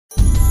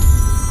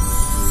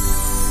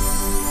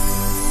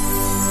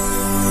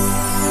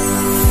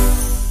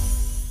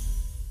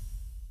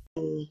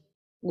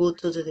go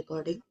through the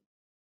recording.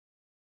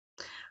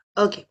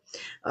 Okay.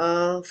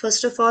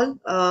 First of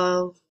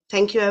all,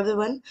 thank you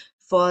everyone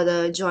for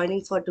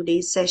joining for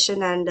today's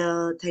session, and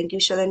thank you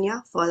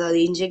Shalanya for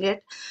arranging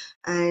it.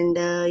 And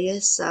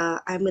yes,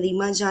 I'm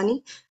Reema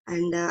Jani,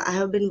 and I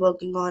have been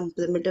working on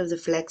primitive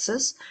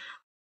reflexes.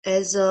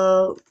 As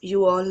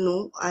you all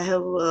know, I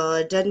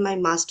have done my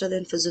master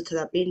in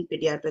physiotherapy in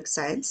pediatric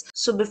science.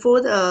 So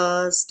before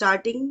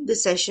starting the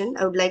session,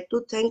 I would like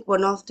to thank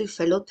one of the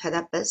fellow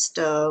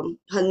therapists.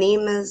 Her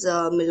name is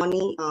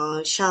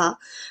Milani Shah,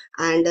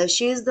 and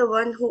she is the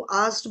one who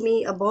asked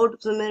me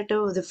about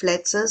primitive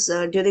reflexes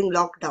during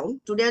lockdown.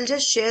 Today, I'll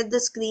just share the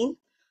screen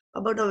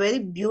about a very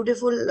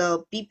beautiful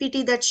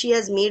PPT that she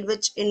has made,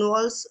 which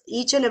involves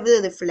each and every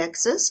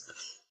reflexes.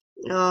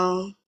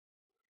 Uh,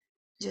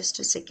 just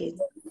a second.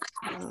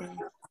 Uh,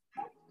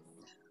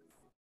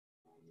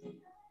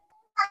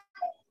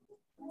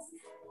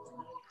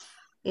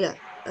 Yeah,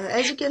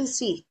 as you can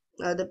see,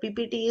 the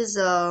PPT is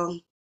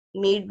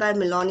made by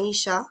Milani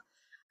Shah.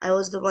 I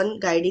was the one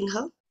guiding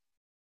her.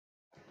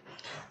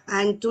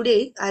 And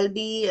today I'll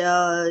be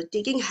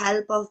taking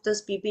help of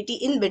this PPT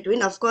in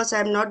between. Of course,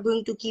 I'm not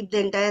going to keep the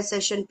entire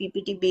session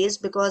PPT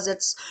based because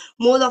it's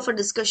more of a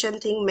discussion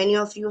thing. Many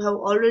of you have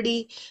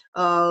already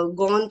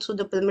gone through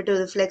the primitive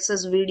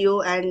reflexes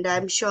video, and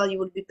I'm sure you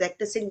will be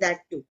practicing that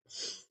too.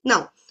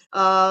 Now,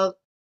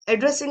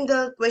 addressing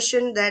the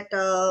question that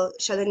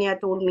Shalanya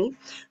told me,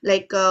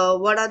 like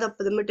what are the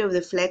primitive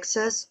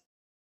reflexes,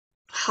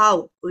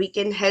 how we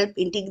can help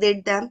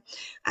integrate them,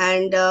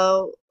 and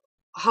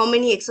how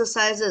many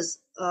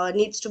exercises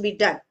needs to be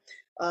done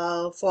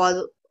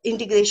for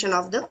integration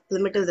of the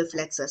primitive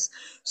reflexes.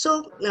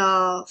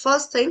 So,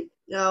 first thing,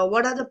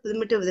 what are the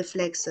primitive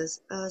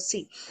reflexes?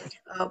 See,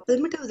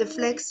 primitive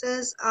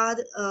reflexes are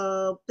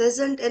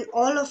present in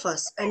all of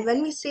us, and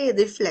when we say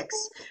reflex,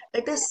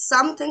 it is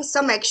something,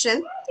 some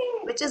action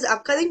which is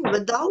occurring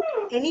without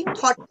any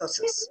thought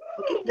process.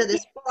 Okay, the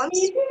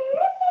response.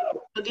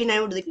 Again, I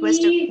would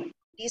request everyone,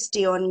 please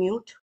stay on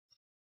mute.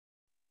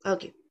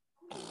 Okay,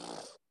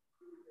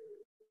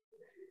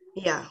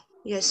 yeah,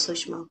 yes,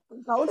 Sushma.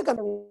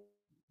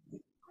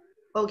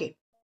 Okay,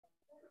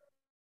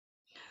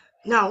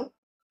 now,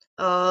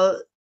 uh,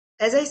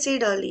 as I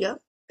said earlier,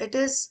 it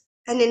is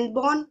an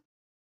inborn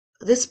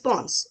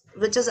response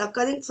which is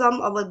occurring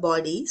from our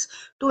bodies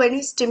to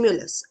any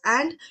stimulus,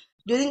 and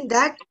during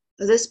that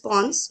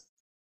response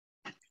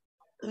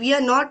we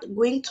are not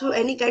going through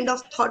any kind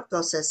of thought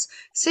process.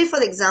 Say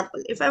for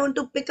example, if I want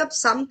to pick up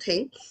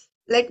something,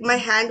 like my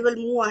hand will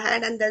move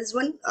ahead and there's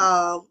one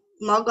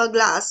mug or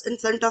glass in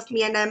front of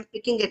me and I'm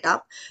picking it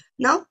up.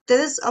 Now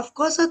there is of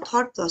course a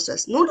thought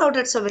process, no doubt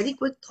it's a very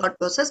quick thought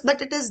process,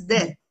 but it is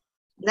there,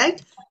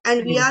 right?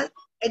 And we are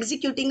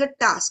executing a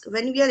task.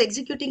 When we are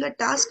executing a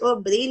task, our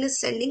brain is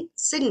sending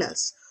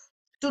signals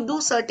to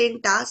do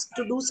certain tasks,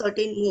 to do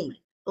certain movement.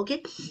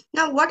 Okay,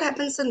 now what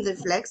happens in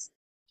reflex?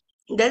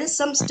 There is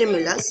some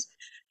stimulus.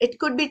 It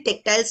could be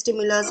tactile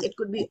stimulus, it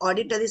could be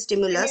auditory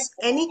stimulus,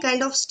 any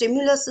kind of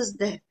stimulus is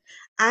there,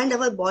 and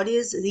our body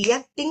is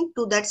reacting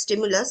to that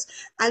stimulus,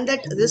 and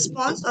that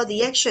response or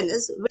reaction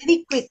is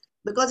very quick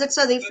because it's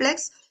a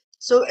reflex.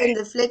 So in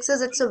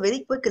reflexes it's a very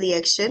quick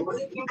reaction,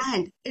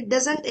 and it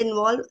doesn't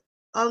involve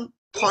a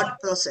thought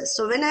process.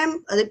 So when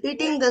I'm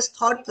repeating this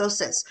thought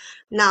process,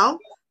 now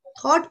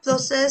thought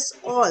process,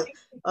 all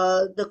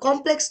the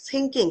complex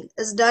thinking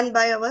is done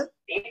by our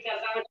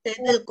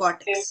cerebral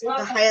cortex,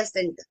 the higher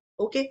center.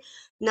 Okay.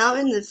 Now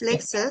in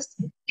reflexes,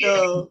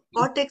 the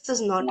cortex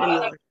is not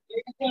involved.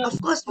 Of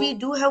course, we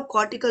do have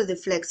cortical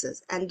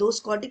reflexes, and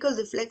those cortical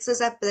reflexes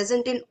are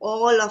present in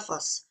all of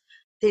us.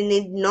 They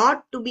need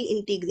not to be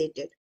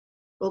integrated.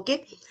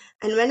 Okay.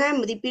 And when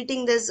I'm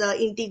repeating this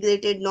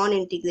integrated,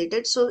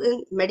 non-integrated, so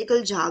in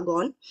medical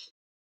jargon,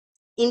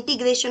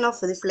 integration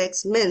of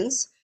reflex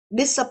means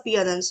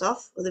disappearance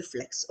of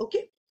reflex.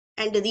 Okay.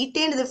 And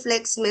retained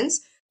reflex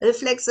means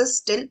reflex is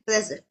still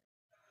present.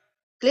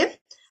 Clear?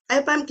 I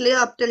hope I'm clear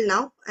up till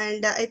now.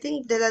 And I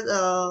think there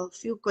are a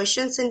few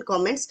questions in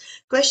comments.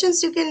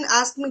 Questions you can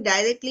ask me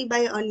directly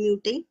by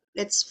unmuting.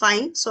 It's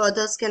fine. So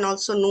others can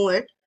also know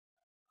it.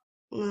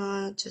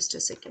 Just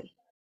a second.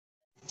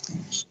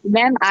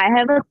 Ma'am, I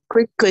have a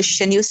quick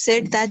question. You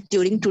said that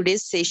during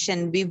today's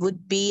session, we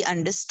would be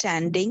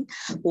understanding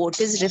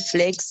what is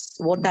reflex,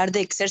 what are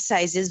the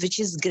exercises, which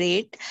is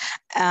great.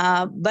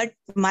 But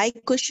my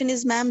question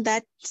is, ma'am,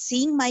 that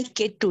seeing my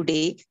kid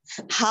today,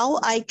 how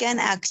I can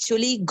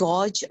actually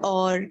gauge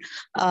or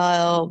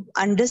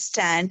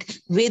understand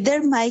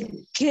whether my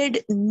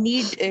kid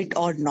need it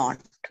or not.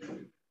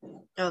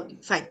 Okay,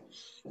 fine.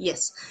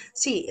 Yes.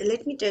 See,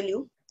 let me tell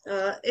you,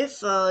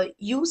 if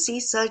you see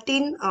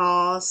certain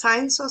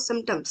signs or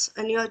symptoms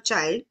in your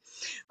child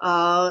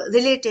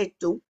related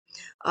to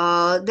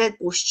their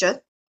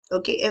posture,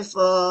 okay, if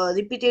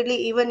repeatedly,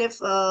 even if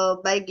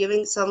by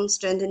giving some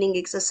strengthening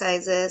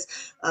exercises,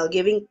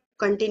 giving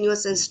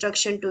continuous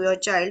instruction to your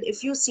child,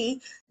 if you see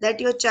that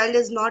your child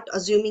is not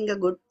assuming a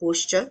good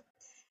posture,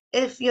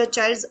 if your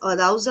child's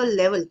arousal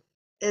level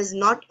is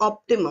not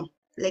optimum,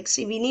 Like,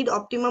 see, we need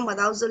optimum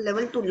arousal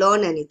level to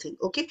learn anything.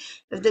 Okay,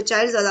 if the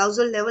child's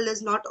arousal level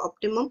is not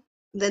optimum,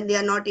 then they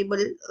are not able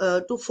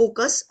to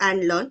focus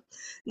and learn.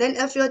 Then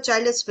if your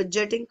child is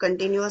fidgeting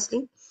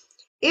continuously,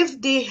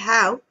 if they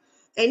have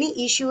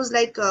any issues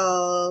like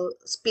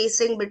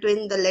spacing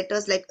between the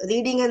letters, like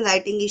reading and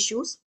writing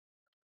issues,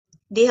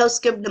 they have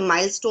skipped the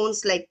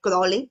milestones like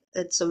crawling,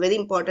 it's a very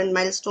important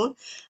milestone.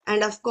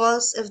 And of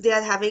course, if they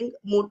are having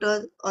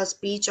motor or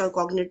speech or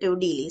cognitive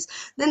delays,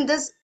 then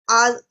this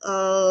are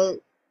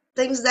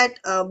things that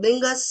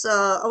bring us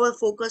our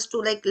focus to,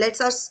 like,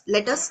 let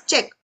us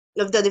check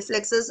if the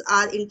reflexes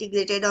are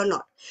integrated or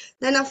not.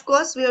 Then of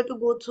course we have to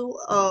go through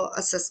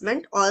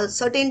assessment or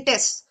certain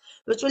tests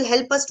which will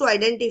help us to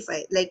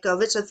identify, like,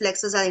 which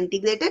reflexes are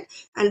integrated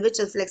and which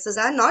reflexes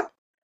are not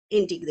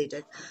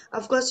integrated.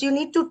 Of course, you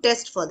need to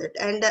test for that.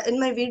 And in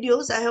my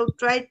videos, I have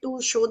tried to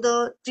show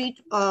the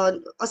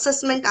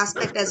assessment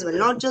aspect as well,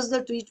 not just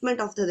the treatment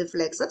of the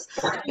reflexes.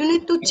 You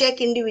need to check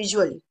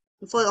individually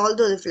for all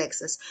the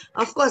reflexes.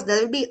 Of course,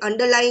 there will be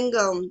underlying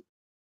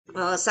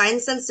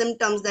signs and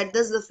symptoms that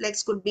this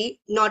reflex could be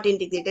not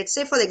integrated.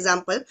 Say, for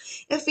example,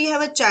 if we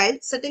have a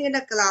child sitting in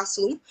a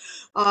classroom,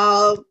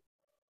 uh,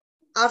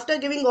 after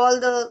giving all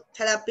the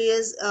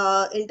therapies,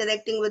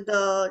 interacting with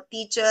the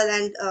teacher,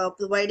 and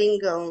providing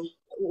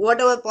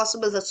whatever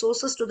possible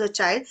resources to the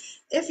child,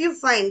 if you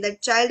find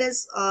that child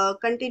is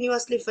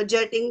continuously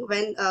fidgeting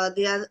when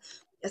they are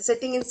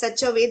sitting in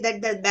such a way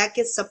that their back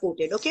is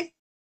supported, okay,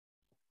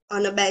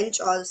 on a bench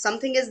or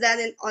something is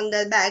there on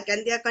their back,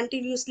 and they are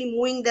continuously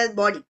moving their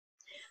body.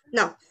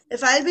 Now,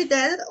 if I'll be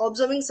there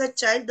observing such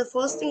child, the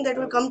first thing that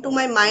will come to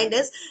my mind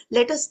is,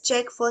 let us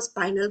check for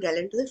spinal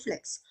gallant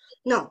reflex.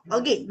 Now,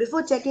 again,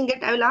 before checking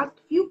it, I will ask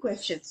few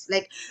questions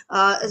like,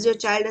 is your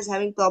child is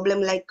having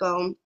problem like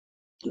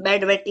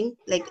bedwetting,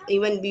 like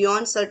even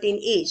beyond certain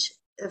age,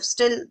 if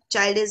still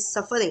child is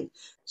suffering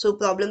so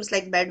problems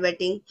like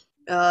bedwetting,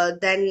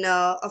 then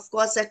of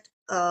course that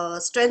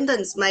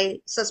strengthens my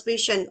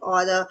suspicion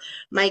or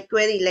my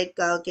query, like,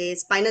 okay,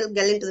 spinal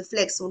gallint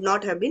reflex would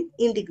not have been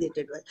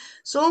integrated well.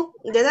 So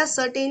there are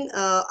certain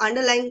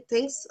underlying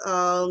things,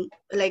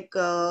 like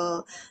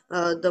the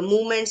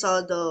movements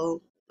or the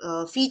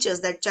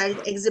features that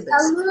child exhibits.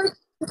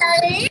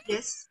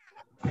 Yes.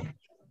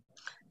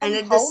 And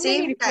at the How many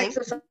same time,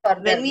 reflexes are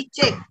there? when we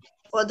check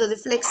for the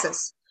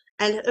reflexes,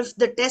 and if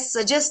the test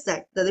suggests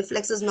that the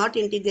reflex is not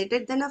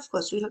integrated, then of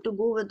course we have to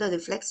go with the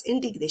reflex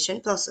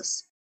integration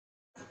process.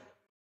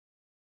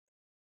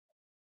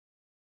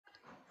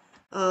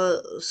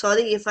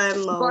 Sorry if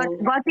I'm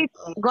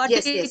Got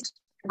yes, it, yes.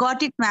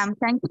 got it, ma'am.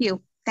 Thank you,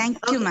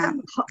 Okay,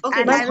 ma'am.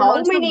 okay, And Ma'am, I then, will how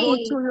also go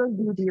many through your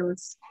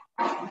videos.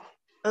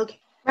 okay,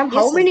 ma'am,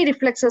 how yes, many Sally.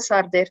 reflexes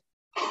are there?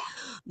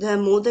 There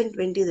are more than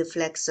 20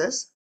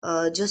 reflexes.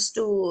 Just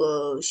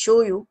to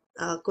show you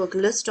a quick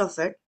list of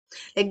it,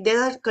 like they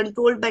are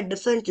controlled by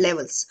different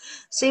levels.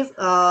 Say,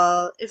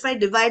 if I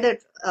divide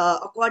it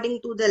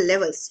according to the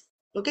levels,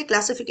 okay,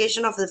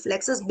 classification of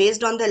reflexes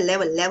based on the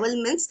level.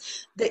 Level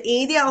means the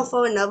area of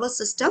our nervous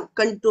system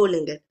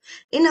controlling it.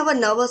 In our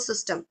nervous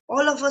system,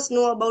 all of us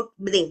know about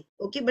brain,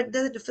 okay, but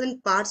there are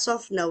different parts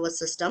of nervous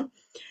system.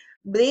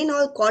 Brain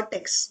or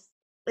cortex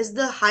is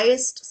the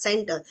highest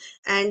center,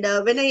 and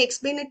when I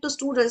explain it to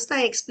students,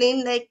 I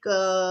explain like,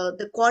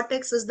 the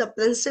cortex is the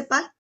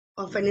principal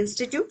of an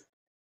institute.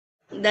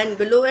 Then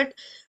below it,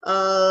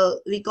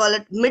 we call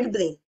it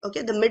midbrain.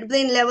 Okay, the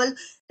midbrain level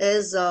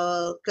is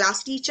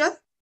class teacher.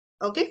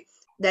 Okay,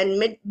 then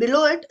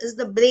below it is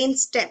the brain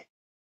stem.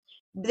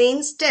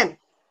 Brain stem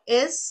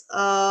is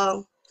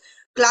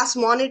class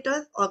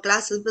monitor or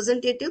class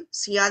representative,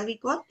 CR we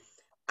call.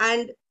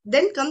 And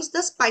then comes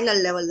the spinal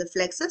level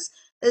reflexes,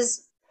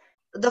 is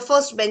the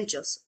first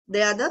benchers.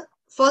 They are the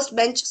first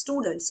bench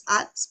students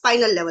are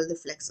spinal level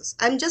reflexes.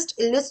 I'm just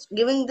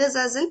giving this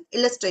as an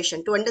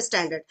illustration to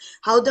understand it,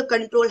 how the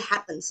control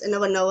happens in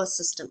our nervous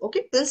system.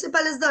 Okay,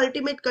 principal is the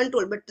ultimate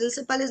control, but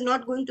principal is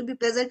not going to be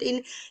present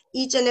in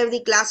each and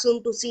every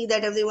classroom to see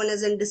that everyone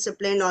is in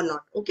discipline or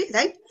not. Okay,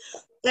 right?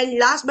 And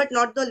last but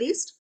not the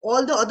least,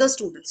 all the other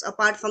students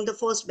apart from the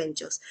first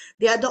benchers,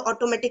 they are the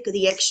automatic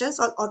reactions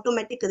or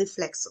automatic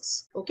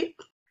reflexes. Okay,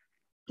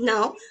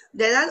 now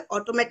there are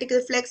automatic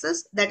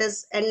reflexes, that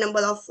is n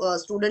number of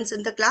students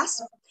in the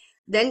class.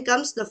 Then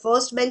comes the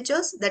first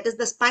benchers, that is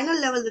the spinal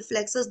level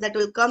reflexes that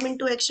will come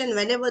into action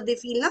whenever they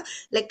feel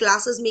like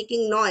class is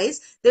making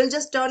noise. They'll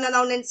just turn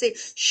around and say,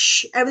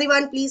 shh,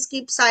 everyone please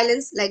keep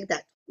silence, like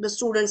that, the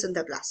students in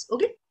the class.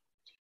 Okay,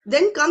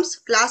 then comes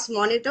class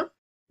monitor,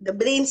 the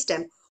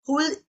brainstem, who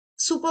will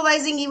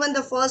supervising even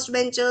the first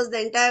benchers,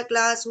 the entire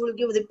class, who will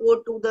give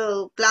report to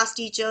the class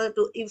teacher,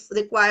 to if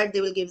required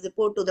they will give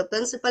report to the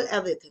principal,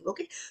 everything.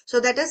 Okay, so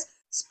that is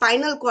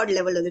spinal cord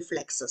level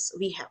reflexes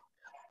we have,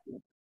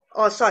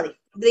 or sorry,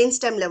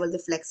 brainstem level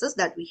reflexes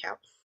that we have.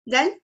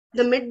 Then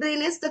the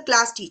midbrain is the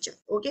class teacher.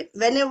 Okay,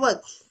 whenever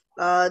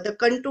the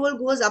control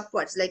goes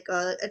upwards, like,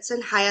 it's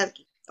an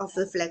hierarchy of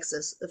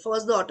reflexes.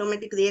 First, the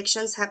automatic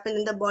reactions happen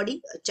in the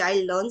body. A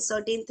child learns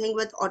certain thing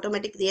with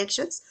automatic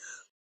reactions.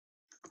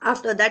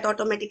 After that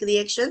automatic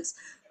reactions,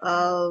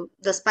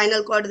 the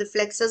spinal cord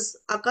reflexes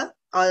occur,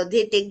 or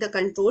they take the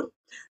control.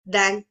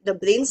 Then the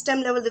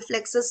brainstem level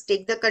reflexes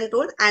take the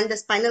control, and the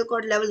spinal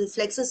cord level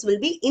reflexes will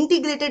be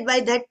integrated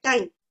by that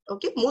time.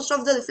 Okay, most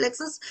of the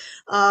reflexes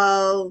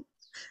uh,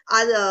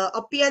 are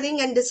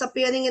appearing and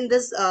disappearing in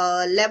this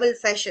level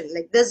fashion,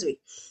 like this way,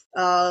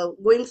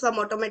 going from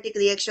automatic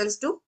reactions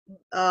to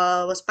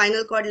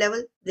spinal cord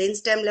level,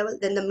 brainstem level,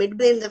 then the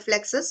midbrain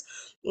reflexes,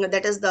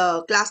 that is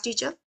the class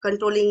teacher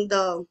controlling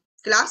the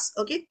class.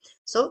 Okay,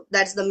 so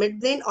that's the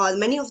midbrain, or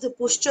many of the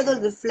postural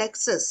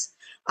reflexes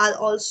are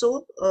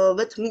also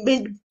with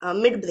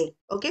midbrain.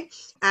 Okay,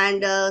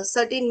 and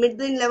certain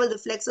midbrain level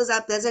reflexes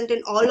are present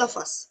in all of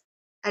us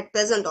at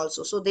present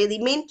also, so they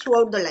remain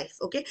throughout the life.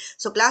 Okay,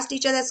 so class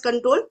teacher has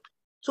control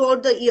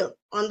throughout the year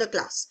on the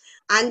class,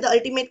 and the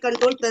ultimate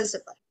control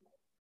principal,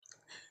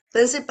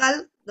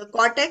 the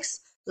cortex.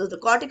 So the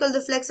cortical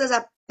reflexes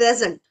are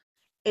present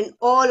in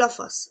all of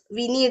us.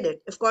 We need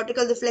it. If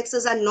cortical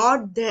reflexes are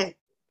not there,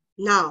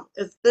 now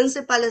if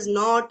principal is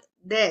not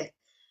there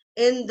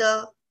in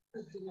the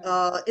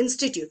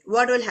institute,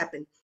 what will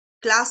happen?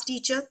 Class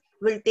teacher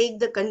will take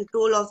the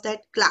control of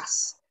that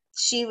class.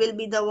 She will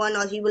be the one,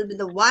 or he will be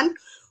the one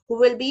who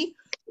will be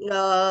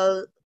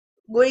uh,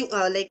 going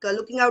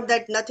looking out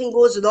that nothing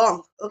goes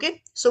wrong.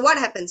 Okay, so what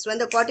happens when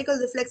the cortical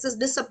reflexes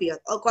disappear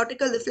or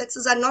cortical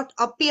reflexes are not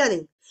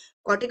appearing?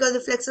 Cortical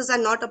reflexes are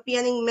not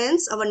appearing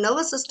means our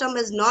nervous system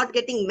is not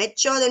getting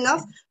mature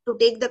enough to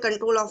take the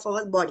control of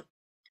our body.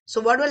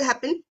 So what will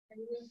happen?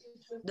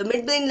 The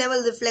midbrain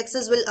level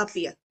reflexes will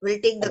appear, will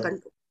take the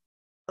control.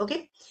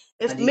 Okay,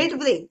 if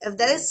midbrain, if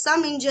there is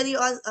some injury,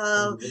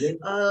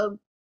 or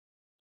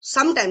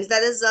sometimes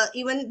there is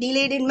even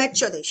delayed in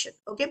maturation.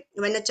 Okay,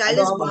 when a child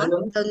is born,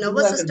 the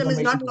nervous system is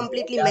not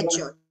completely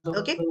mature.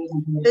 Okay,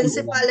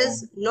 principal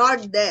is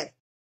not there,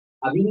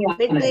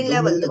 midbrain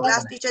level, the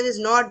class teacher is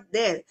not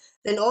there,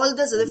 then all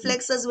these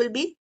reflexes will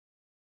be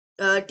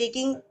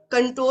taking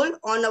control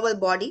on our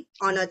body,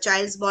 on a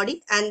child's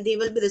body, and they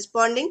will be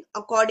responding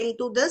according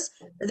to this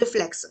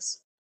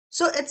reflexes.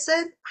 So it's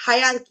a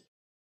hierarchy.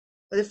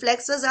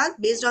 Reflexes are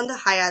based on the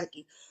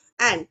hierarchy.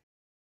 And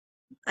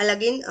I'll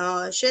again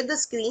share the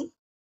screen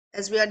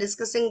as we are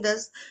discussing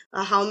this,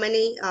 how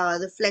many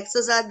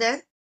reflexes are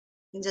there.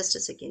 In just a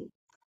second.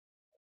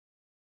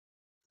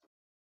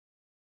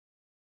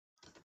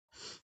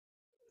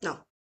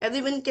 Now,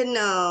 everyone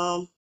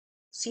can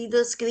see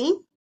the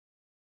screen.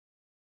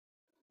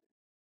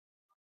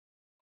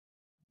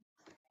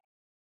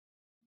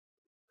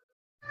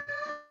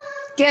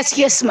 Yes,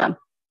 yes, ma'am.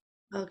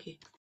 Okay,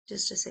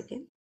 just a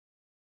second.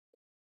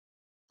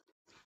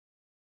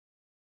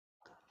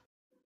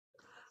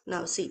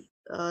 Now, see,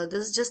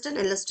 this is just an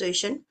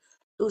illustration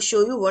to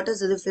show you what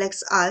is a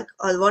reflex arc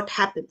or what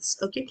happens.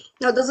 Okay,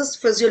 now this is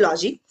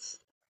physiology.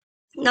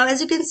 Now,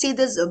 as you can see,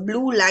 there's a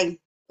blue line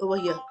over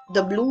here.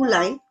 The blue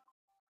line,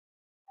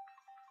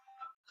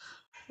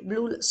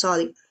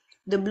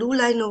 the blue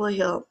line over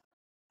here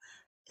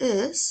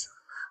is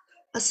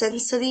a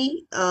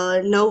sensory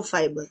nerve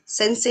fiber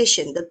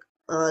sensation. The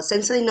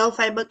sensory nerve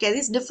fiber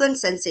carries different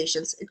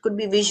sensations. It could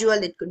be visual,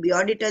 it could be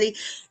auditory,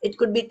 it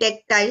could be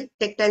tactile.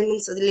 Tactile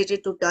means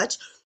related to touch.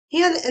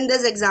 Here in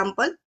this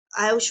example,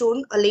 I have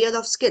shown a layer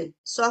of skin.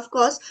 So of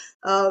course,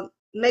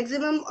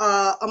 maximum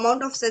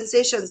amount of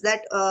sensations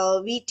that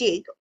we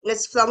take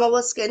is from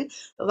our skin,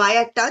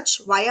 via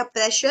touch, via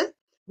pressure,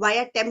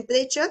 via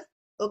temperature.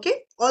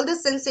 Okay, all the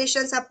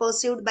sensations are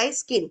perceived by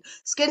skin.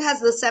 Skin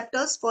has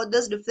receptors for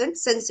this different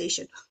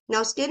sensation.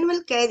 Now skin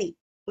will carry,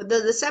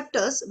 the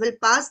receptors will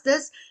pass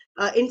this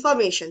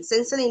information,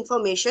 sensory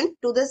information,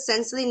 to the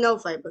sensory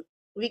nerve fiber.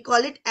 We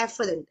call it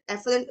afferent.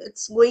 Afferent,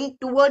 it's going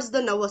towards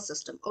the nervous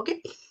system.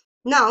 Okay,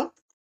 now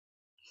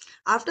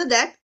after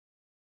that,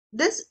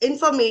 this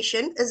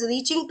information is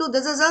reaching to,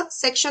 this is a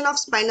section of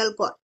spinal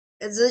cord,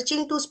 it's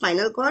reaching to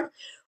spinal cord.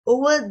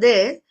 Over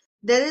there,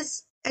 there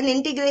is an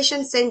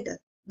integration center,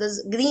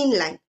 this green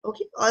line.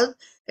 Okay, or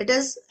it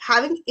is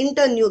having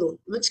interneuron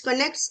which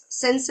connects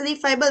sensory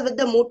fiber with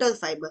the motor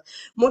fiber.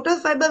 Motor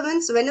fiber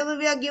means whenever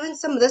we are given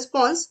some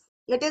response,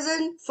 it is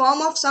in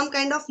form of some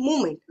kind of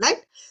movement,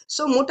 right?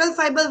 So motor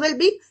fiber will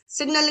be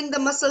signaling the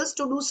muscles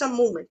to do some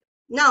movement.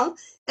 Now,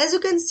 as you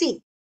can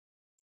see,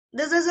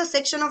 this is a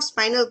section of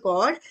spinal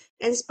cord,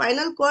 and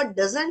spinal cord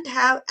doesn't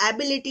have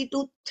ability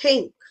to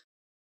think.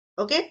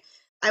 Okay,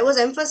 I was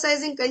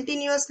emphasizing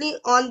continuously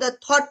on the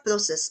thought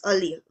process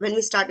earlier when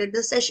we started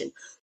the session.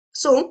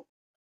 So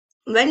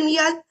when we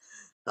are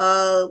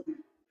uh,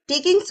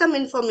 taking some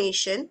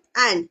information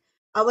and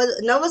our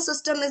nervous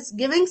system is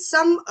giving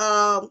some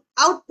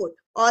output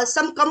or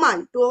some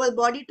command to our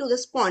body to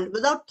respond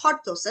without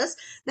thought process,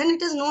 then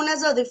it is known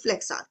as a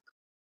reflex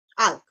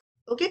arc.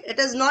 Okay, it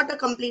is not a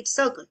complete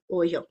circle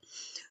over here.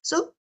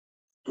 So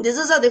this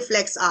is a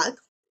reflex arc.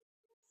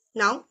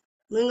 Now,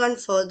 moving on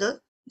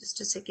further,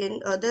 just a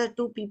second. There are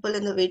two people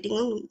in the waiting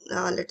room.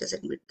 Let us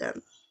admit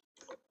them.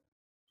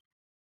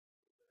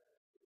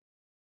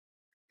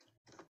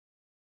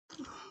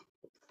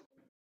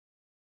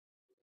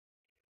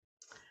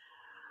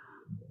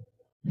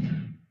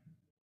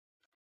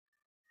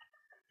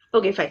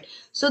 Okay, fine.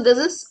 So this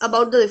is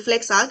about the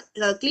reflex arc.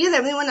 Clear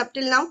everyone up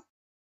till now?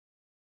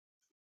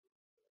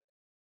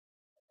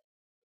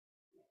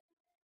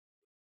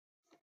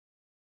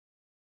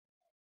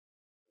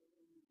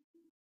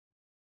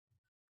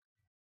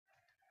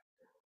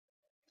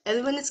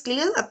 Everyone is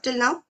clear up till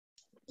now?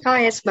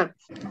 Yes, ma'am.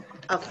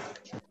 Okay.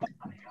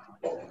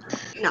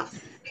 Now,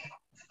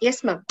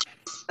 Yes, ma'am.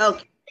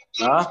 okay,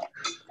 Huh?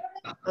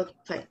 okay,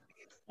 fine.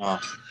 Uh,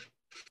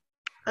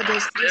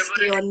 Others, please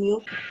stay on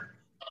mute.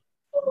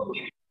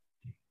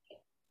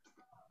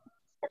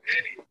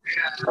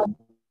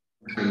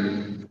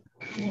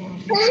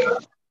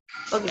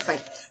 Okay, fine.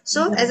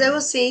 So as I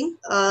was saying,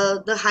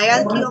 the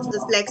hierarchy of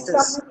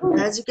reflexes,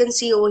 as you can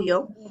see over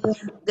here,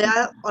 there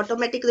are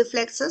automatic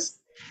reflexes,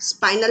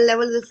 spinal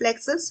level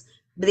reflexes,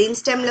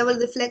 brainstem level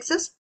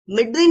reflexes,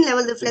 midbrain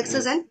level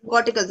reflexes, and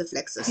cortical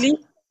reflexes.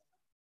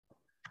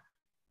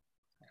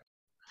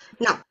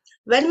 Now,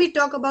 when we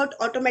talk about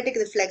automatic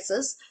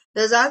reflexes,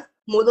 those are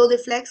Moro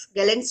reflex,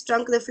 Gallen's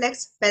trunk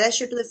reflex,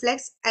 parachute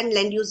reflex, and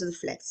Landius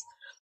reflex.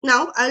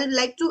 Now, I would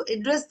like to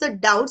address the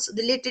doubts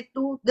related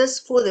to these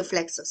four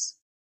reflexes.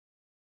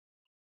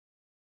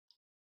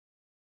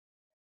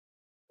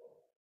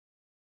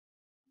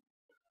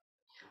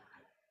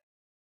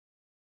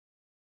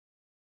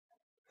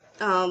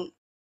 Um,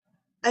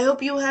 I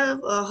hope you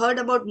have heard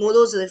about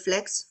Moro's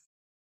reflex.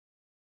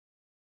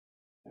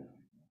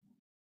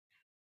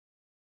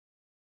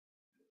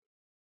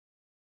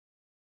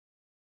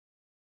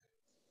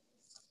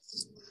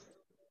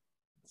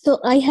 So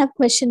I have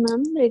question,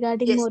 ma'am,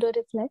 regarding Yes, Moro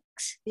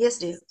reflex. yes,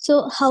 dear.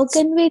 So how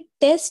can we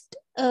test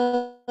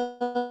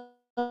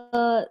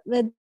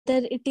whether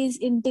it is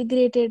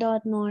integrated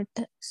or not?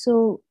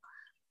 So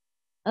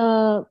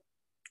uh,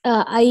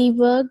 I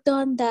worked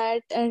on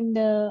that, and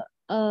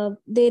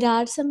there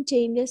are some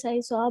changes I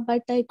saw,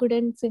 but I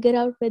couldn't figure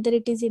out whether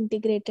it is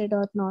integrated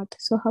or not.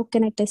 So how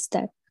can I test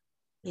that?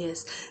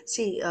 Yes,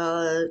 see,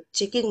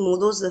 checking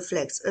Moro's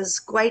reflex is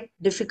quite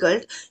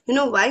difficult. You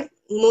know why?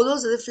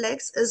 Moro's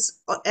reflex is,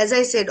 as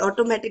I said,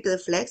 automatic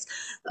reflex.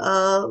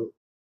 Uh,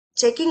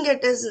 Checking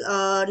it is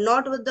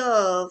not with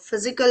the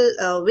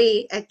physical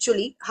way.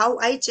 Actually, how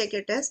I check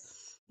it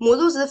is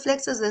Moro's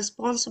reflex is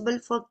responsible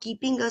for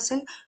keeping us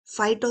in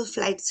fight or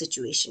flight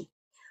situation.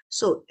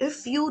 So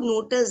if you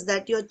notice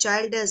that your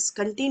child is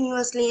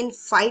continuously in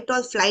fight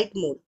or flight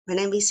mode,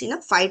 when we see a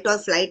fight or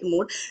flight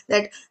mode,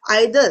 that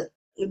either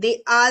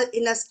they are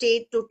in a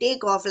state to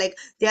take off, like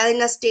they are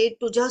in a state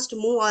to just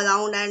move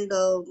around and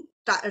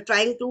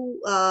trying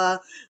to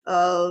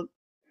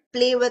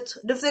play with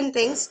different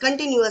things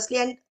continuously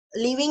and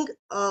leaving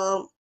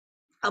a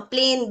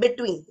play in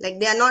between, like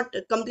they are not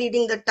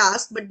completing the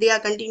task but they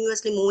are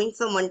continuously moving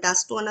from one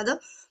task to another.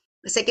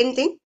 The second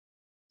thing,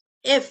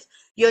 if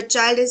your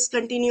child is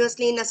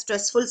continuously in a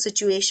stressful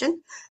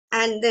situation,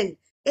 and then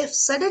if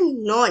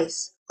sudden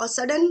noise or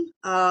sudden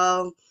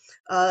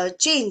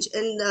change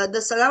in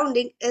the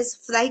surrounding is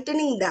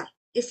frightening them,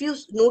 if you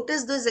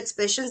notice those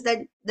expressions, that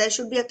there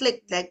should be a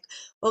click, like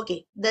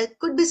okay, there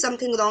could be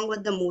something wrong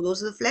with the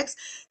Moro's reflex.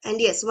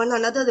 And yes, one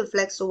another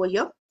reflex over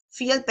here,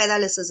 fear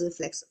paralysis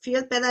reflex.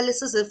 Fear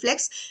paralysis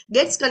reflex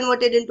gets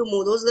converted into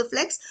Moro's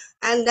reflex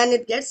and then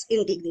it gets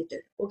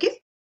integrated.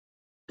 Okay.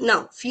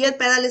 Now, fear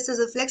paralysis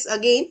reflex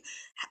again,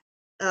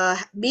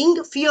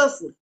 being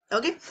fearful.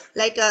 Okay,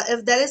 like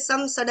if there is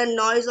some sudden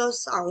noise or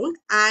sound,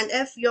 and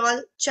if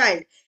your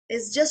child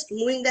is just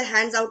moving their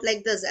hands out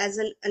like this, as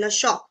in a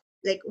shock,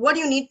 like what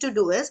you need to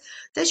do is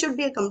there should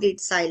be a complete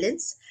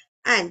silence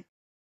and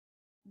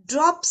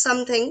drop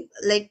something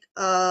like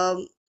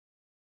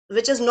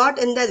which is not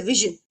in their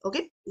vision.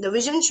 Okay, the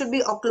vision should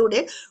be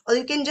occluded, or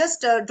you can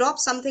just drop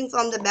something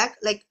from the back,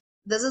 like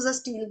this is a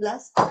steel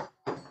glass,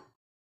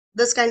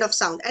 this kind of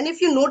sound. And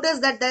if you notice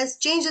that there's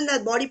change in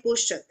their body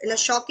posture in a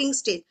shocking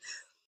state,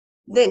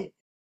 then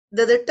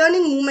the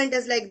returning movement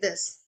is like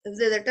this. If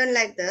they return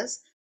like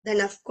this, then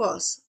of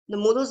course the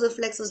Moro's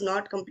reflex is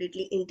not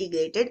completely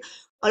integrated.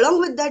 Along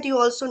with that, you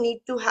also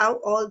need to have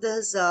all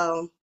these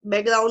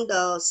background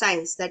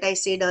signs that I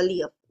said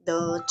earlier.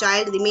 The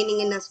child remaining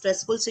in a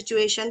stressful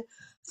situation,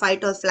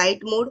 fight or flight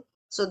mode.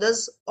 So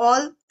this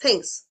all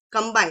things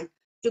combined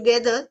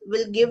together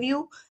will give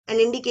you an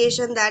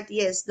indication that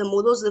yes, the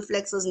Moro's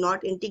reflex is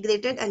not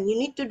integrated, and you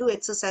need to do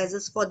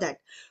exercises for that.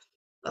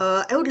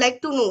 I would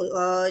like to know,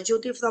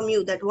 Jyoti, from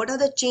you, that what are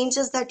the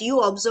changes that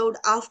you observed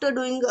after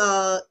doing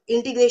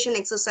integration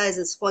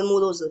exercises for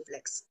Moro's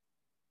reflex?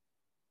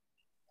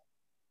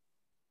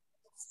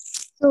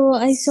 So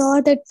I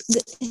saw that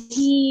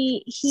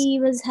he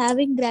was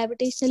having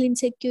gravitational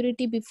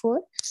insecurity before.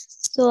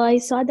 So I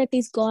saw that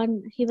he's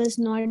gone. He was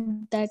not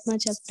that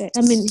much afraid.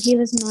 I mean, he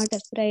was not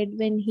afraid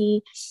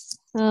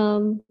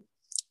um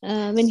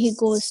when he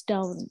goes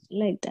down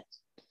like that.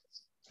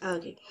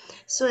 Okay,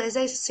 so as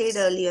I said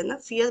earlier, na,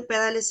 fear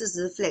paralysis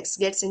reflex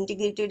gets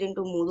integrated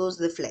into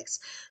Moro's reflex.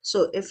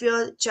 So if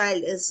your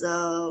child is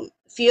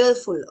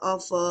fearful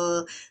of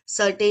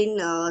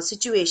certain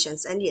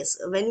situations, and yes,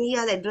 when we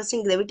are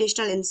addressing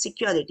gravitational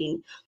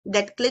insecurity,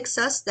 that clicks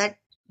us that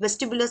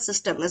vestibular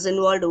system is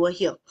involved over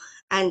here.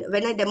 And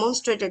when I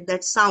demonstrated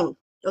that sound,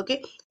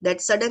 okay,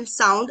 that sudden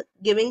sound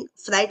giving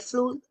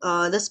frightful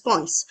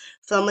response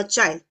from a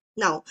child.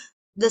 Now,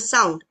 the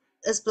sound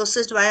is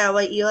processed by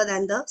our ear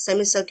and the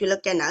semicircular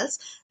canals.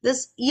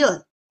 This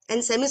ear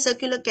and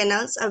semicircular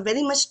canals are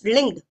very much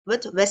linked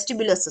with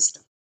vestibular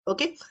system.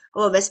 Okay,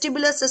 our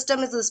vestibular system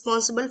is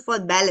responsible for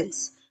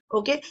balance.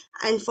 Okay,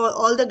 and for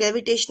all the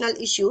gravitational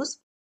issues,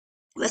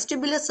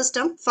 vestibular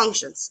system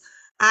functions,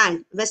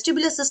 and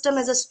vestibular system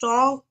has a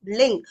strong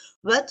link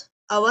with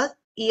our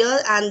ear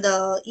and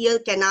the ear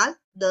canal,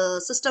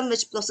 the system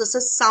which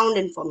processes sound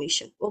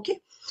information. Okay,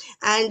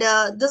 and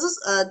this is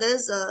there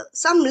is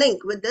some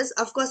link with this.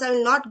 Of course, I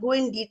will not go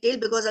in detail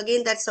because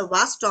again that's a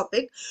vast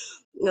topic.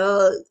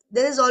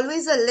 There is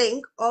always a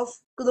link of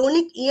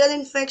chronic ear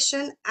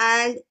infection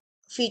and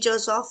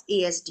features of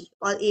ASD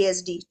or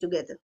ASD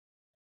together.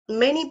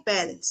 Many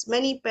parents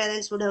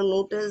would have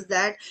noticed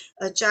that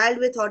a child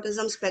with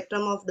autism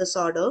spectrum of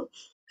disorder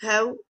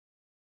have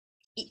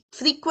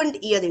frequent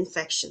ear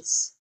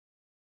infections.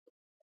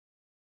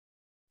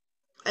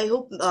 I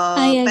hope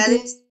I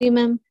parents. agree,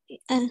 ma'am.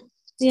 Uh,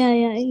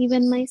 yeah.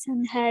 Even my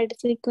son had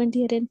frequent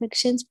ear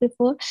infections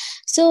before.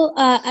 So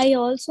I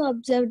also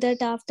observed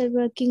that after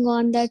working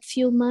on that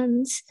few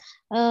months,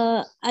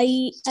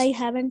 I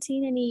haven't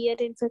seen any ear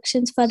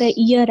infections for a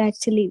year,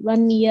 actually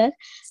 1 year.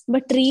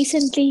 But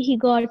recently he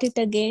got it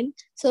again.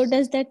 So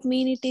does that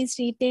mean it is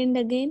retained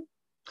again?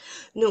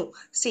 No,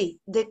 see,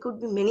 there could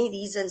be many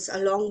reasons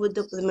along with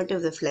the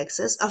primitive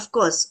reflexes. Of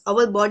course,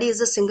 our body is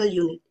a single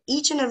unit.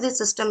 Each and every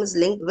system is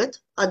linked with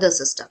other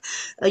system.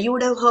 You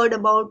would have heard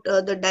about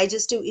the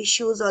digestive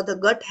issues or the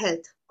gut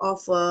health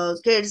of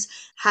kids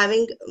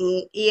having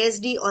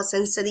ASD or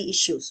sensory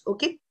issues.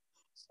 Okay.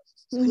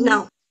 Mm-hmm.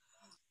 Now,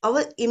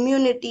 our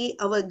immunity,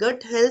 our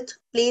gut health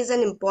plays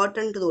an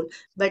important role.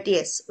 But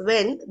yes,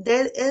 when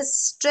there is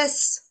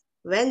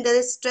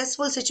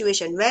stressful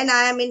situation, when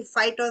I am in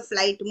fight or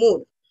flight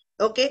mode,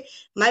 okay,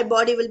 my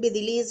body will be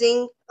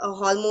releasing a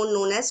hormone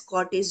known as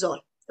cortisol.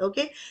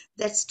 Okay,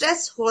 that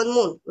stress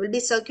hormone will be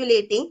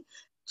circulating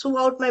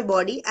throughout my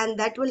body, and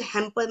that will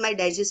hamper my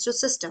digestive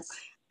system.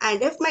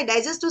 And if my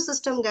digestive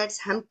system gets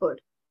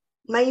hampered,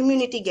 my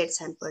immunity gets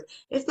hampered.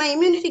 If my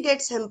immunity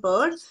gets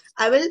hampered,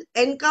 I will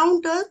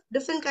encounter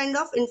different kind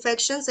of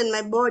infections in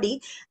my body.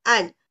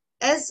 And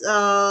as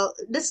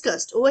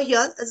discussed over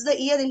here is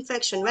the ear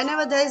infection.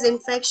 Whenever there is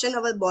infection,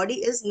 our body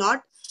is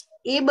not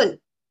able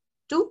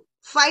to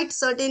fight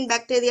certain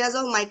bacteria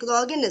or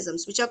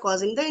microorganisms which are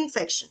causing the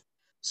infection.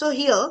 So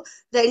here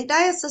the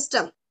entire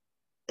system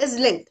is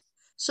linked.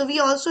 So we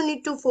also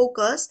need to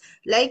focus,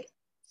 like,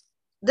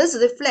 this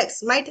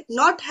reflex might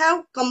not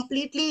have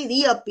completely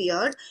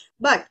reappeared,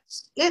 but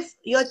if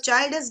your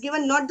child is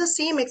given not the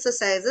same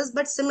exercises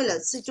but similar,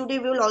 see, today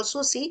we will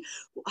also see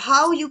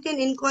how you can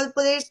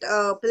incorporate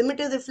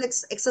primitive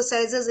reflex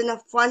exercises in a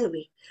fun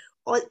way,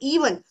 or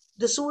even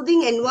the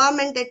soothing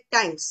environment at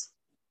times,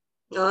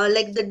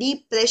 like the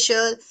deep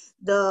pressure,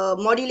 the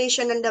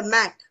modulation under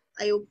mat.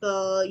 I hope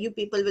you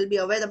people will be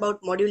aware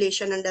about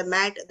modulation under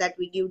mat, that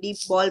we give deep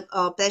ball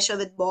pressure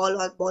with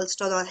ball or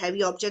bolster or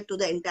heavy object to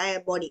the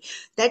entire body.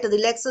 That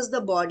relaxes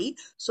the body.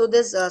 So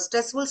this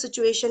stressful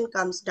situation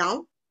comes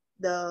down.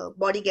 The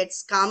body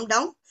gets calmed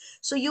down.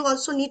 So you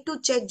also need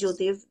to check,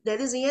 Jyoti, if there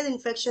is ear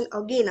infection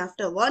again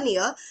after 1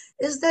 year,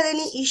 is there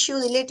any issue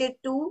related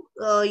to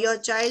your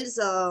child's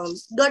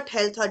gut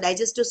health or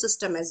digestive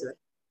system as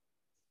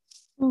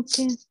well?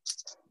 Okay.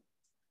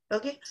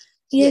 Okay.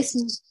 Yes, Yes.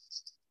 ma'am.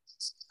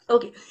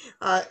 Okay.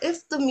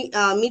 If the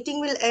meeting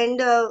will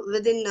end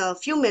within a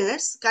few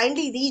minutes,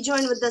 kindly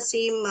rejoin with the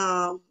same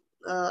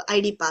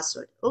ID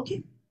password.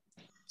 Okay.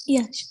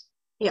 Yeah, sure.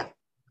 Yeah.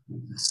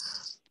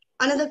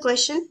 Another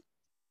question?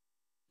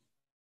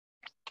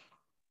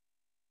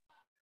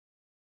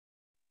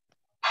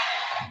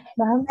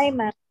 Hi,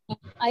 ma'am.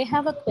 I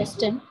have a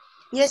question.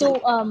 Yes,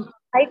 ma'am. So,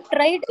 I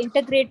tried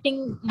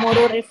integrating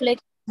Moro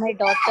reflex with my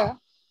daughter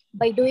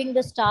by doing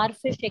the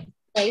starfish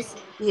exercise,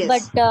 but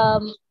Yes.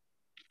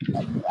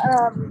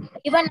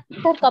 even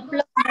after a couple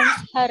of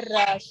months,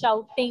 her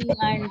shouting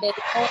and the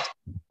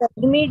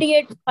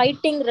immediate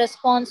fighting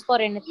response for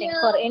anything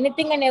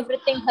and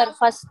everything, her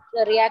first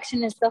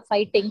reaction is the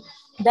fighting.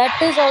 That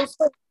is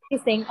also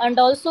increasing, and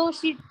also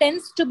she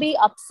tends to be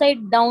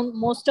upside down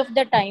most of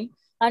the time,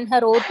 and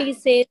her OT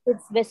says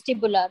it's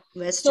vestibular. So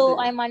Vestibular.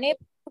 I'm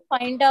unable to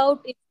find out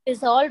if it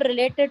is all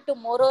related to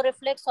Moro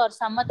reflex or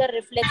some other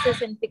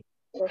reflexes in picture.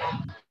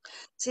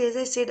 See, as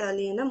I said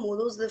earlier, na,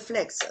 Moro's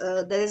reflex,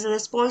 there is a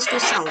response to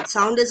sound.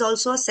 Sound is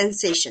also a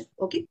sensation.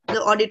 Okay,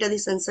 the auditory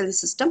sensory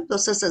system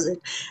processes it,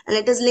 and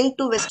it is linked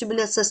to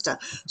vestibular system.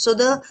 So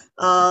the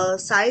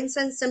signs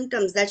and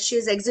symptoms that she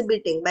is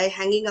exhibiting by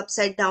hanging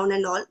upside down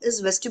and all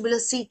is vestibular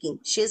seeking.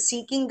 She is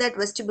seeking that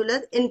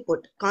vestibular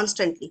input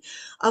constantly.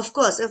 Of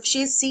course, if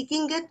she is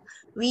seeking it,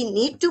 we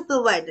need to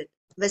provide it.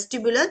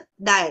 vestibular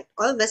diet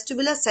or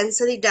vestibular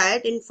sensory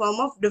diet in form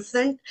of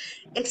different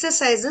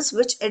exercises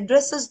which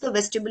addresses the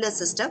vestibular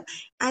system.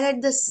 And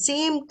at the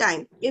same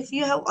time, if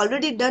you have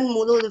already done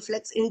mono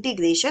reflex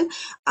integration,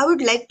 I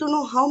would like to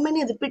know how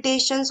many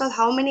repetitions or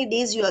how many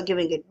days you are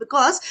giving it,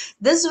 because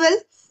this will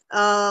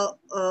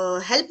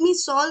help me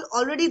solve.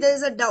 Already there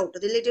is a doubt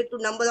related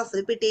to number of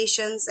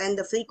repetitions and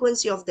the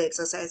frequency of the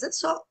exercises.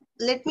 So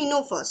let me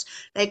know first,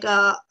 like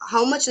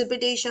how much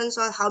repetitions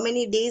or how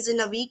many days in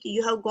a week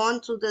you have gone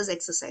through those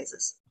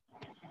exercises.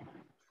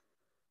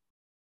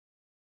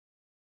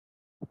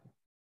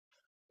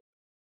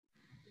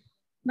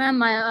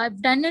 Ma'am,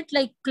 I've done it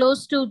like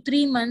close to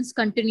 3 months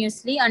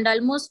continuously and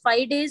almost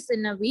 5 days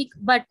in a week,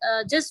 but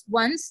just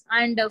once,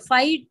 and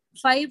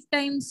five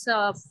times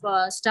of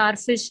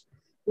starfish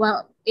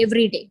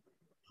every day.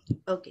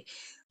 Okay,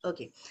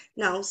 okay.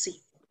 Now see,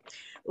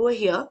 over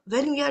here,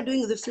 when we are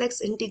doing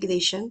reflex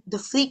integration, the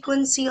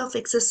frequency of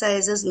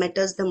exercises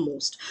matters the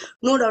most.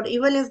 No doubt,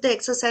 even if the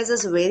exercise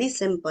is very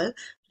simple,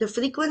 the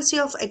frequency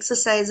of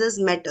exercises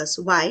matters.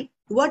 Why?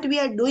 What we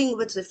are doing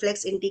with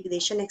reflex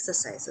integration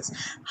exercises,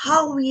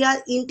 how we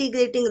are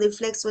integrating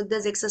reflex with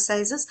these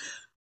exercises,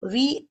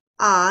 we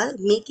are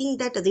making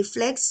that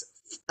reflex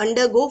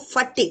undergo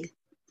fatigue.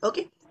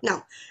 Okay,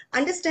 now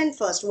understand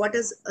first what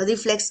is a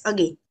reflex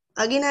again.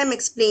 Again, I am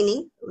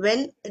explaining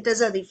when it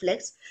is a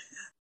reflex.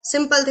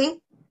 Simple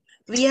thing,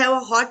 we have a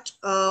hot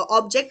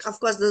object. Of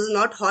course, this is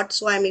not hot,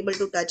 so I'm able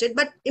to touch it.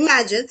 But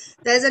imagine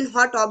there is a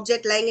hot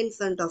object lying in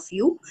front of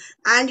you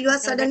and you are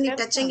suddenly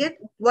touching it.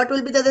 What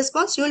will be the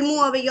response? You will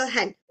move away your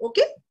hand.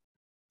 Okay.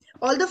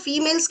 All the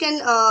females can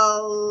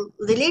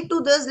relate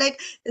to this.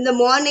 Like in the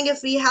morning,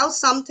 if we have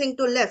something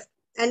to lift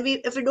and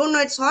if we don't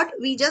know it's hot,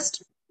 we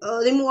just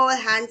remove our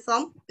hand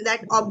from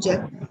that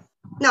object.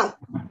 Now,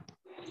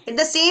 at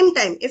the same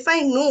time, if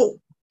I know,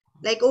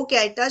 like,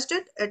 okay, I touched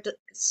it,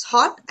 it's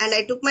hot, and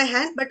I took my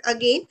hand, but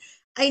again,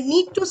 I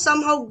need to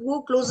somehow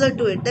go closer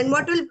to it. Then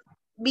what will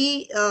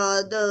be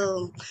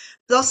the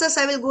process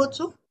I will go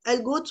through?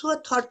 I'll go through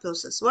a thought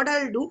process. What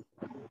I'll do,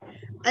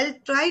 I'll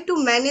try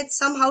to manage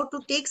somehow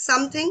to take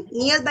something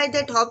nearby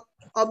that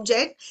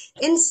object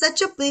in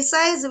such a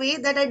precise way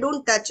that I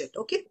don't touch it.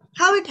 Okay,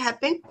 how it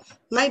happened?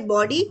 My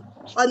body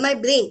or my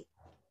brain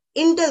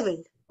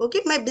intervened.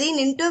 Okay, my brain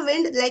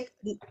intervened, like,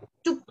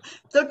 to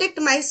protect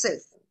myself.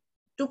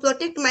 To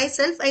protect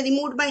myself, I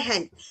removed my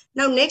hand.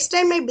 Now next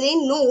time my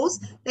brain knows,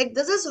 like,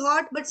 this is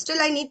hot, but still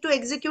I need to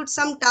execute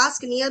some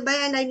task nearby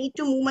and I need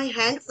to move my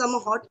hand from a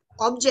hot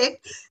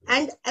object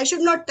and I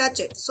should not touch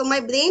it. So my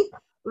brain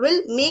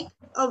will make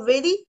a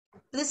very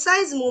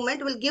precise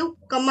movement, will give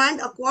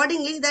command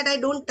accordingly that I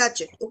don't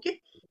touch it.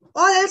 Okay,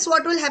 or else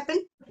what will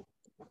happen?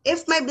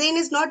 If my brain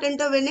is not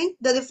intervening,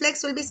 the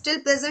reflex will be still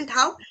present.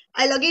 How?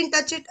 I'll again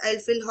touch it, I'll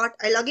feel hot.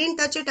 I'll again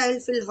touch it, I'll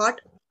feel hot.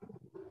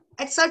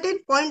 At certain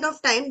point of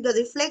time, the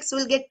reflex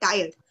will get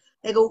tired.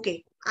 Like,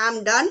 okay,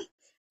 I'm done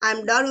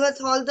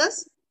with all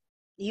this.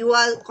 You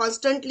are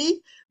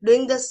constantly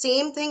doing the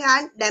same thing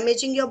and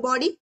damaging your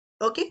body.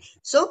 Okay,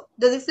 so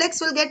the reflex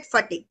will get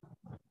fatigued.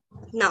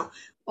 Now,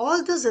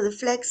 all these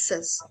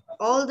reflexes,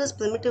 all these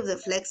primitive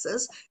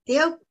reflexes, they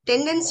have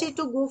tendency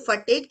to go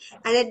fatigue,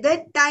 and at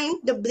that time,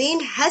 the brain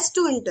has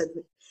to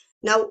intervene.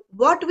 Now,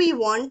 what we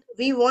want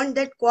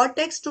that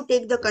cortex to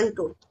take the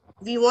control.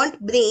 We want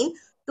brain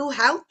to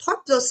have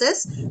thought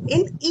process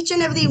in each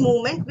and every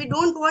movement. We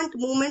don't want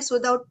movements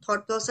without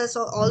thought process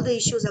or all the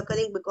issues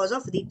occurring because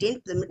of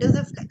retained primitive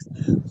reflex.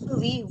 So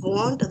we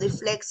want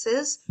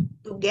reflexes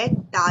to get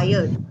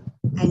tired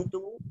and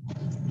to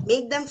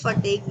make them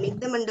fatigue, make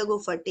them undergo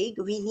fatigue.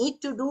 We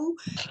need to do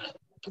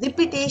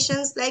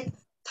repetitions like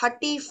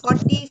 30,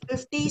 40,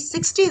 50,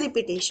 60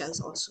 repetitions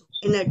also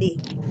in a day.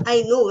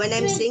 I know when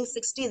I'm saying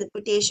 60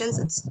 repetitions,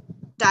 it's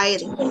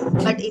tiring,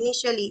 but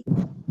initially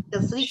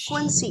the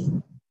frequency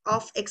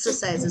of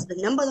exercises, the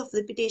number of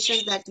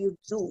repetitions that you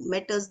do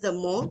matters the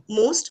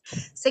most.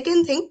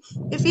 Second thing,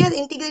 if you are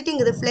integrating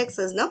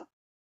reflexes now,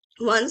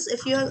 once,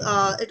 if you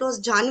are it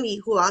was Janvi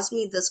who asked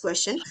me this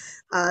question.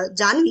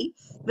 Janvi,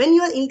 when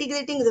you are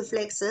integrating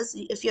reflexes,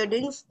 if you're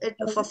doing it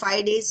for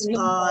 5 days in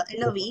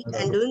a week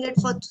and doing it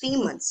for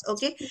 3 months,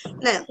 okay,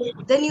 now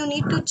then you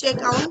need to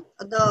check on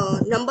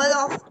the number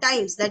of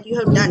times that you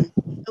have done.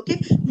 Okay,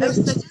 I would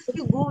suggest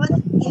you go with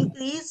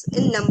increase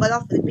in number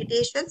of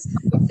repetitions.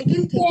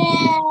 Second thing,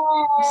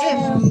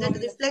 if that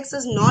reflex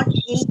is not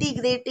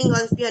integrating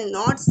or if you are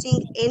not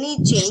seeing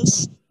any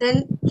change,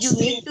 then you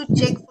need to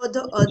check for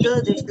the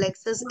other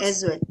reflexes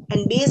as well,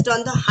 and based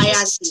on the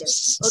hierarchy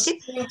level. Okay,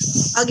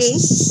 again,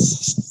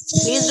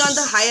 based on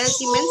the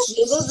hierarchy means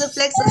vagus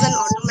reflex is an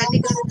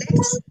automatic reflex.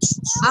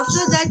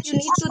 After that, you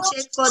need to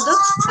check for the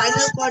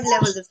spinal cord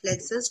level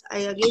reflexes.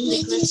 I again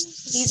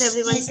request, please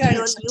everyone stay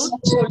on mute.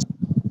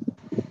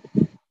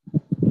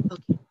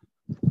 Okay,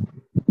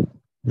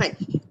 fine.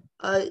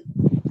 uh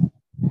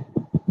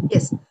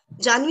yes,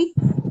 Janvi.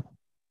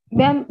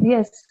 Ma'am,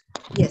 yes.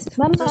 Yes,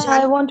 Ma'am, so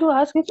I Janvi, want to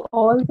ask if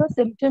all the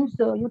symptoms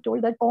you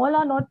told that all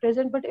are not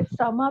present, but if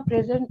some are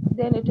present,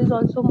 then it is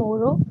also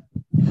moro.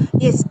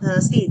 Yes,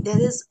 see, there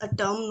is a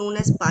term known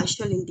as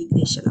partial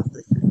integration of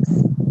reflex.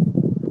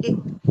 Okay,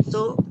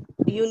 so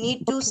you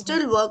need to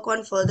still work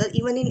on further.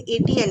 Even in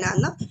ATNR,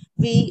 na,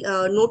 we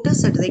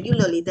notice it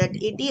regularly that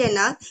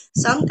ATNR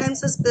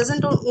sometimes is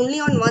present on only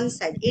on one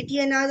side.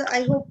 ATNR,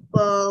 I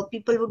hope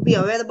people would be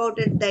aware about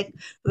it. Like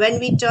when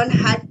we turn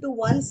head to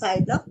one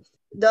side, na,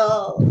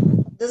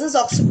 the this is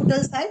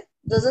occipital side,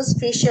 this is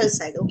facial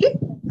side. Okay,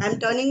 I'm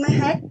turning my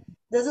head.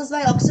 This is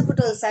my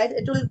occipital side.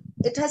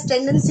 It has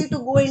tendency to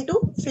go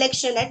into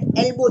flexion at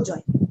elbow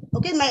joint.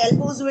 Okay, my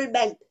elbows will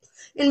bend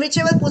in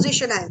whichever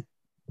position I am,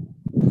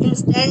 in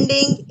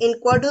standing, in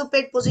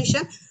quadruped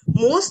position.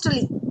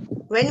 Mostly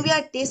when we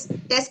are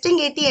testing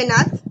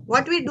ATNR,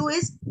 what we do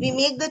is we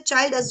make the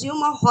child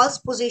assume a horse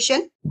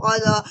position or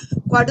a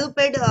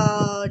quadruped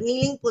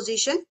kneeling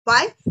position.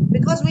 Why?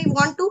 Because we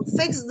want to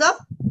fix the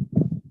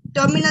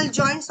terminal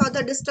joints or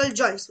the distal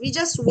joints. We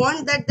just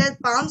want that their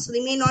palms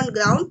remain on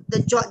ground.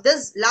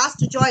 This last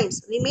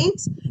joints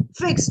remains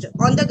fixed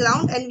on the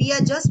ground, and we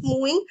are just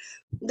moving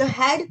the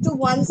head to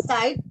one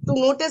side to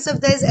notice if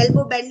there is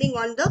elbow bending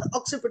on the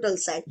occipital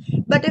side.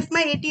 But if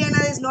my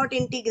ATNR is not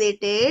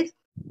integrated,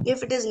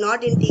 if it is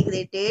not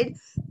integrated,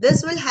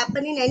 this will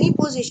happen in any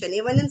position.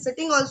 Even in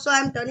sitting also, I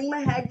am turning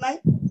my head my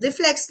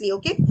reflexly,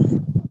 okay,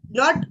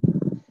 not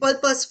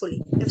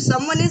purposefully. If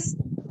someone is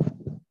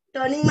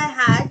turning my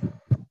head,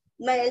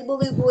 my elbow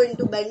will go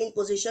into bending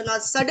position, or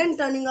sudden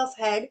turning of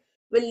head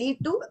will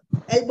lead to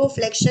elbow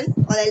flexion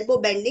or elbow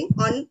bending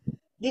on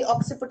the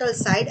occipital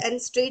side,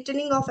 and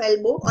straightening of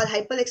elbow or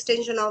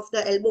hyperextension of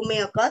the elbow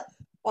may occur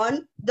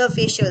on the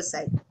facial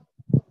side.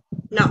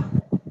 Now,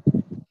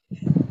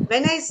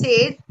 when I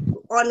said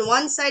on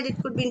one side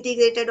it could be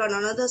integrated, on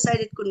another side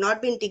it could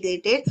not be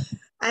integrated,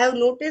 I have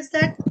noticed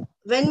that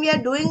when we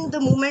are doing the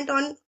movement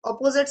on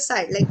opposite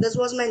side, like this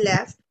was my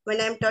left, when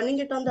I'm turning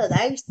it on the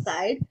right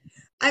side,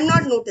 I'm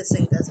not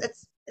noticing this.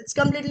 It's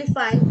completely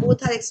fine.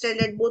 Both are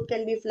extended, both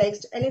can be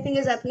flexed. Anything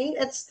is happening.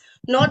 It's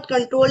not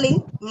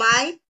controlling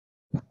my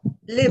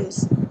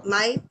limbs.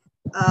 My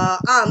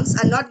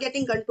arms are not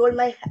getting controlled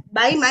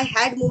by my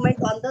head movement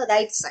on the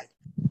right side.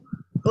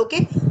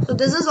 Okay, so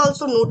this is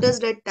also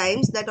noticed at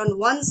times that on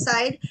one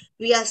side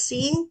we are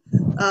seeing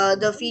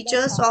the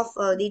features of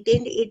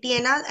retained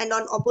ATNR, and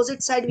on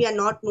opposite side we are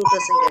not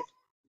noticing it,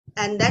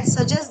 and that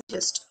suggests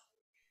just,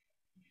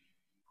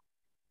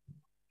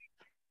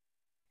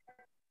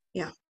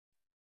 yeah.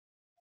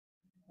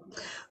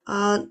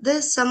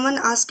 There's someone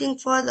asking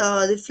for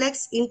the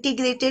reflex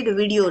integrated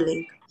video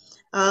link.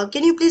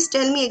 Can you please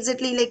tell me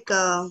exactly like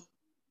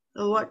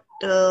what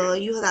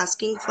you are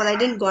asking for? I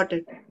didn't got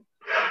it.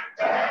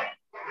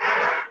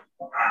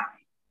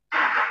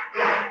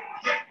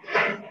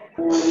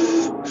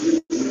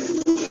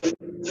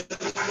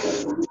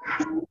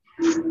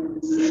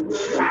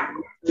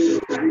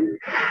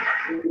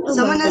 No,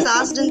 Someone ma'am. has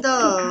asked in Basically,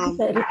 the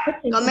the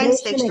reflex comment integration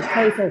section.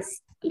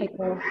 exercises, like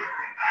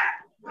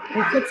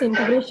reflex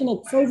integration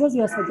exercises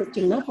you are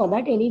suggesting, now for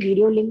that any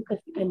video link if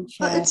you can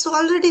share. It's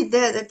already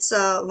there. That's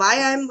why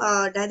I'm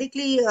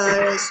directly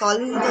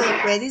solving the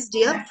queries,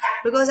 dear,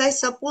 because I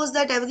suppose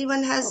that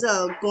everyone has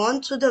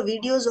gone through the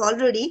videos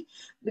already,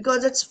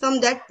 because it's from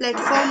that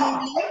platform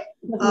only.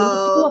 But many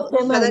few of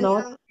them have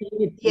not Saranya,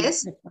 seen it.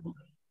 yes, That's why.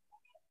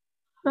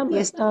 Ma'am,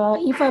 yes.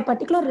 if a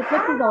particular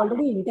reflex is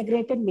already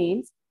integrated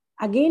means,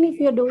 again, if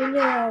you're doing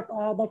that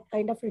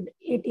kind of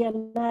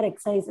ATNR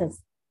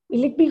exercises,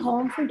 will it be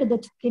harmful to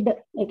the kid?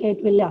 Like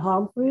it will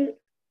harmful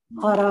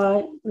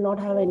or not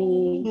have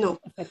any No,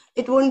 effect?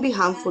 it won't be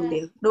harmful,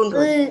 dear. Don't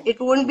worry. It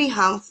won't be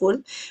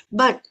harmful.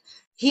 But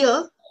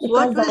here,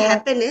 what Because will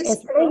happen is,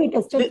 yesterday we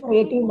tested for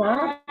 18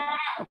 hours.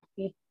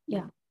 Okay.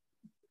 Yeah.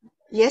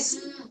 yes,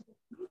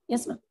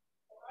 Yes, ma'am.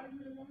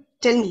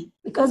 tell me.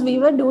 Because we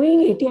were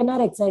doing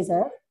ATNR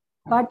exercises,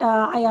 but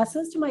I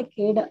assessed my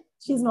kid.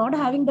 She's not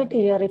having that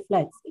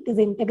reflex. It is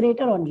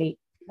integrated only.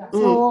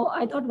 So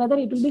I thought whether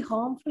it will be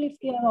harmful if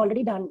we have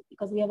already done,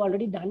 because we have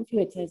already done few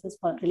exercises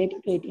for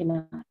related to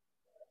ATNR.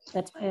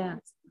 That's why I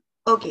asked.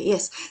 Okay,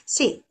 yes.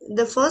 See,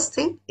 the first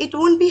thing, it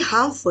won't be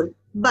harmful,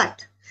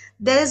 but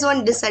there is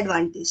one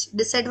disadvantage.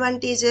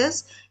 Disadvantage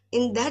is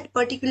in that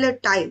particular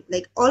time,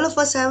 like all of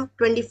us have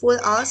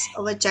 24 hours,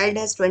 our child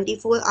has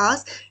 24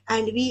 hours,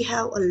 and we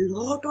have a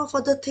lot of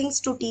other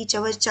things to teach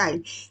our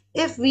child.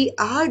 If we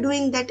are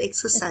doing that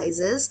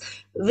exercises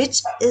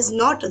which is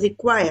not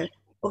required,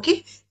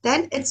 okay,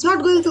 then it's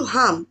not going to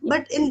harm.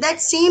 But in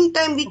that same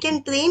time, we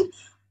can train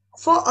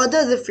for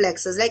other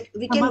reflexes, like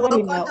we can work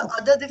on the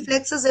other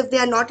reflexes if they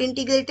are not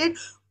integrated,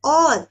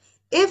 or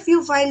if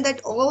you find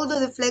that all the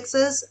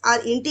reflexes are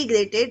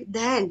integrated,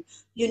 then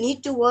you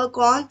need to work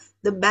on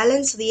the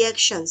balance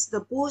reactions, the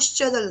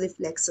postural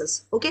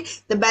reflexes. Okay,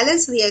 the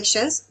balance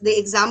reactions, the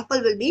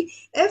example will be,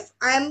 if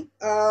I'm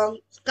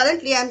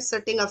currently I'm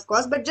sitting, of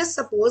course, but just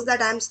suppose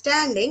that I'm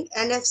standing,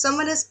 and if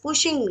someone is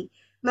pushing me,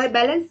 my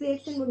balance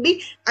reaction would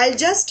be, I'll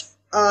just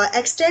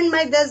extend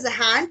my this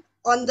hand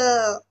on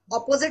the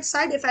opposite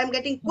side. If I'm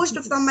getting pushed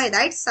from my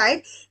right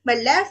side, my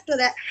left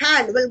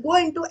hand will go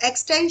into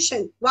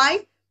extension.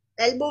 Why?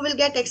 elbow will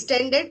get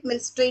extended,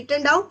 means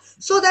straightened out,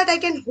 so that I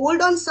can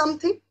hold on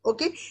something.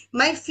 Okay,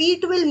 my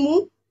feet will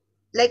move,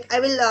 like I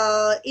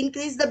will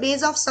increase the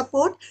base of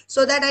support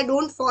so that I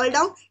don't fall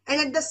down,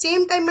 and at the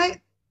same time my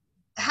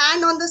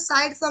hand on the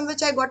side from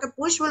which I got a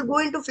push will go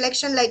into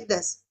flexion like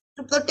this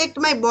to protect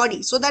my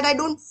body so that I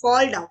don't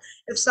fall down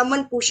if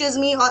someone pushes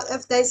me, or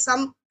if there's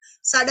some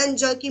sudden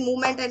jerky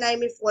movement and I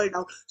may fall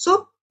down.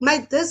 So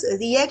my this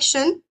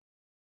reaction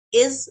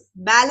is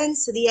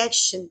balance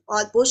reaction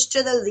or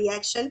postural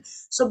reaction.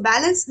 So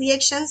balance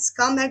reactions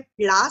come at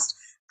last,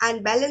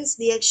 and balance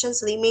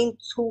reactions remain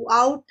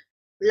throughout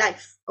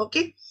life.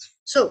 Okay,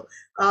 so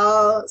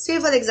say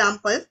for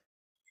example,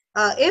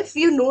 if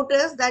you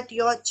notice that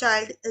your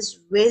child is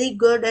very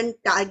good in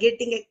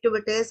targeting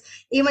activities,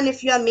 even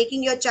if you are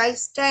making your child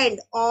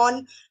stand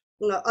on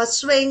a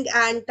swing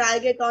and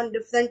target on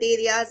different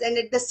areas, and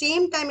at the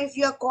same time if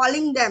you are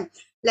calling them,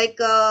 like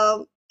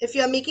if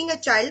you are making a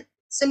child,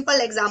 simple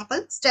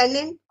example,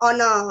 standing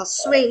on a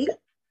swing,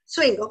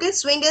 okay,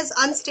 swing is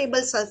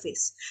unstable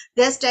surface,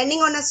 they are standing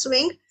on a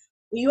swing,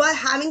 you are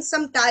having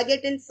some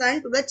target in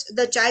front which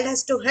the child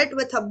has to hit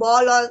with a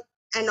ball or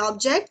an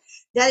object,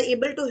 they are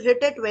able to hit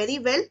it very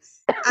well.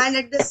 And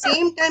at the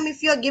same time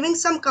if you are giving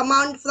some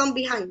command from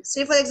behind,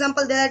 say for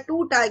example there are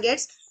two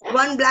targets,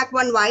 one black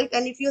one white,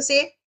 and if you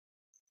say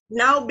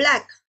now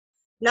black,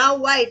 now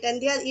white,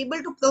 and they are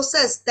able to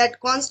process that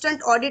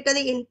constant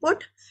auditory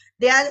input,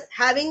 they are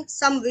having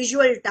some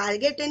visual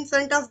target in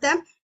front of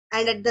them,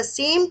 and at the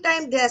same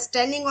time they are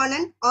standing on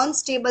an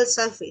unstable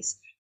surface.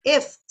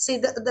 If see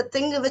the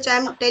thing which I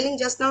am telling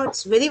just now,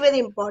 it's very very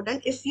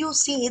important, if you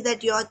see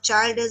that your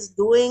child is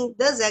doing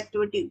this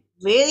activity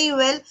very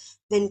well,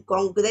 then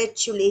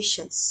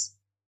congratulations,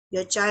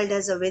 your child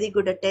has a very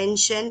good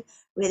attention,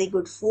 very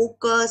good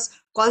focus,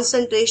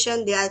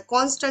 concentration, they are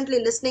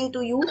constantly listening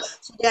to you,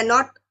 so they are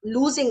not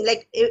losing,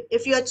 like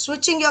if you are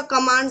switching your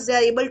commands, they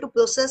are able to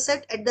process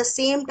it, at the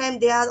same time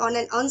they are on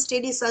an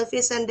unsteady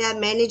surface and they are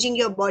managing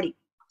your body.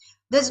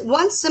 There's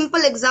one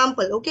simple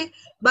example, okay,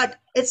 but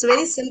it's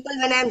very simple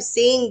when I'm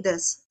saying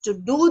this. To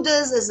do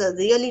this is a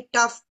really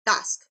tough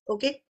task,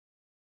 okay.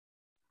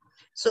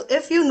 So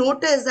if you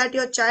notice that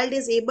your child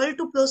is able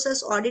to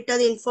process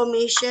auditory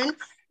information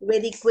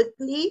very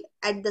quickly,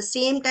 at the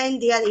same time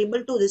they are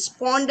able to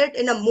respond it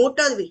in a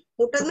motor way.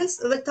 Motor means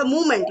with a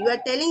movement. You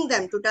are telling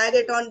them to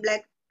target on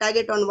black,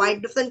 target on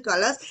white, different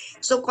colors.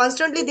 So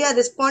constantly they are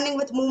responding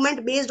with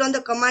movement based on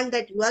the command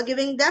that you are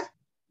giving them.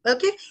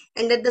 Okay.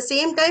 And at the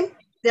same time,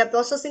 they are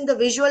processing the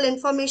visual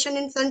information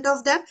in front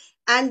of them,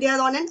 and they are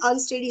on an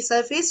unsteady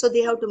surface. So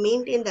they have to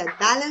maintain their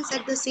balance,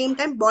 at the same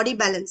time body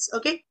balance.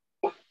 Okay.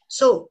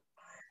 So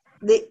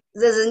this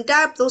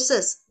entire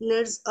process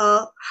needs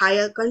a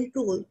higher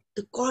control.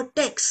 The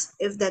cortex,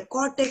 if the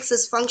cortex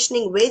is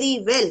functioning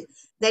very well,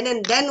 then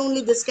and then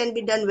only this can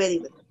be done very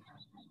well.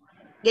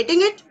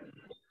 Getting it?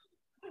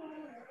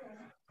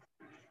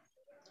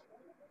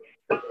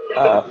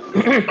 Uh,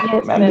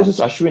 Yes, Ma'am, this ma'am. is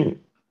Ashwin.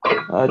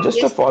 Just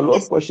a Yes,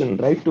 follow-up yes, question,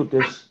 right, to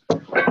this.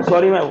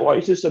 Sorry, my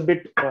voice is a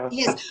bit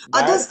yes.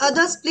 bad.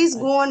 Others, please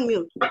go on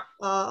mute.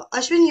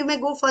 Ashwin, you may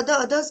go further.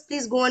 Others,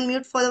 please go on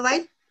mute for a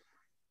while.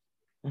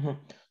 Mhm.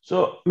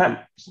 So, ma'am,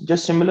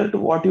 just similar to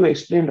what you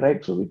explained,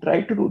 right? So we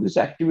try to do this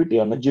activity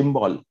on a gym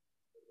ball.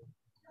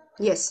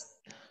 Yes.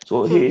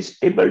 So he is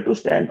able to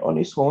stand on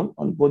his own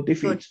on both the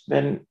Good. feet.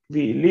 When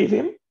we leave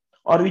him,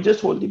 or we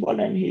just hold the ball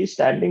and he is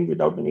standing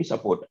without any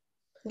support.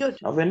 Good.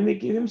 Now, when we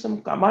give him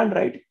some command,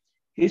 right,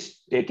 he's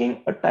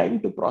taking a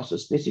time to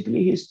process.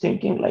 Basically, he's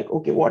thinking like,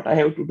 okay, what I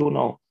have to do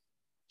now.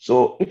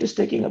 So it is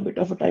taking a bit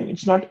of a time.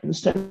 It's not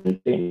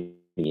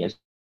instantaneous.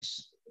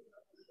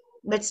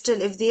 But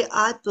still, if they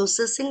are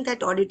processing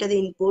that auditory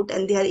input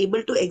and they are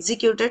able to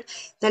execute it,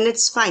 then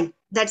it's fine.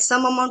 That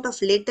some amount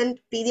of latent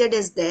period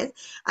is there.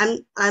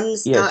 I'm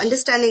Yes.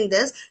 understanding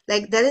this.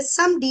 Like there is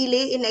some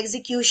delay in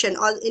execution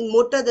or in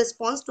motor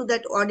response to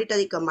that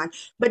auditory command.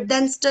 But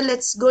then still,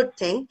 it's good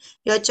thing.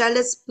 Your child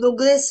is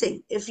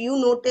progressing. If you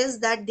notice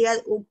that they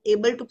are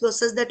able to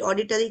process that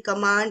auditory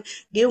command,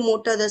 give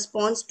motor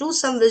response to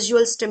some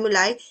visual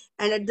stimuli,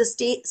 and at the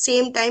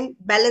same time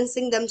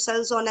balancing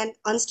themselves on an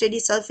unsteady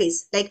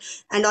surface, like,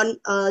 and on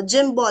a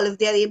gym ball, if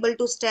they are able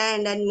to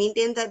stand and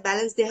maintain that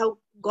balance, they have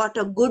got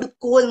a good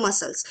core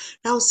muscles.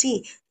 Now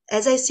see,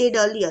 as I said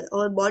earlier,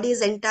 our body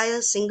is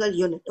entire single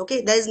unit.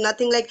 Okay, there is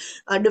nothing like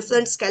a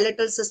different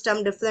skeletal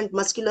system, different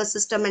muscular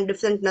system, and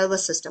different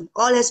nervous system,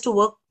 all has to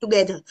work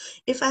together.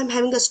 If I'm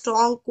having a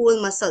strong core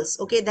muscles,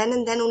 okay, then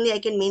and then only I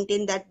can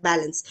maintain that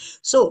balance.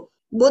 So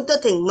both the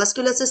thing,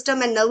 muscular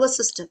system and nervous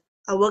system,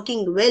 are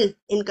working well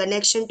in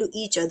connection to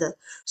each other.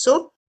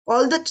 So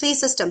all the three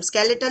systems,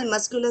 skeletal,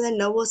 muscular, and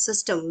nervous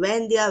system,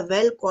 when they are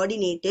well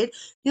coordinated,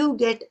 you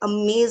get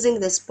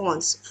amazing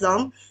response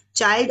from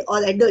child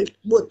or adult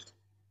both.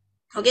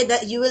 Okay,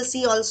 that you will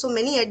see also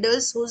many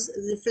adults whose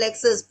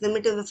reflexes,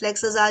 primitive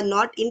reflexes, are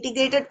not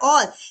integrated,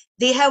 or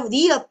they have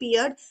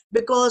reappeared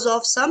because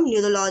of some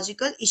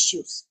neurological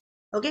issues.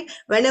 Okay,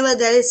 whenever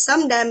there is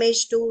some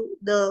damage to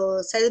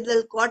the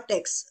cerebral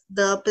cortex,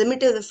 the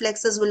primitive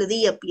reflexes will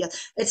reappear.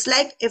 It's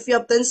like if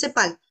your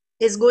principal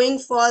is going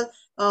for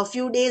a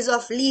few days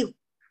of leave,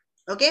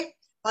 okay,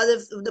 or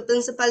if the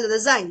principal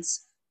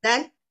resigns,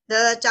 then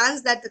there are a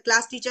chance that the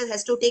class teacher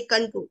has to take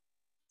control.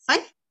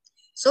 Fine.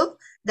 So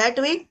that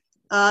way,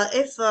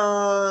 if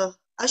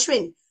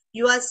Ashwin,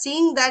 you are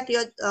seeing that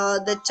your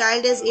the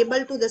child is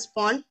able to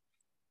respond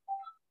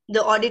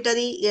the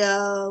auditory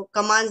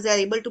commands, they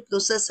are able to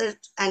process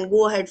it and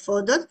go ahead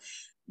further,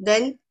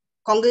 then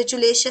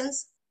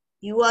congratulations,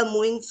 you are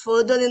moving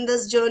further in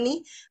this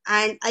journey.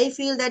 And I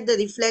feel that the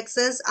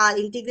reflexes are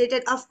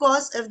integrated, of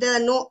course, if there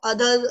are no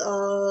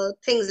other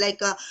things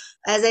like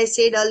as I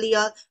said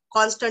earlier,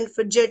 constant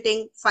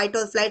fidgeting, fight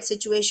or flight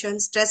situation,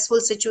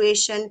 stressful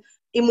situation,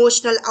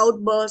 emotional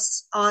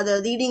outbursts, or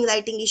the reading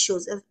writing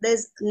issues. If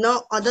there's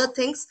no other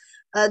things,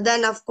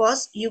 then of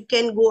course you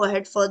can go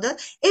ahead further.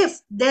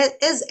 If there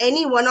is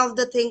any one of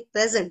the thing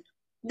present,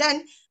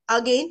 then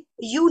again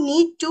you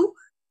need to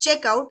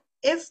check out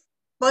if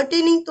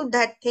pertaining to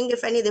that thing,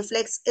 if any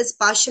reflex is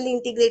partially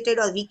integrated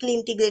or weakly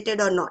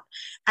integrated or not.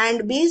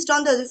 And based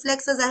on the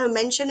reflexes I have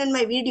mentioned in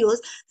my videos,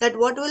 that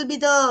what will be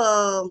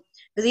the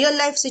real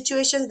life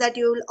situations that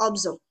you will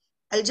observe.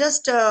 I'll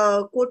just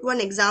quote one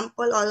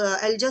example, or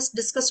I'll just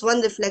discuss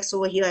one reflex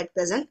over here at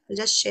present. I'll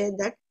just share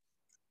that.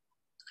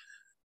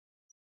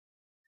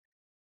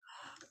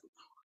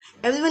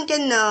 Everyone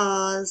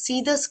can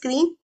see the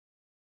screen.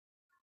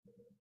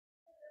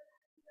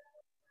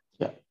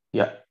 Yeah,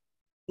 yeah.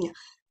 Yeah.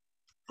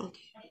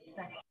 Okay.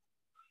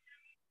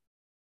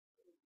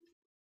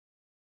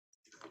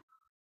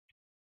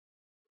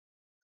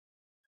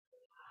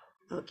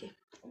 Okay.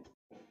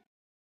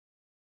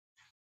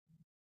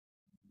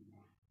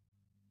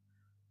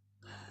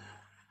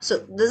 So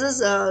this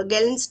is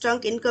Galen's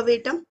trunk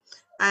incurvatum,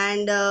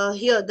 and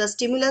here the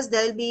stimulus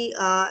there will be.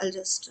 I'll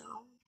just.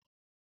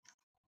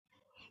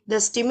 The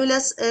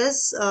stimulus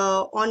is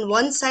on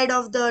one side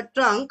of the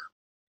trunk.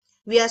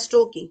 We are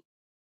stroking.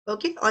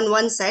 Okay, on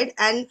one side,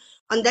 and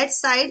on that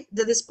side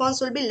the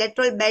response will be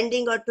lateral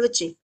bending or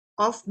twitching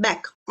of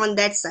back on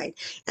that side,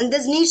 and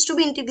this needs to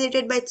be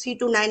integrated by 3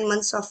 to 9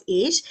 months of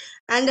age.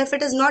 And if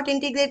it is not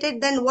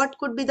integrated, then what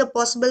could be the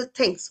possible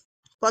things,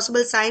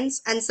 possible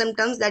signs and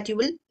symptoms that you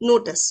will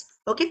notice?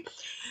 Okay,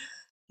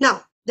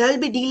 now there will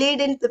be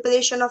delayed in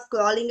preparation of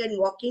crawling and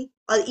walking,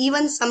 or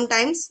even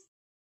sometimes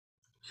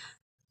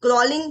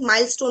crawling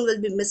milestone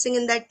will be missing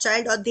in that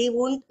child, or they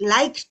won't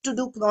like to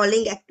do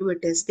crawling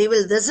activities. They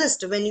will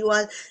resist when you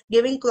are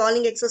giving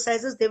crawling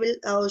exercises. They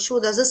will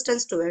show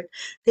resistance to it.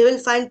 They will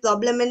find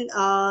problem in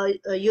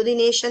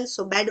urination,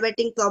 so bad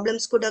wetting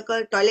problems could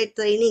occur. Toilet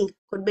training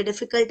could be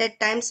difficult at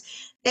times.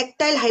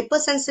 Tactile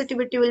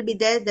hypersensitivity will be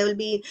there. There will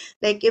be,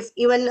 like, if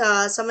even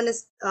someone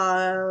is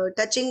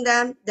touching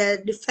them,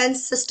 their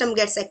defense system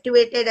gets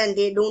activated and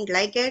they don't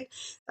like it.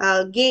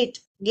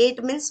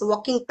 Gait means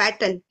walking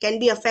pattern can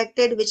be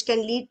affected, which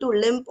can lead to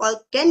limp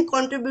or can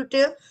contribute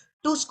to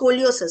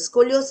scoliosis.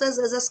 Scoliosis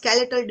is a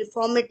skeletal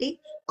deformity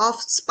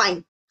of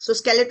spine. So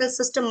skeletal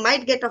system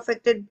might get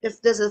affected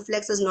if this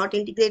reflex is not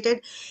integrated.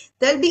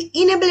 There will be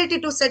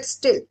inability to sit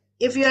still.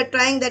 If you are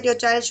trying that your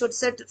child should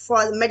sit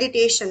for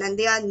meditation and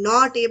they are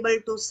not able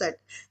to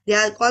sit, they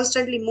are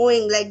constantly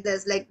moving like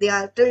this, like they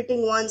are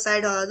tilting one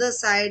side or other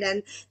side,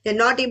 and they're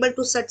not able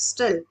to sit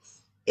still.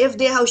 If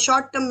they have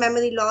short-term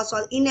memory loss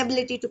or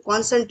inability to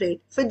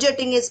concentrate,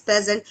 fidgeting is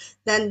present,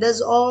 then these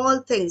all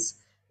things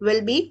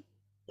will be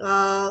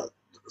uh,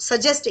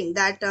 suggesting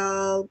that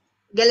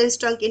Gallen's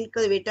trunk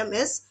incurvatum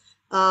is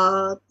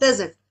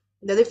present.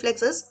 The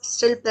reflex is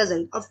still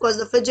present. Of course,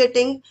 the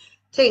fidgeting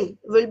thing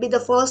will be the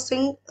first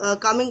thing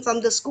coming from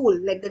the school.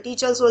 Like the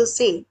teachers will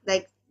say,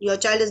 like, your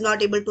child is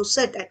not able to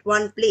sit at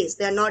one place.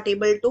 They are not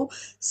able to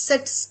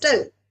sit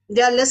still.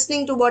 They are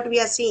listening to what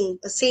we are saying,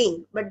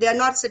 but they are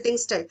not sitting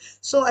still.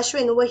 So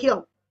Ashwin, over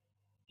here,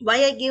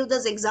 why I give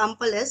this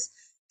example is,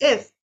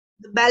 if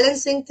the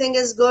balancing thing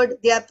is good,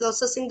 they are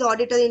processing the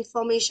auditory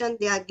information,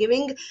 they are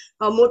giving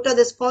a motor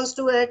response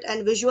to it,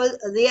 and visual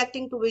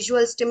reacting to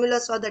visual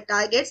stimulus or the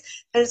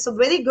targets, and it's a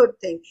very good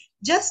thing.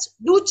 Just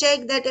do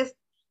check that if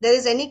there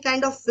is any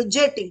kind of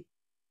fidgeting,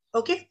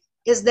 okay,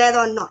 is there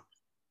or not.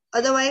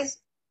 Otherwise,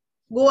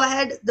 go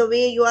ahead the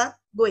way you are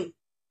going.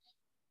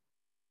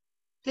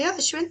 Clear,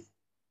 Ashwin?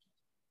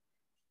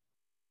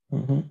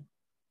 Mhm.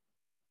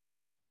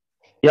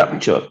 Yeah,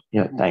 sure.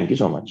 Yeah, thank you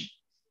so much.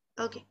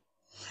 Okay.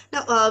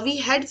 Now, we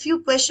had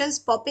few questions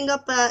popping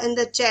up in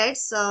the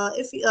chats.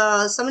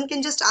 If someone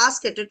can just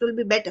ask it, it will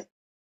be better.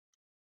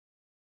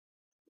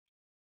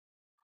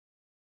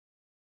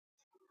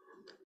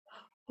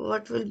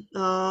 What will,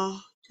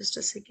 just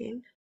a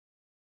second.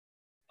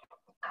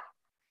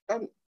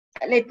 Um,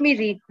 Let me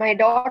read. My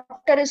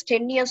daughter is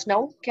 10 years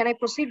now. Can I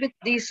proceed with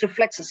these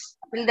reflexes?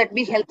 Will that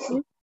be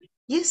helpful?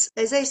 Yes,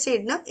 as I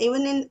said, na,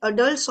 even in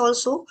adults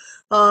also,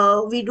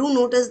 we do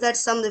notice that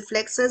some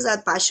reflexes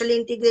are partially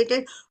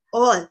integrated,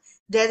 or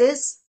there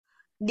is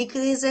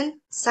decrease in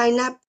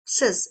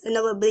synapses in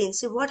our brain.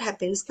 See what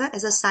happens na,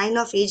 as a sign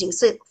of aging.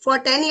 So for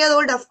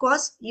 10-year-old, of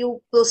course,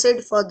 you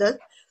proceed further.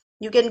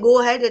 You can go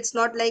ahead. It's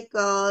not like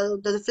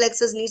the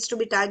reflexes needs to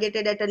be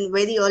targeted at a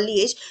very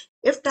early age.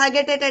 If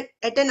targeted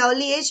at an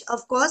early age,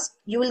 of course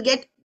you will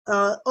get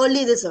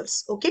early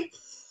results. Okay.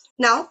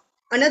 Now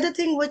another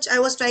thing which I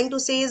was trying to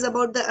say is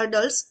about the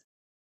adults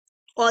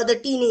or the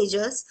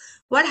teenagers.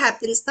 What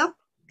happens now,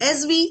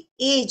 as we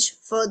age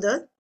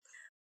further,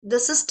 the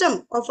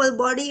system of our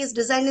body is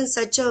designed in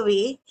such a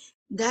way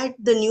that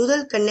the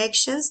neural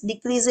connections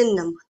decrease in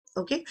number.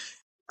 Okay.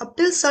 Up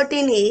till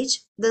certain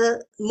age,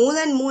 the more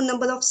and more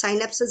number of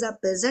synapses are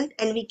present,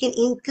 and we can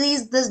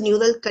increase these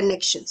neural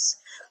connections.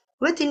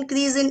 With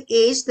increase in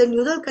age, the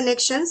neural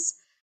connections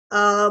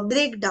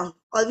break down,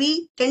 or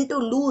we tend to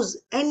lose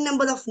n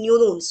number of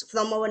neurons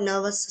from our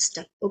nervous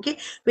system. Okay,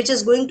 which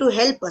is going to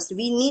help us.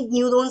 We need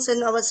neurons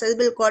in our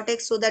cerebral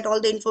cortex so that all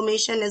the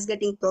information is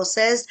getting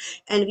processed,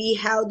 and we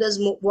have this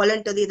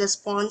voluntary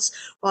response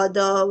or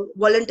the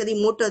voluntary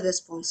motor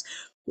response.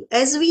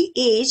 As we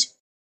age,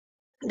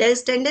 there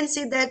is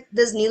tendency that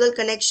these neural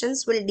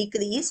connections will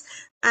decrease,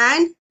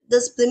 and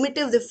this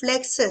primitive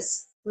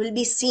reflexes will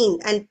be seen,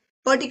 and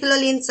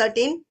particularly in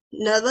certain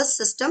nervous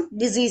system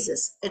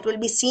diseases it will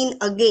be seen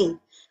again.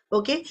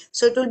 Okay,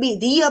 so it will be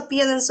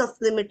reappearance of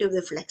primitive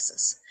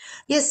reflexes.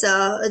 Yes,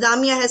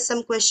 Ramya has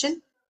some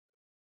question.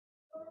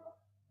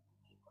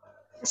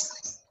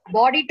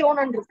 Body tone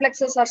and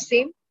reflexes are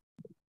same.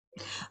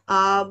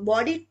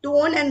 Body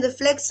tone and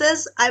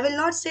reflexes, I will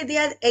not say they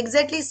are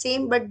exactly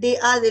same, but they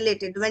are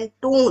related.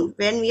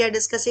 When we are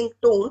discussing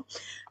tone,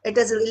 it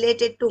is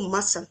related to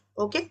muscle.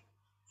 Okay,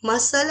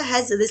 muscle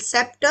has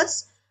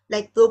receptors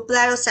like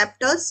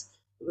proprioceptors.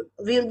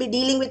 We will be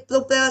dealing with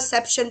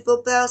proprioception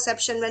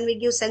when we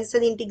give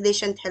sensory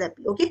integration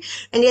therapy. Okay,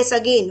 and yes,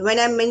 again, when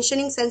I'm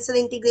mentioning sensory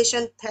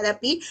integration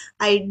therapy,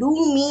 I do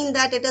mean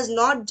that it is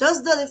not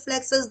just the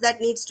reflexes that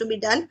needs to be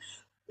done.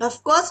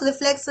 Of course,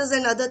 reflexes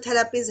and other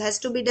therapies has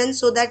to be done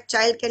so that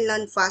child can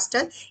learn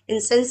faster.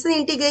 In sensory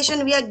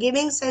integration, we are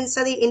giving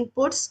sensory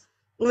inputs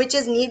which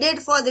is needed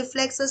for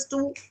reflexes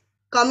to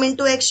come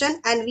into action,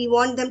 and we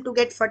want them to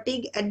get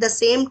fatigue at the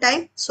same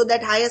time so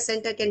that higher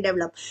center can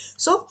develop.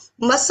 So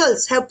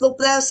muscles have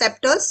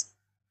proprioceptors.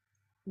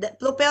 The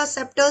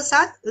proprioceptors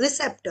are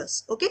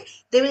receptors. Okay,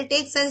 they will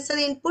take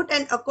sensory input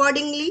and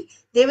accordingly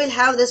they will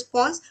have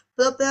response.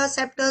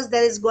 Proprioceptors,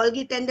 there is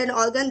Golgi tendon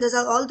organ, these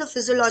are all the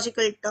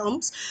physiological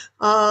terms.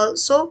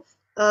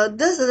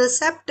 These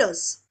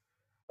receptors,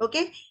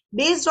 okay,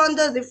 based on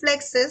the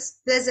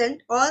reflexes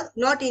present or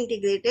not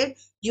integrated,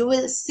 you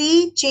will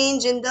see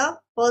change in the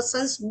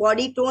person's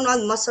body tone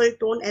or muscle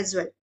tone as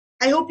well.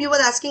 I hope you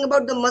were asking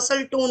about the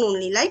muscle tone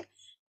only, like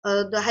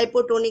the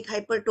hypotonic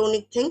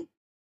hypertonic thing.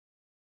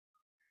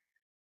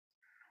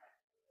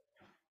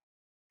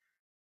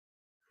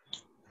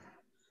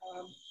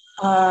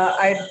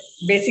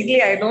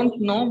 I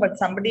don't know, but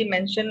somebody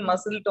mentioned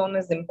muscle tone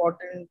is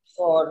important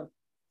for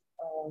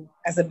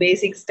as a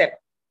basic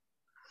step.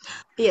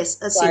 Yes,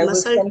 So see, I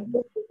was muscle.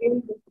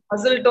 confused.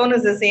 Muscle tone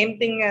is the same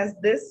thing as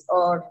this,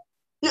 or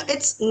No,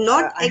 it's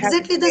not I have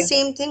exactly the to.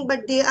 same thing,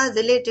 but they are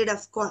related,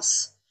 of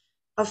course.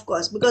 Of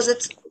course, because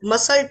it's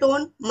muscle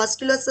tone,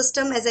 muscular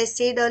system, as I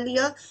said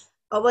earlier,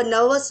 our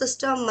nervous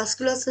system,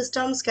 muscular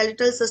system,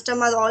 skeletal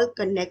system are all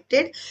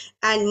connected,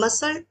 and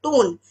muscle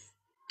tone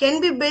can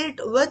be built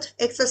with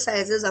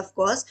exercises, of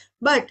course,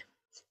 but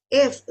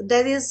if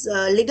there is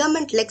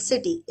ligament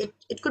laxity,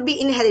 it could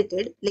be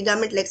inherited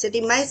ligament laxity.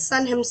 My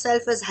son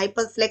himself is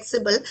hyper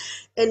flexible.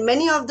 In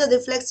many of the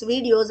reflex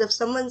videos, if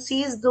someone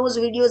sees those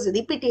videos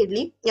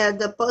repeatedly,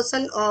 the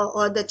person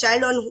or the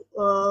child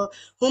on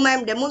whom I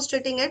am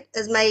demonstrating it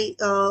is my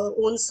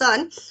own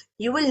son,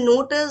 you will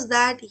notice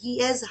that he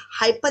has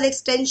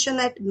hyperextension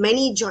at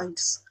many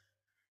joints.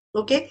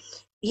 Okay,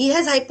 he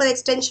has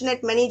hyperextension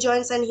at many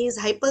joints and he is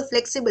hyper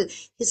flexible.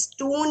 His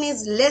tone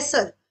is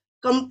lesser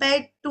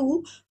compared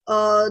to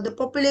the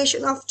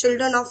population of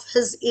children of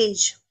his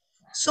age.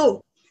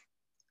 So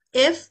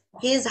if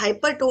he is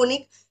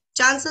hypertonic,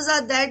 chances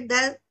are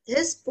that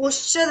his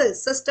postural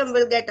system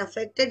will get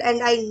affected,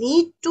 and I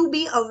need to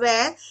be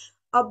aware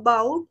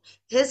about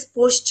his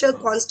posture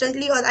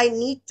constantly, or I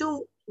need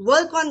to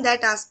work on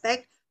that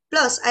aspect.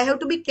 Plus I have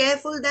to be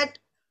careful that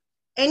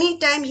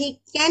anytime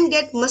he can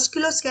get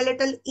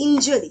musculoskeletal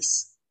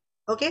injuries.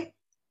 Okay,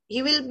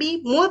 he will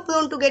be more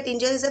prone to get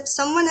injuries. If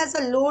someone has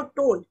a low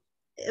tone,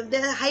 if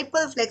they are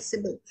hyper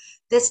flexible,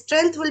 their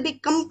strength will be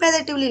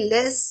comparatively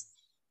less,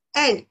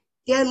 and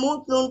they are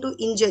more prone to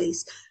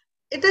injuries.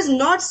 It is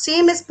not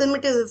same as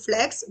primitive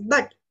reflex,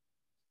 but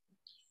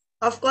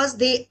of course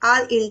they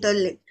are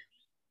interlinked.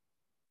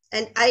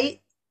 And I,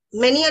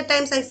 many a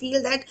times I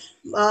feel that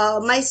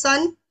my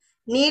son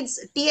needs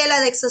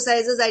TLR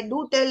exercises. I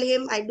do tell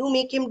him, I do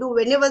make him do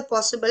whenever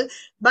possible,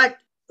 but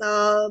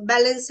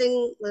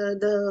balancing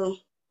the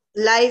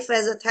life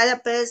as a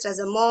therapist, as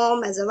a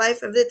mom, as a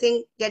wife,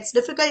 everything gets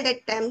difficult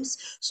at times.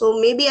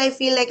 So maybe I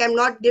feel like I'm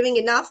not giving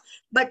enough,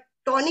 but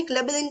tonic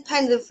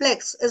labyrinthine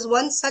reflex is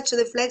one such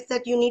reflex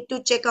that you need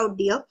to check out,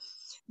 dear.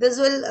 This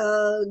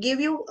will give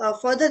you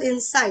further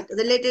insight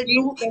related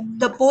Please to can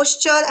the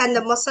posture and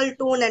the muscle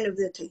tone and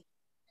everything.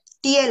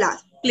 TLR.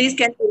 Please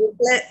can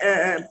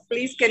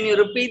you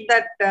repeat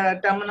that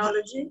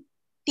terminology?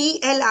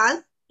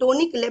 TLR,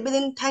 tonic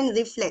labyrinthine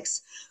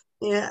reflex.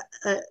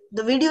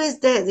 The video is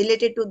there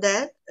related to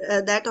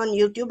that on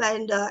YouTube,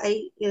 and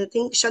I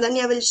think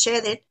Sharanya will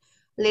share it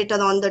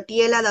later on. The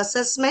TLR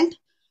assessment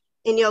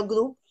in your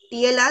group,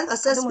 TLR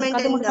assessment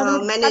and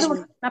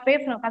management.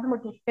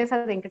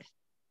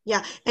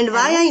 Yeah, and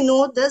why I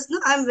know this, no,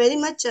 I'm very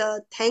much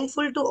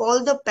thankful to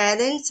all the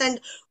parents and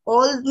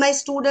all my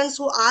students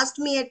who asked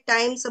me at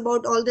times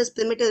about all these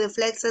primitive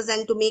reflexes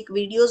and to make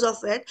videos of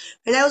it.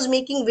 When I was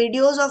making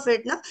videos of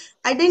it, no,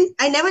 I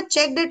never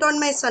checked it on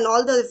my son,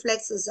 all the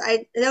reflexes.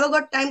 I never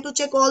got time to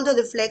check all the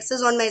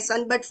reflexes on my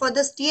son, but for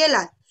this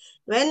TLR,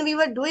 when we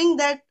were doing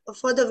that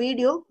for the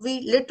video,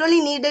 we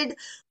literally needed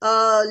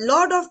a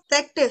lot of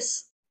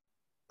practice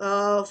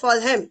for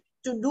him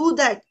to do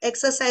that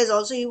exercise.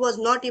 Also, he was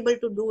not able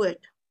to do it.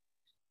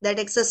 That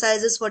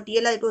exercises for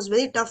TLR, it was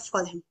very tough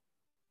for him.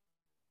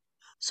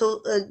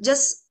 So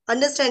just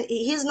understand,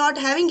 he is not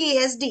having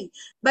ASD,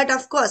 but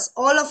of course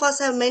all of us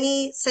have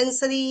many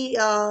sensory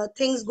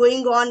things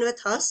going on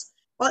with us,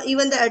 or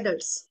even the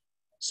adults.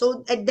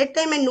 So at that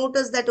time I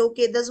noticed that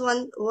okay, this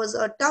one was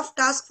a tough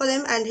task for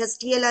him and his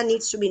TLR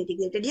needs to be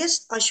integrated.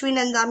 Yes, Ashwin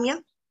and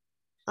Ramya,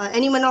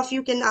 any one of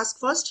you can ask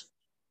first.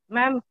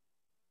 Ma'am,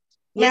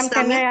 Yes,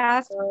 can Ramya. I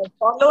ask?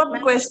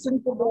 Follow-up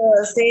question to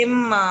the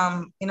same,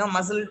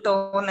 muscle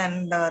tone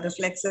and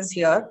reflexes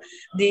here.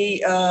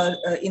 The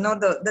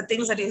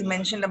things that you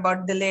mentioned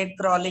about delayed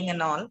crawling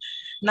and all.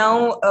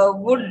 Now,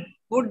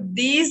 would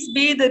these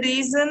be the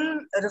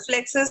reason,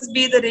 reflexes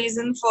be the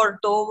reason for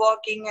toe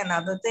walking and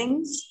other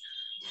things?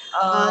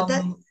 Or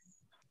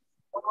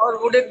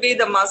would it be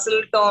the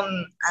muscle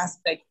tone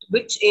aspect?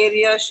 Which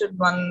area should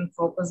one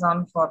focus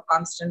on for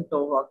constant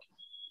toe walking?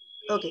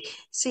 Okay,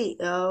 see,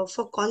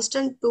 for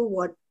constant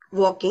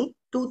walking,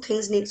 two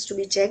things needs to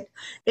be checked.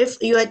 If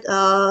you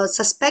are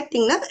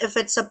suspecting if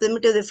it's a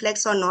primitive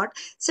reflex or not,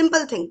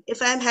 simple thing.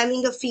 If I am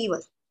having a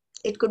fever,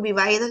 it could be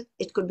viral,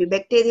 it could be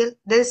bacterial.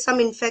 There is some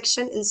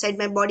infection inside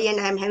my body and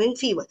I am having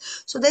fever.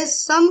 So there is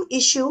some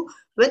issue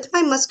with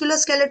my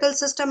musculoskeletal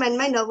system and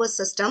my nervous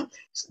system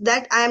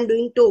that I am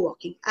doing toe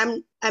walking.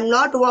 I'm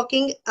not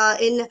walking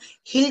in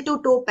heel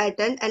to toe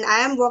pattern, and I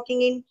am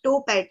walking in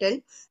toe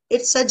pattern.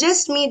 It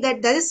suggests me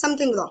that there is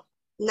something wrong.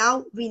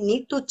 Now we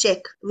need to check.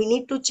 We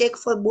need to check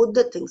for both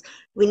the things.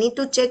 We need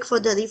to check for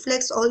the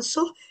reflex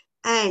also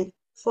and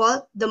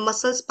for the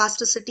muscle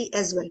spasticity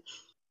as well.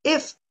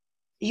 If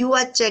you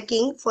are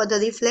checking for the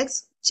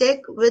reflex,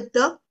 check with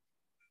the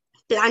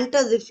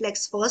plantar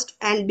reflex first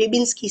and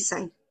Babinski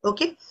sign.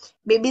 Okay,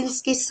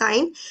 Babinski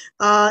sign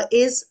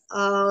is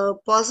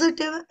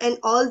positive in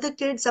all the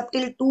kids up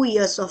till 2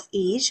 years of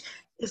age.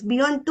 If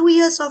beyond 2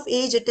 years of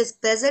age it is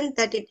present,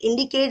 that it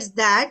indicates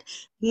that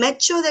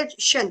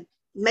maturation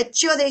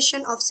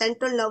of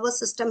central nervous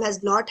system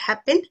has not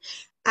happened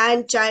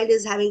and child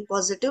is having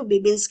positive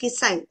Babinski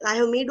sign. I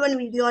have made one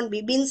video on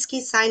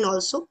Babinski sign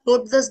also.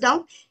 Note this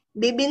down.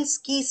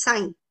 Babinski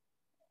sign.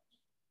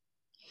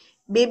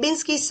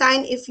 Babinski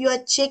sign, if you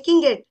are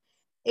checking it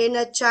in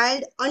a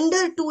child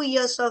under 2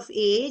 years of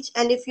age,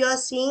 and if you are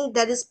seeing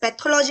there is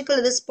pathological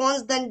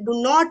response, then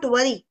do not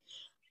worry.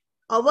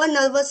 Our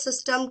nervous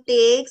system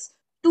takes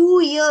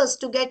 2 years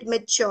to get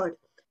matured.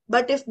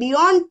 But if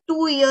beyond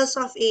 2 years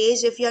of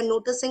age, if you are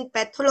noticing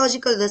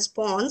pathological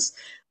response,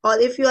 or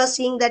if you are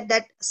seeing that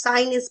that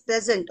sign is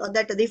present or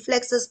that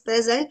reflex is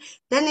present,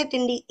 then it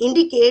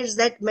indicates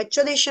that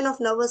maturation of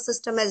nervous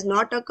system has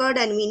not occurred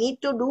and we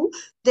need to do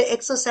the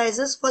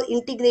exercises for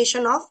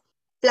integration of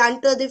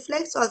plantar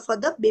reflex or for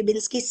the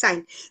Babinski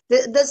sign.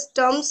 These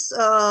terms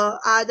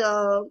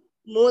are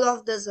more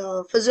of this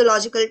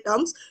physiological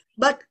terms,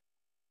 but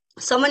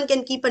someone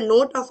can keep a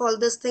note of all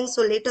these things,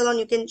 so later on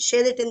you can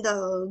share it in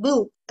the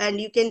group and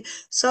you can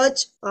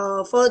search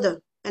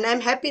further. And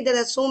I'm happy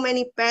there are so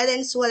many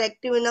parents who are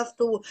active enough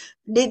to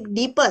dig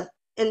deeper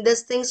in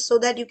these things so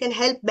that you can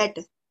help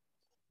better.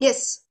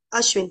 Yes,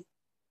 Ashwin.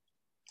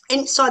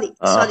 And sorry,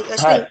 Ashwin,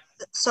 Hi.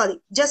 sorry,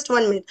 just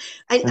 1 minute.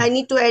 I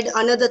need to add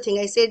another thing.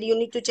 I said you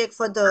need to check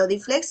for the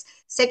reflex.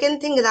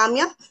 Second thing,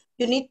 Ramya,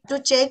 you need to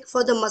check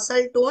for the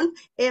muscle tone.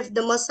 If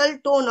the muscle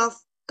tone of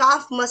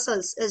calf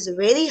muscles is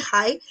very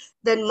high,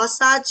 then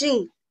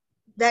massaging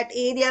that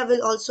area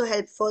will also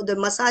help further.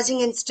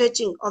 Massaging and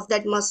stretching of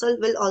that muscle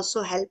will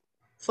also help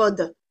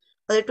further.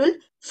 Or it will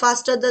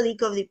faster the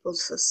recovery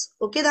process.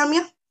 Okay,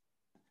 Ramya?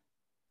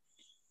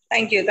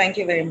 Thank you. Thank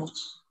you very much.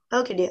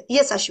 Okay, dear.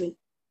 Yes, Ashwin.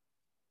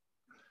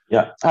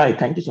 Yeah, hi,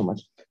 thank you so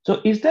much. So,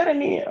 is there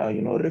any,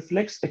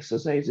 reflex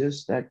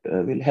exercises that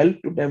will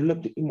help to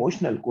develop the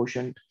emotional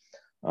quotient,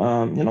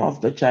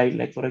 of the child?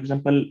 Like, for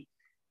example,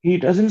 he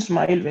doesn't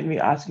smile when we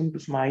ask him to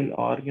smile,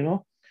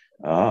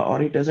 or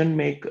he doesn't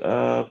make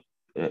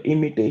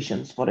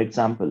imitations, for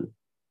example.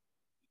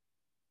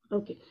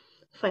 Okay,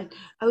 fine.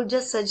 I would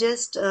just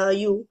suggest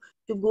you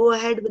to go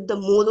ahead with the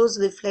Moro's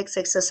reflex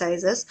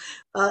exercises.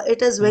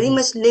 It is very Mhm.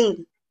 much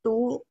linked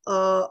to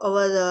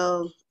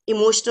our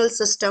emotional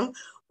system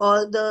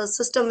or the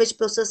system which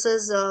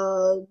processes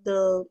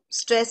the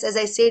stress, as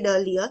I said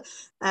earlier.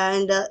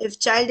 And if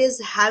child is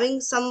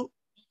having some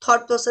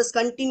thought process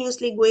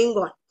continuously going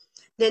on,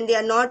 then they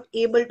are not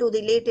able to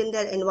relate in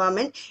their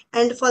environment.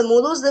 And for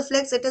Moro's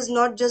reflex, it is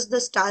not just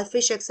the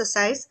starfish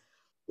exercise.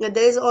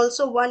 There is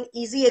also one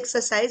easy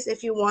exercise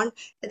if you want.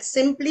 It's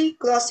simply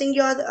crossing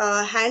your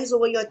hands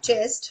over your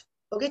chest.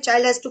 Okay,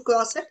 child has to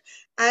cross it,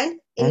 and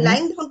in Mm-hmm.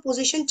 lying down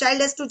position, child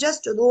has to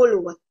just roll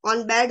over.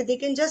 On bed, they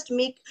can just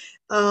make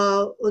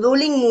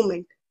rolling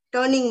movement,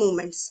 turning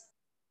movements.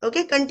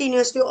 Okay,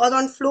 continuously, or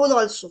on floor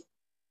also.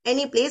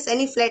 Any place,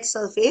 any flat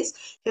surface.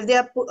 If they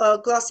are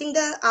crossing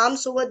their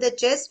arms over their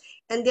chest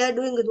and they are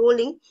doing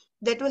rolling,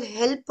 that will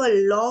help a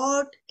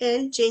lot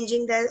in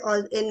changing their,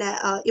 or in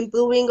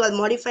improving or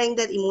modifying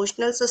their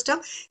emotional system.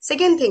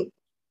 Second thing,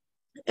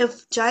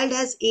 if child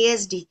has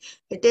ASD,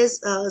 it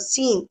is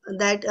seen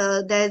that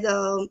their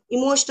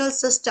emotional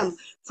system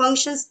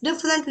functions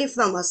differently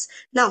from us.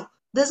 Now,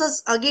 this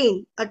is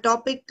again a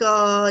topic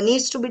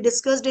needs to be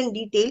discussed in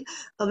detail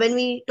when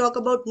we talk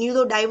about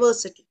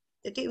neurodiversity.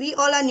 Okay, we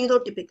all are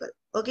neurotypical.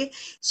 Okay,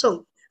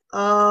 so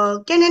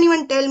can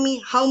anyone tell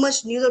me how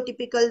much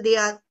neurotypical they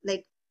are?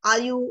 Like, are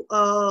you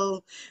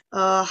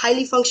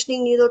highly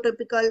functioning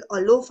neurotypical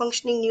or low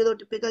functioning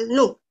neurotypical?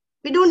 No,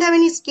 we don't have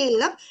any scale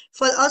now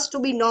for us to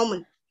be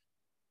normal.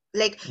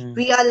 Like, Mm.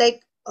 we are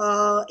like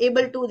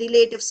able to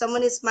relate. If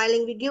someone is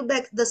smiling, we give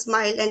back the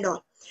smile and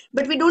all,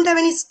 but we don't have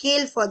any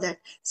scale for that.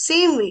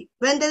 Same way,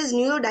 when there is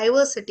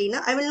neurodiversity,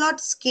 na, I will not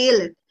scale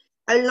it.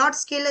 I will not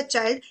scale a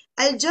child.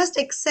 I'll just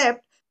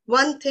accept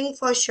one thing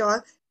for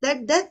sure,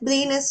 that that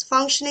brain is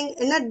functioning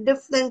in a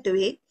different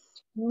way.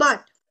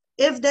 But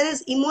if there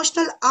is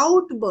emotional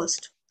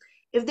outburst,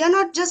 if they are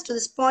not just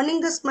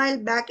responding the smile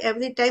back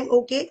every time,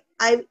 okay,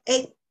 I'm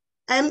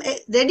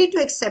ready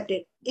to accept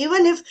it.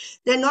 Even if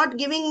they're not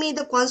giving me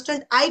the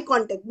constant eye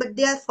contact, but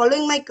they are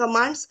following my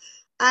commands,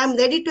 I am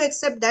ready to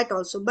accept that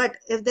also. But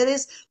if there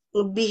is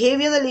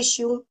behavioral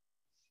issue,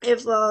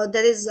 if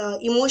there is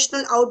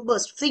emotional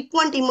outburst,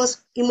 frequent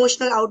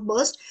emotional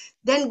outburst,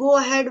 then go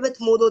ahead with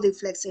modo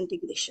reflex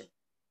integration.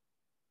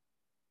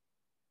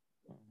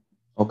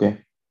 Okay.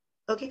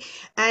 Okay.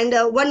 And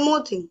one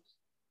more thing,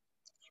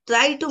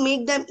 try to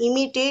make them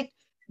imitate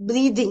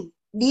breathing,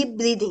 deep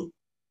breathing.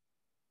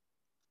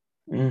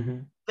 Mm-hmm.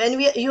 When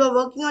you are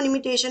working on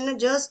imitation,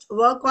 just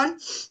work on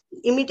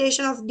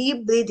imitation of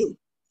deep breathing.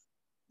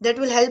 That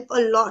will help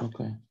a lot.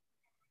 Okay.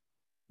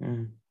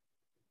 Mm.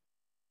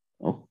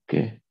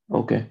 Okay.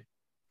 Okay.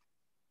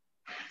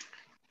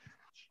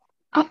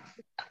 Uh,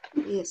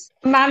 Yes.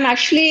 Ma'am,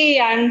 actually,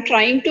 I'm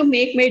trying to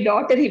make my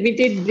daughter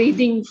imitate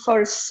breathing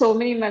for so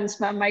many months,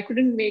 ma'am. I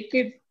couldn't make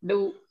it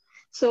do.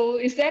 So,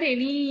 is there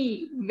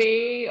any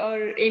way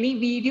or any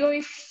video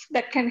if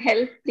that can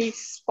help,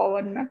 please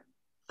forward, ma'am?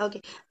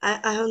 Okay.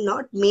 I have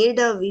not made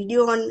a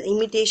video on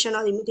imitation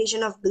or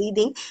imitation of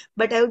breathing,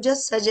 but I would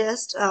just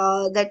suggest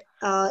that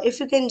if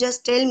you can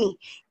just tell me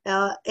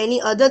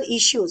any other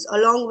issues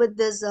along with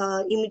this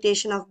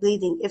imitation of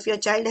breathing. If your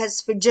child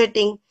has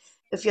fidgeting,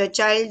 if your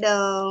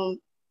child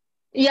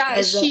Yeah,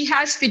 has she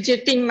has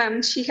fidgeting,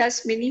 ma'am. She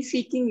has many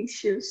seeking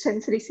issues,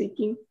 sensory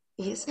seeking.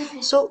 yes.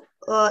 So,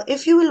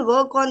 if you will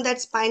work on that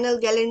spinal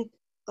gland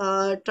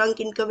trunk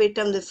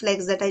incurvatum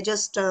reflex that I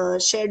just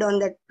shared on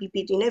that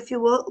PPT, and if you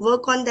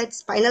work on that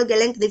spinal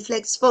gland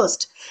reflex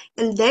first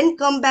and then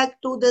come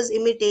back to this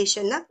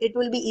imitation, it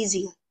will be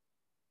easier.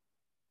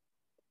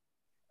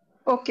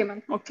 Okay,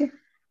 ma'am. Okay.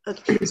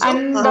 Okay. So,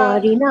 And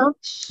Reena?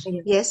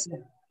 Yeah. yes,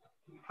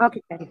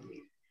 Okay, correct.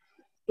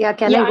 Yeah,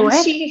 can I yeah, go and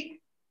ahead? she,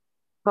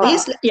 Oh,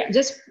 yes, yeah,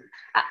 just,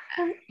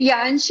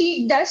 yeah, and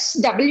she does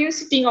W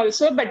sitting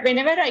also, but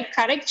whenever I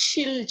correct,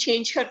 she'll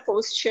change her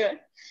posture.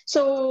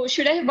 So,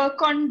 should I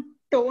work on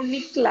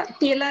tonic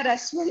TLR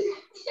as well?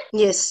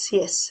 yes,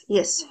 yes,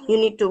 yes. You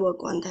need to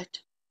work on that.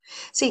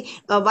 See,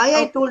 why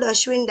I Okay. told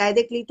Ashwin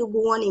directly to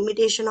go on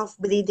imitation of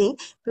breathing,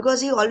 because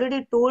he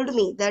already told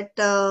me that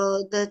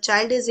the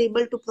child is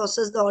able to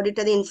process the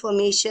auditory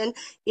information,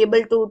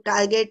 able to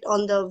target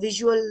on the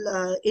visual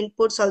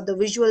inputs or the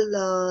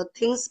visual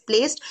things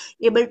placed,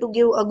 able to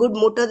give a good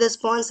motor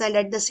response, and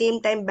at the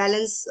same time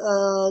balance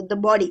the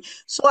body.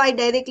 So I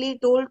directly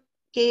told,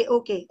 okay,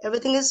 okay,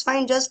 everything is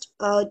fine. Just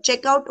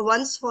check out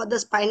once for the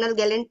spinal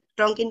gland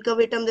trunk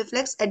incurvatum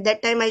reflex. At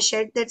that time, I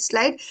shared that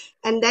slide,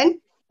 and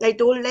then I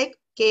told like,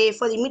 okay,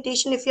 for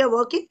imitation, if you're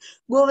working,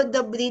 go with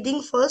the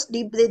breathing first,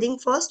 deep breathing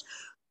first,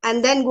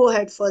 and then go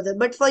ahead further.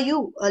 But for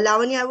you,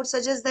 Lavanya, I would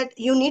suggest that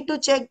you need to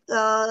check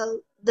the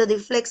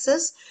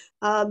reflexes,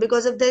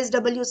 because if there is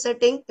W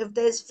setting, if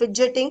there is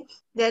fidgeting,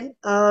 then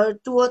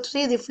two or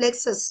three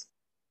reflexes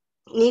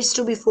needs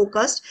to be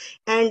focused.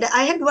 And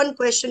I had one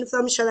question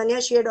from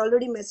Sharanya. She had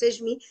already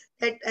messaged me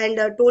that, and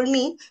told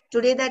me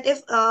today that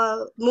if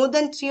more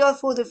than three or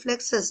four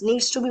reflexes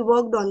needs to be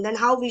worked on, then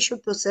how we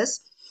should process.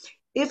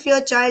 If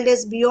your child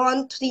is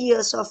beyond 3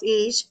 years of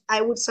age, I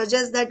would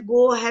suggest that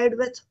go ahead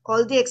with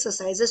all the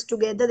exercises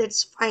together.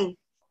 It's fine.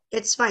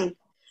 It's fine.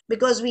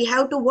 Because we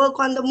have to work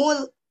on the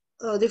more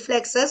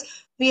reflexes.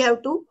 We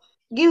have to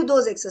give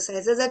those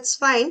exercises. That's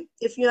fine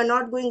if you are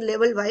not going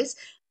level wise,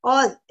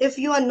 or if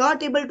you are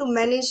not able to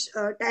manage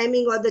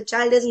timing, or the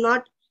child is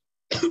not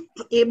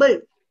able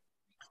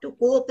to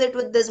cooperate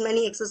with this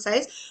many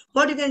exercise.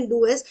 What you can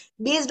do is,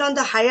 based on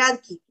the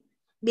hierarchy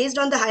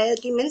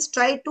means,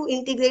 try to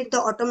integrate the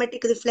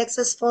automatic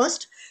reflexes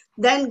first,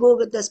 then go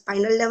with the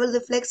spinal level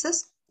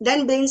reflexes,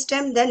 then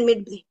brainstem, then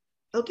midbrain.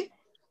 Okay.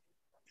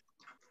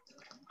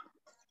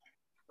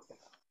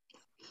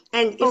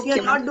 And if you're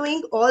Okay, ma'am. not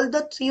doing all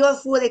the 3 or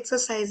 4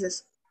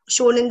 exercises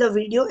shown in the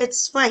video,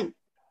 it's fine.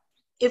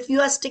 If you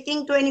are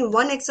sticking to any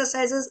one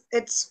exercises,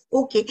 it's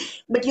okay,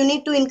 but you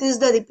need to increase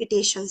the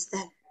repetitions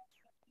then.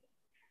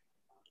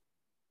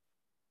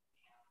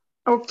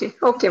 Okay,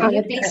 okay, Can ma'am.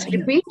 you please Yeah.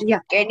 repeat? Yeah.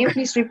 Can you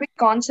please repeat?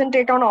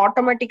 Concentrate on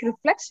automatic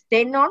reflex,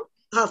 then on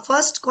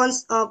First,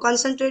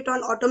 concentrate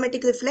on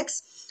automatic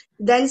reflex,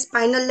 then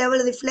spinal level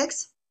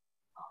reflex,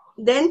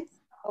 then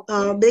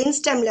okay.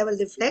 brainstem level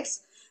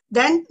reflex,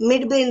 then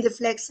midbrain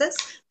reflexes.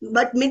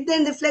 But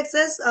midbrain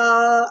reflexes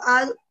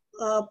are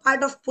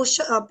part of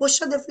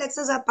pusher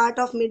reflexes are part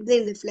of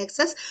midbrain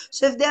reflexes.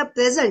 So if they are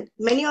present,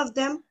 many of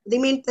them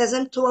remain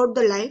present throughout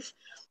the life.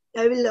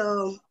 I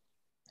will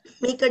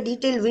make a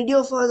detailed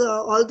video for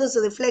all those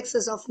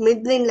reflexes of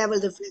midbrain level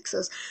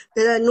reflexes.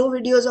 There are no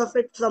videos of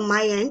it from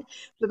my end,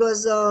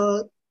 because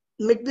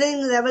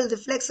midbrain level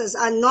reflexes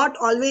are not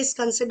always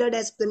considered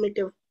as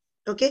primitive.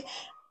 Okay,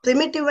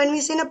 primitive, when we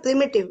say a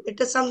primitive,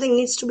 it is something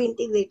needs to be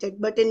integrated.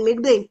 But in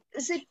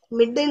Is it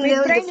midbrain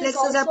level midbrain is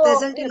reflexes are also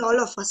present in all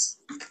of us.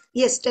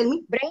 Yes, tell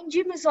me. brain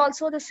gym is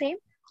also the same?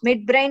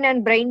 Midbrain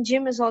and brain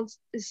gym is also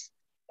is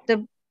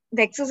the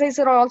the exercises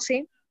are all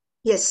same?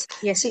 Yes.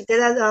 See, Yes.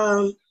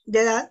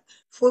 there are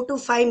 4 to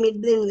 5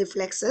 midbrain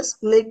reflexes,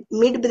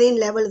 midbrain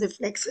level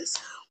reflexes,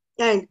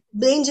 and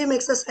brain gym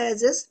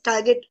exercises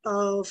target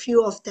a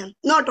few of them,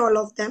 not all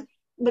of them,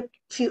 but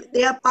few.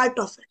 They are part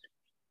of it.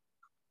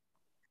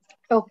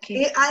 Okay.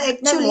 They are Ma'am,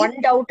 actually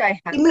one doubt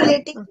I have.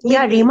 stimulating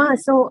Yeah, midbrain. Rima.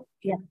 So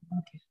yeah,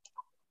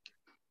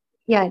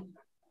 yeah,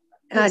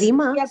 Yes.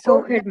 Rima. Yeah, go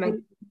So ahead,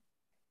 ma'am.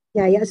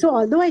 yeah, yeah. So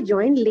although I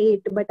joined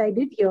late, but I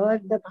did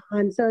hear the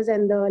answers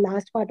and the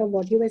last part of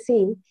what you were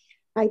saying.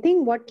 I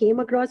think what came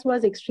across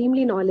was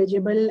extremely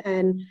knowledgeable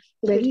and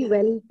Good. very Yeah.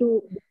 well to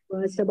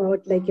us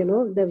about, like,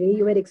 the way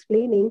you were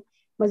explaining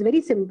was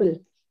very simple.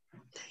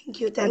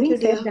 Thank you. Thank Having you,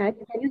 said dear. that,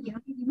 can you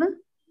hear me, Rima?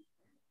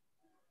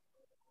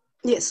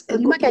 Yes.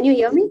 Rima, can you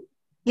hear me?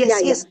 Yeah,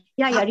 Yes.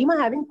 yeah, Yes. yeah.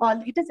 Rima, having all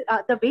it is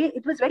the way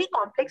it was very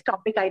complex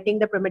topic. I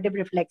think the primitive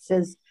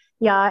reflexes,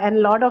 yeah, and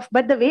a lot of.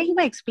 But the way you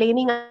were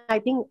explaining, I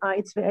think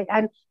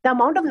and the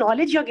amount of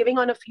knowledge you're giving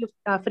on a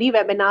free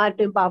webinar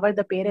to empower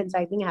the parents.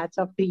 I think hats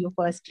off to you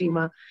first,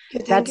 Rima.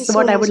 Thank you That's so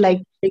what I would much, dear.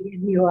 like to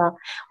give you.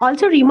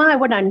 Also, Rima, I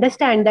would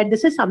understand that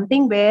this is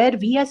something where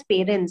we as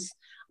parents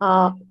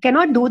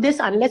cannot do this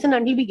unless and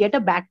until we get a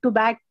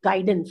back-to-back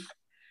guidance.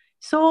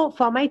 So,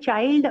 for my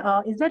child,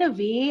 is there a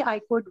way I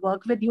could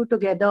work with you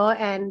together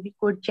and we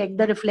could check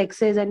the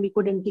reflexes and we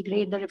could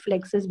integrate the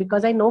reflexes?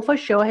 Because I know for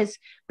sure his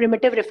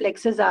primitive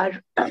reflexes are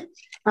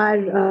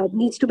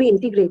needs to be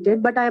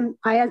integrated. But I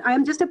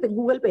am just a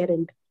Google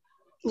parent,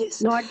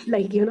 Yes. not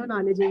like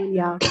knowledgeable.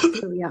 Yeah.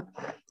 So yeah.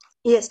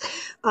 Yes,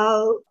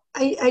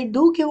 I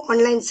do give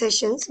online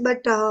sessions,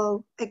 but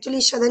actually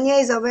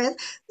Shadanya is aware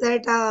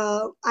that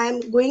I am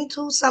going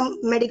through some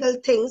medical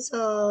things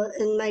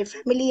in my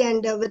family,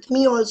 and with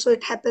me also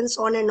it happens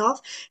on and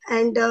off.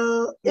 And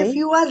if Right.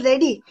 you are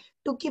ready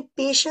to keep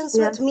patience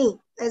Yeah. with me,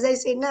 as I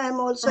said, now I'm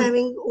also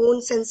having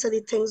own sensory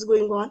things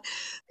going on.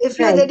 If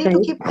you are Right. ready to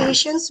Right. keep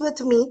patience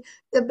with me,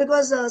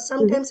 because Mhm.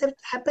 sometimes it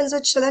happens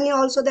with Shadanya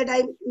also that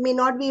I may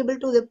not be able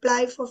to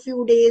reply for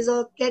few days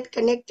or get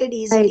connected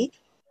Right. easily.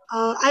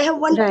 I have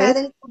one Right.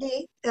 parent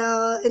today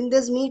in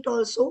this meet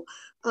also,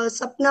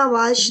 Sapna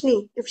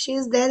Vashni. If she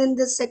is there in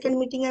this second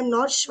meeting, I'm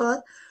not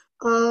sure.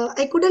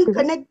 I couldn't Mhm.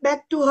 connect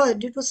back to her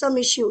due to some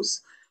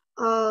issues.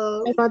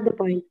 Uh, I got the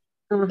point.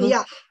 Uh-huh.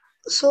 yeah,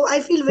 so I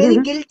feel very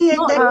Mhm. guilty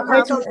No, at that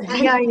it's point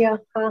of yeah, time yeah.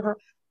 Uh-huh.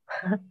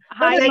 No,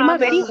 Hi, no, Rima, that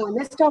ma'am.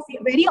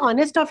 very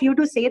honest of you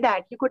to say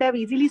that. You could have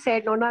easily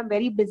said, "No, no, I'm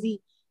very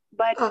busy."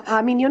 But uh,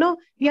 I mean,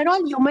 we are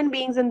all human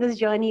beings in this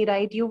journey,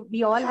 right?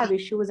 We all yeah, have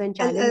issues and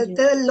and challenges.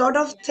 there are a lot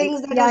of Right?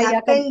 things that has Yeah, yeah,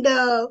 happened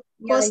yeah,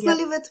 yeah.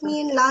 personally with me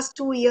in last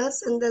 2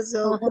 years in this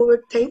Uh-huh,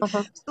 COVID thing,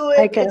 uh-huh. so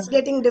I it's can,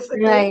 getting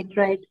difficult. right,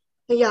 right.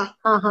 Yeah,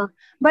 Uh-huh.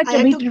 But I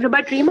had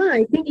to. Rima,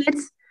 I think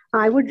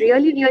I would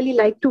really, really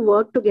like to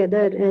work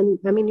together. And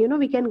I mean,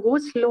 we can go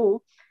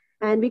slow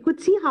and we could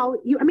see how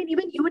I mean,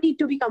 even you need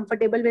to be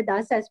comfortable with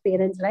us as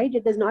parents, right?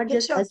 It is not Yeah,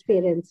 just sure. us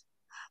parents.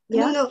 No,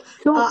 Yeah. no.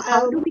 So Uh, how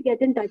uh, do we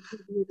get in touch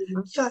with you,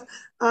 Rima? Sure.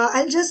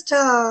 I'll just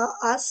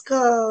ask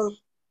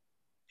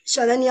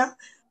Sharanya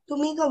to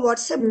make a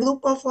WhatsApp Hmm.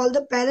 group of all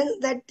the parents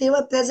that they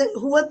were present,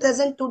 who were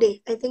present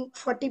today. I think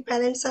 40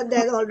 parents are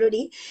there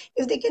already.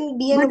 If they can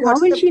be in a But how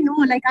will WhatsApp. she know?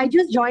 Like, I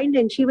just joined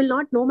and she will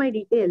not know my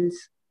details.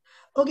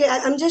 Okay,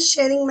 I'm just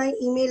sharing my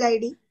email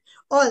ID.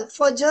 Or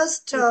for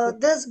just Okay.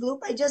 this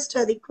group, I just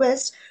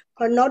request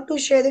not to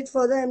share it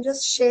further. I'm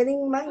just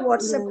sharing my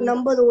WhatsApp Yeah.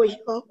 number over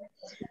here.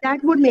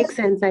 That would make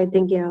sense, I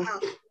think. Yeah.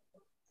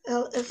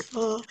 If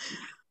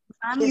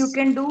Ma'am, you yes,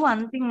 can do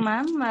one thing,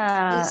 ma'am.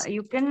 yes,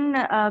 You can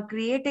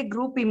create a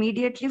group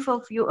immediately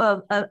for few,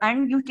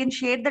 and you can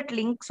share that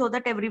link so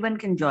that everyone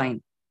can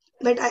join.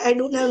 but I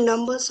don't have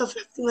numbers of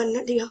everyone,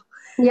 Nadia.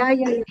 Yeah,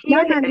 yeah, I,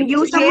 yeah, Here, ma'am. You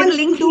you if can share someone share. can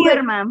link do here,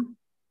 it, ma'am.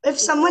 if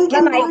someone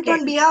Ma'am, can I do it can.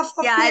 on behalf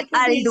of Yeah, me, it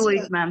would be I'll do it,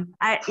 easier. ma'am.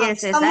 If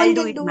Yes, someone I'll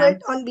do can it, do it ma'am.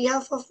 on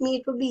behalf of me,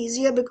 it would be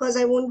easier because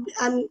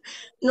I'm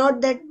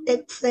not that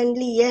tech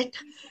friendly yet.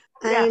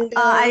 Yeah, And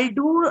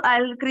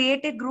I'll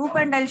create a group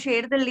and I'll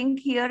share the link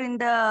here in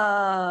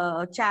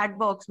the chat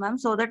box, ma'am,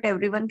 so that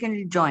everyone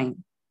can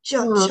join.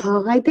 sure,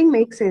 sure. I think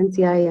makes sense.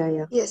 Yeah, yeah,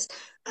 yeah. Yes,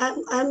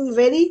 I'm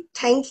very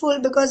thankful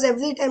because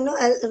every time, no,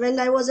 when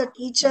I was a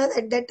teacher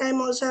at that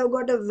time also, I've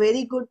got a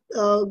very good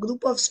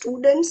group of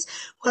students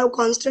who have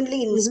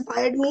constantly Mhm.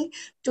 inspired me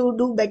to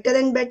do better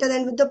and better,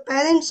 and with the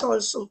parents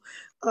also.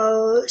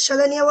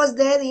 Shalania was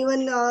there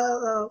even.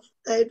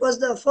 It was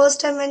the first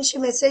time when she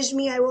messaged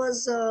me. I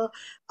was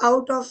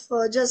out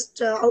of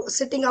just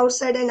sitting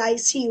outside an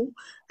ICU,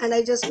 and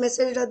I just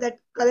messaged her that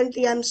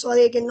currently I'm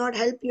sorry I cannot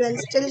help you, and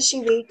still she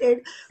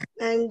waited.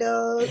 And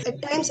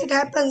at times it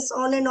happens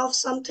on and off,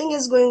 something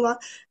is going on.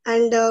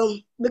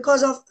 And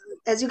because of,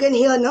 as you can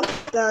hear now,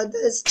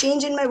 there's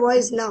change in my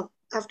voice now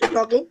after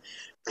talking.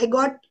 I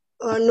got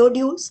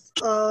nodules,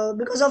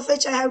 because of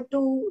which I have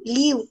to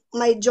leave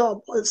my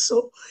job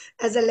also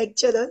as a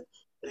lecturer,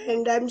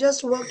 and I'm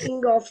just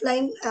working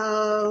offline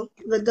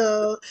with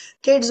the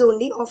kids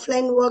only,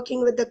 offline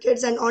working with the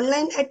kids, and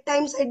online at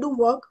times I do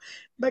work,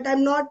 but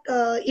I'm not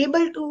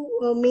able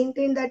to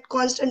maintain that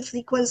constant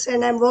frequency,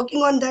 and I'm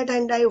working on that,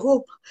 and I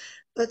hope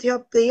with your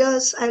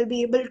prayers I'll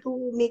be able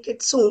to make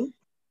it soon.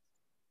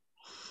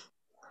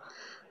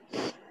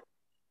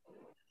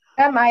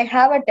 Ma'am, I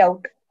have a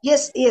doubt.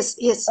 Yes, yes,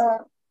 yes.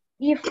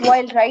 If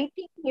while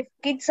writing, if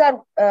kids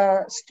are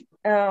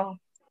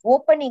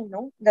opening,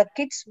 no, the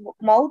kids'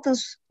 mouth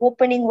is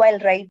opening while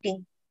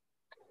writing,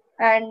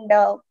 and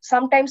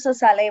sometimes the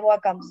saliva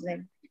comes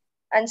in,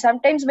 and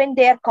sometimes when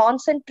they are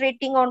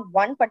concentrating on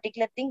one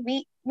particular thing,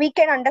 we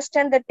can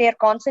understand that they are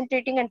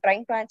concentrating and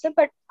trying to answer,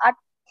 but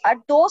at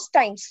those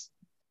times,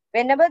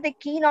 whenever they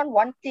keen on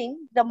one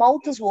thing, the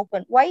mouth is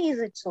open. Why is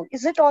it so?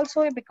 Is it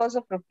also because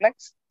of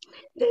reflex?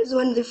 There's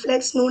one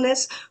reflex known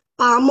as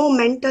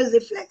palmomental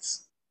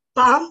reflex.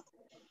 Palm,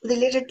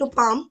 related to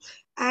palm,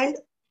 and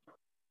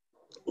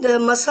the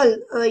muscle,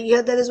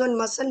 here there is one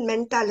muscle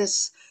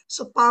mentalis.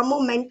 So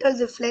palmomental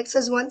reflex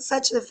is one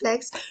such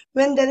reflex.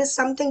 When there is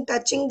something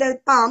touching their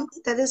palm,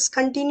 there is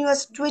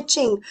continuous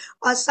twitching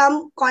or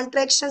some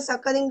contractions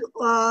occurring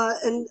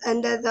in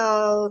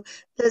under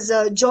there's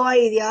jaw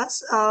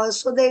areas,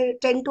 so they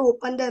tend to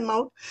open their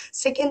mouth.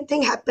 Second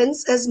thing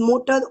happens is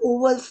motor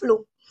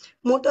overflow.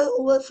 Motor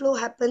overflow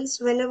happens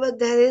whenever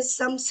there is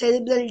some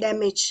cerebral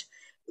damage,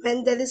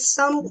 when there is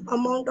some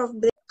amount of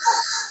brain.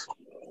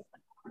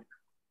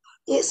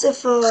 Yes, if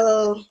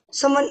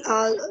someone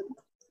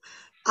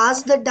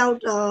asked the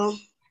doubt,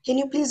 can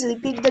you please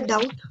repeat the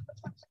doubt?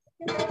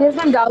 Yes,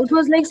 my doubt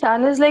was like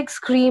Stan is like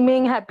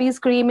screaming, happy,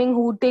 screaming,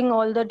 hooting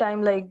all the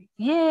time, like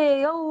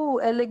yay, oh,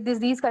 like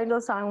these kind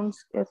of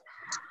sounds. Yes.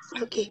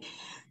 Okay,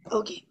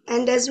 okay.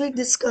 And as we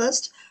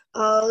discussed,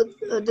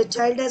 the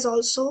child has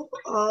also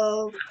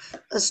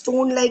a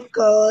stone-like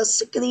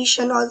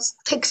secretion or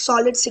thick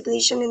solid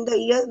secretion in the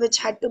ear, which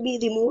had to be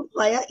removed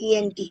via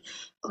ENT.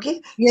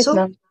 Okay, Yes, so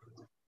ma'am.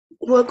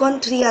 work on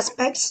three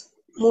aspects: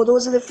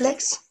 Moro's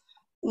reflex,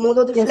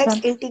 Moro Yes, reflex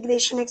ma'am.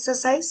 integration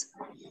exercise.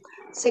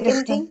 Yes,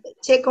 Second ma'am. thing,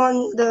 check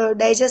on the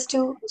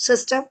digestive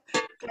system.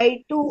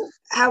 Try to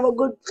have a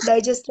good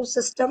digestive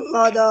system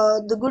or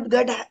the good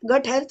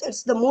gut health.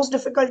 It's the most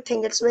difficult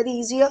thing. It's very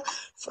easier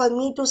for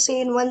me to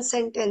say in one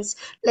sentence,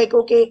 like,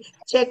 okay,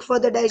 check for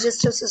the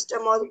digestive system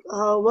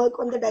or work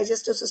on the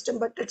digestive system.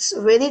 But it's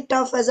very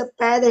tough as a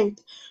parent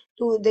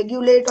to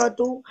regulate or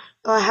to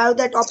have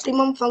that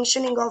optimum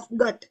functioning of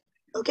gut.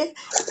 Okay,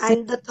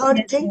 and the third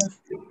Yes, thing, ma'am.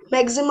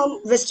 maximum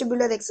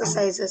vestibular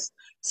exercises.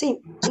 See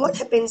what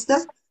happens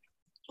now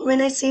when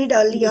I said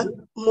earlier,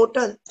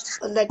 motor,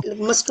 that like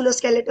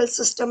musculoskeletal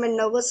system and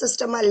nervous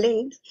system are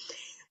linked.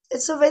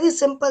 It's a very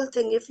simple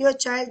thing. If your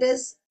child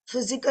is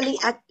physically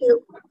active,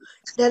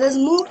 there is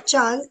more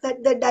chance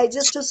that the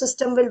digestive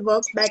system will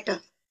work better.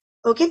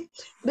 Okay,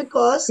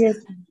 because Yes.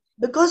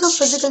 because of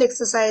physical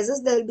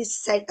exercises, there will be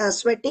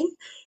sweating.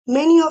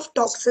 Many of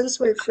toxins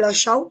will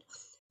flush out.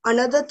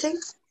 Another thing,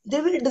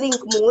 they will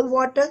drink more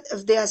water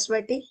if they are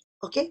sweating.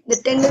 Okay, the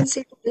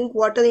tendency to drink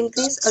water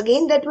increase.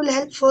 Again, that will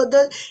help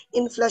further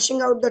in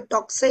flushing out the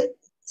toxins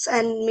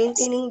and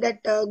maintaining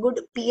that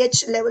good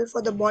pH level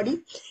for the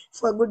body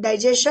for good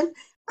digestion.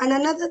 And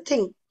another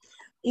thing,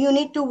 you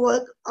need to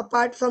work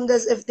apart from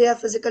this if they are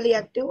physically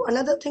active.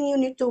 Another thing you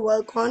need to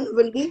work on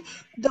will be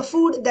the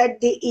food that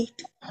they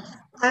eat.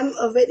 I'm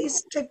very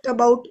strict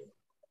about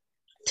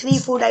three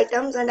food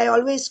items, and I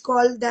always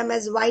call them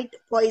as white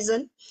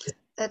poison.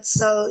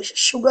 That's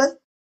sugar,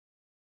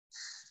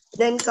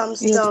 then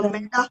comes Yes, the ma'am.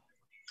 maida,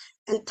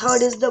 And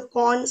third is the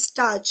corn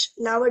starch.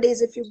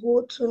 Nowadays, if you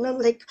go through,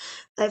 like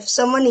if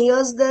someone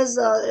hears this,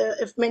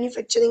 if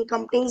manufacturing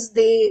companies,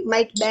 they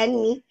might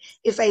ban me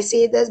if I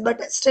say this,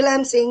 but still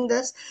I'm saying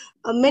this.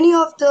 Many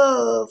of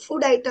the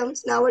food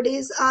items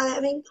nowadays are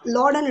having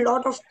lot and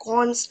lot of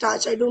corn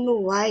starch. I don't know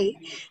why,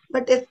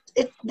 but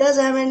it does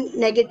have a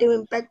negative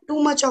impact.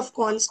 Too much of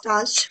corn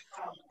starch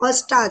or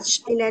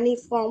starch in any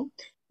form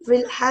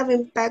will have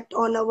impact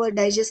on our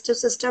digestive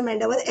system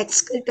and our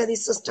excretory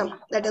system,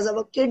 that is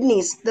our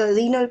kidneys, the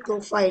renal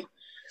profile.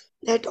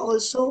 That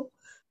also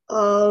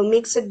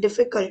makes it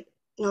difficult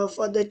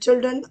for the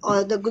children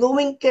or the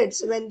growing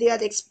kids when they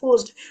are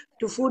exposed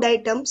to food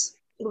items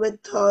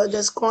with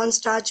this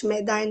cornstarch,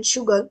 maida and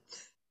sugar.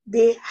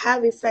 They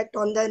have effect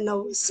on the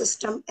nervous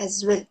system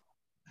as well.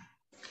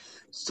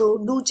 So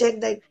do check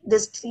that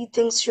these three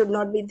things should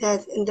not be there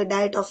in the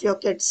diet of your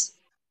kids.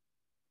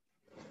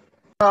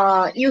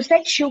 You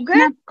said sugar,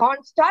 Ma'am,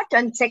 cornstarch,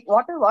 and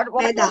what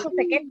Maida. was the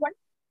second one?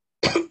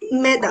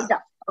 Maida.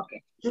 Maida.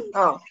 Okay.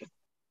 Oh, okay.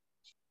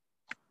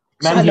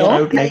 Ma'am, Hello. here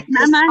I would like.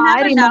 ma'am, I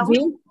Hi, have a doubt.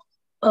 Rimaji.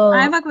 I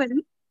Uh, have a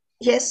query.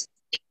 Yes.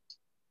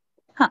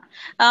 Huh.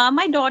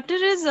 My daughter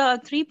is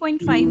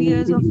 3.5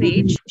 years of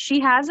age. She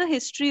has a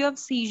history of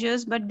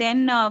seizures, but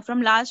then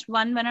from last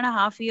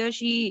 1.5 years,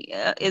 she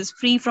is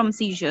free from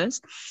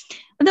seizures.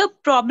 The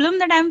problem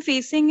that I'm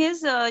facing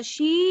is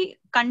she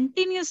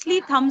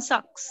continuously thumb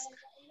sucks,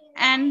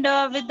 and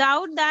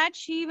without that,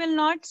 she will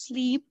not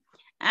sleep.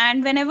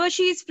 And whenever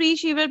she is free,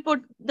 she will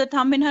put the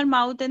thumb in her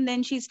mouth and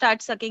then she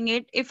starts sucking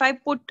it. If I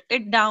put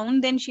it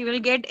down, then she will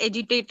get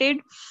agitated.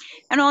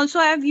 And also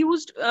I've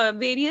used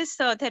various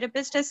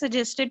therapists have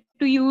suggested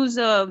to use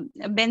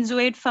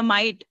benzoate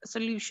famite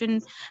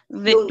solution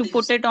Don't to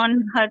put use. it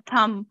on her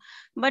thumb.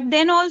 But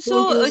then also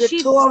Don't use it. she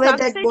Throw away sucks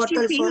that it, she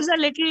bottle feels first. a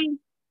little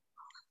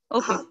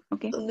okay. Huh.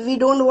 Okay. We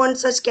don't want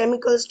such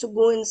chemicals to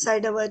go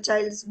inside our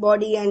child's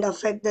body and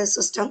affect their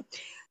system.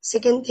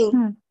 Second thing,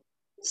 Hmm.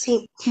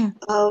 see, Hmm.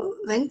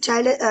 when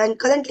child and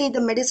currently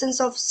the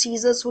medicines of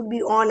seizures would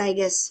be on, I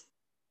guess.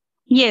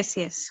 Yes,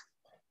 yes.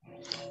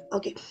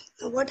 Okay,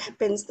 so what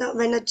happens now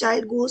when a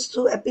child goes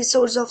through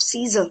episodes of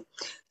seizure?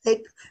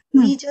 Like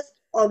Hmm. we just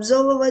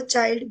observe our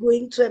child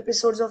going through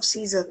episodes of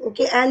seizure,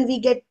 okay, and we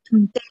get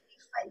Hmm.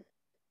 terrified.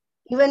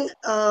 Even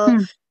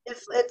Hmm.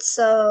 if it's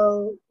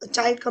a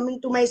child coming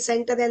to my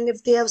center and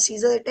if they have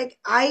seizure attack,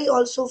 I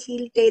also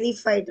feel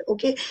terrified,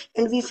 okay,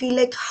 and we feel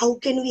like how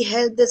can we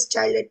help this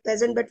child at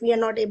present, but we are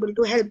not able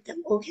to help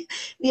them, okay.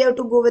 We have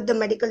to go with the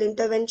medical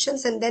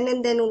interventions and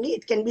then only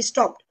it can be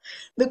stopped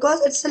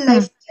because it's a Hmm.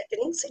 life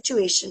threatening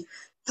situation.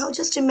 Now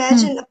just Hmm.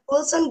 imagine a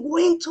person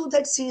going through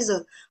that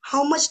seizure,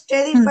 how much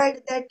Hmm.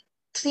 terrified that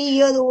 3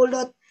 year old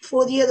or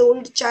 4 year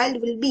old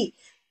child will be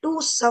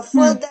to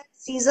suffer Hmm. that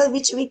seizure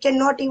which we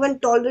cannot even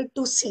tolerate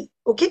to see,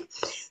 okay.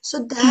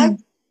 So Hmm.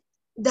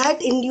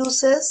 that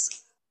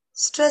induces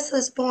stress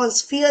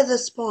response, fear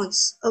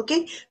response,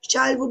 okay.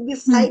 Child would be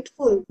Hmm.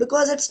 frightful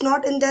because it's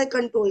not in their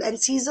control, and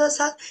seizures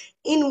are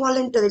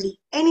involuntarily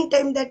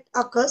anytime that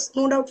occurs.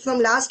 No doubt from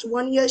last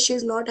 1 year she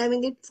is not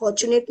having it,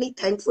 fortunately,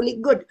 thankfully,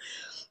 good,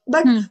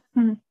 but Hmm.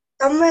 Hmm.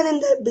 somewhere in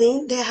their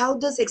brain they have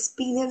this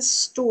experience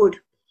stored.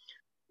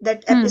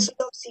 That Hmm. episode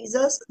of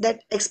seizures,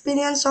 that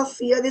experience of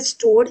fear is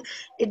stored.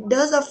 It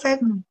does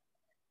affect Hmm.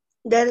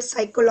 their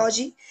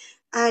psychology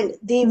and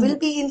they Hmm. will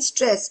be in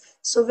stress.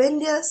 So when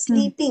they are Hmm.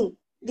 sleeping,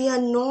 they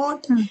are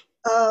not Hmm.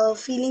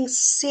 feeling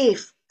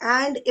safe.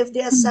 And if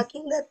they are Hmm.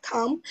 sucking the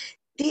thumb,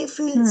 they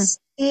feel Hmm.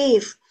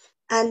 safe.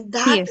 And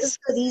that is Yes.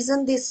 the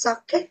reason they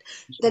suck it.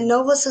 The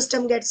nervous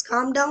system gets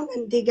calmed down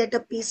and they get a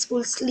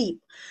peaceful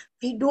sleep.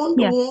 We don't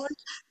Yeah. want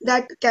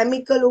that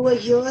chemical over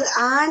here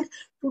and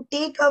to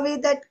take away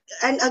that.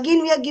 And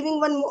again we are giving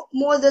one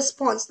more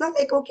response, not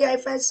like okay,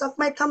 if I suck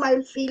my thumb I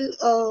will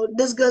feel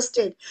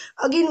disgusted.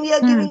 Again we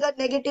are Hmm. giving a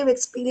negative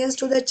experience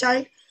to the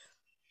child.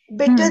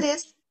 Better Hmm.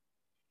 is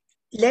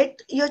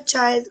let your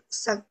child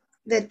suck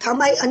their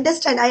thumb. I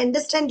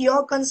understand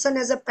your concern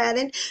as a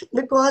parent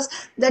because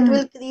that Hmm.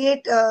 will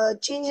create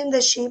change in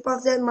the shape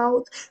of their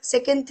mouth.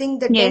 Second thing,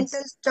 the Yes.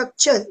 dental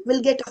structure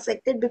will get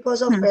affected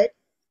because of Hmm. it.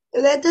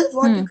 Rather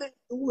what you Hmm. can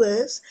do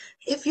is,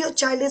 if your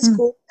child is Hmm.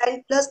 cooked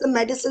and plus the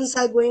medicines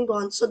are going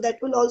on, so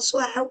that will also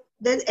have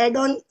then add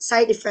on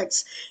side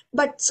effects.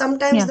 But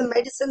sometimes Yeah. the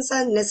medicines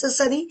are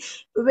necessary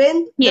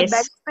when the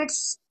Yes.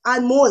 benefits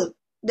are more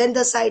than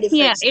the side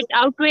Yeah. effects. It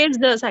outweighs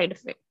the side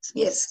effects.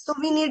 Yes, Yes. so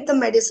we need the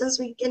medicines.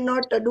 We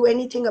cannot do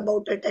anything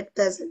about it at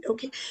present.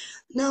 Okay.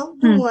 Now,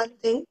 do Hmm. one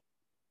thing.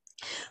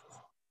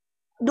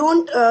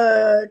 Don't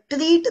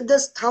treat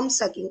this thumb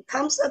sucking.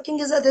 Thumb sucking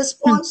is a Hmm.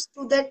 response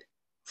to that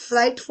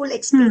frightful Hmm.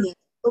 experience.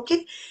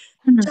 Okay.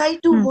 Hmm. Try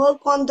to Hmm.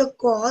 work on the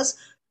cause.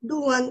 Do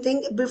one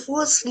thing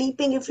before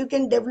sleeping. If you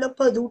can develop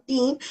a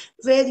routine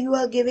where you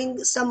are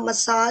giving some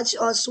massage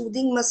or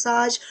soothing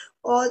massage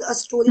or a Hmm.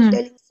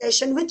 storytelling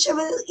session,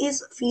 whichever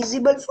is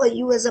feasible for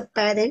you as a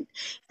parent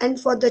and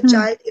for the Hmm.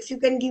 child. If you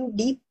can give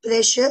deep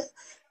pressure,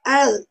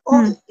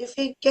 or Hmm. if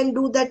you can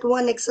do that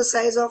one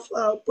exercise of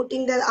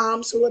putting their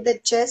arms over the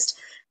chest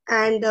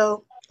and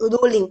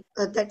rolling,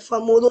 that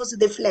Famoro's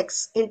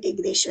reflex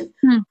integration.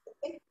 Hmm.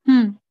 Okay?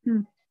 Hmm.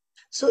 Hmm.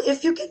 So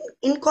if you can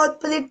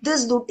incorporate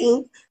this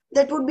routine,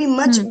 that would be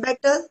much Hmm.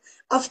 better.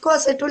 Of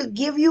course, it will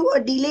give you a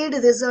delayed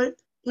result,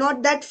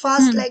 not that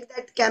fast Hmm. like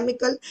that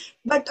chemical,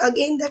 but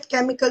again, that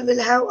chemical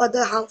will have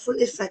other harmful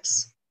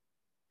effects.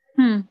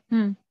 Hmm.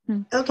 Hmm.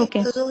 Hmm. Okay,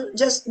 Okay. so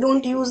just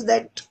don't use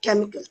that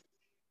chemical.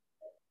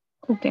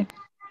 Okay.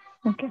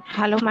 Okay.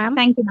 Hello, ma'am.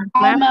 Thank you, ma'am.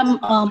 Ma'am,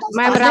 Ma'am,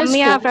 ma'am Just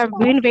Ramya, I've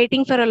been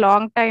waiting for a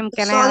long time.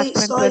 Can I sorry, ask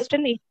one sorry.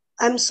 question?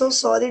 I'm so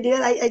sorry,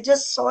 dear. I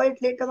just saw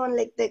it later on,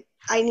 like that.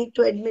 I need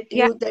to admit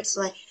Yeah, you. That's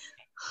why.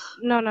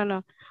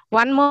 no.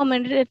 One more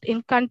minute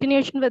in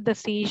continuation with the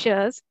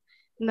seizures.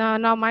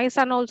 Now my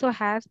son also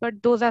has,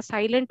 but those are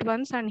silent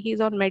ones and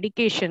he's on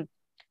medication.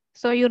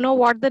 So you know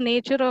what the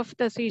nature of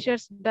the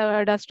seizures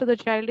does to the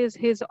child is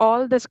his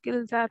all the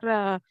skills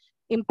are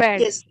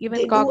impaired, Yes, even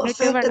they do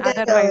cognitive affect and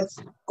their otherwise.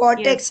 Yes,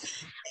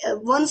 cortex.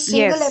 One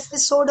single yes,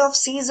 episode of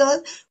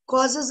seizure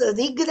causes a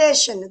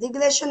regression.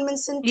 Regression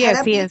means in yes,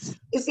 therapy, yes.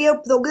 if we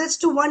have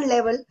progressed to one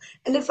level,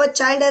 and if a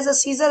child has a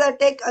seizure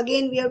attack,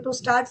 again we have to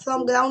start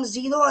from ground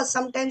zero, or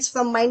sometimes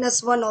from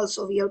 -1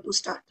 also we have to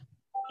start.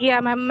 Yeah,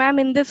 ma'am,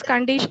 in this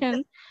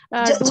condition,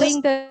 Just,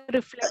 doing just, the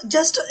reflex.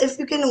 just if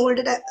you can hold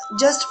it,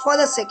 just for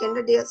a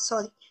second, dear.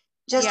 Sorry,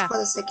 just Yeah, for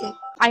a second.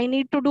 I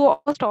need to do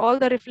almost all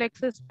the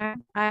reflexes,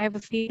 ma'am. I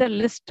have seen the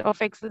list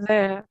of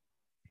exercise.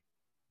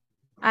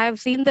 I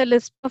have seen the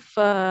list of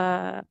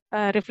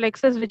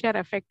reflexes which are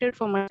affected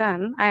for my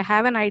son. I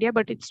have an idea,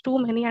 but it's too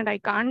many, and I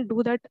can't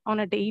do that on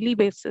a daily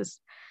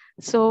basis.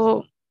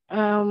 So,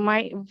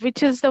 my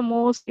which is the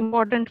most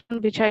important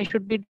one which I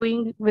should be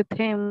doing with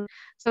him,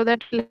 so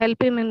that will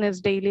help him in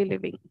his daily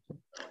living.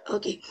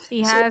 Okay,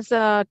 He so has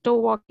toe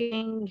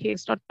walking.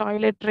 He's not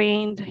toilet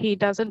trained. He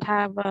doesn't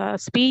have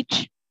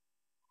speech.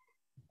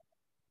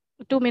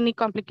 Too many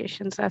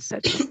complications as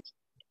such.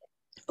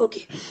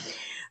 okay.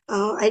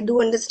 I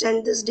do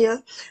understand this,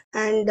 dear,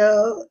 and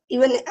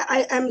even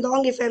I am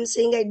wrong if I'm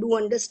saying I do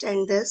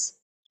understand this.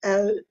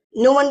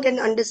 No one can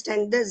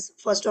understand this,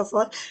 first of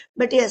all,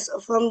 but yes,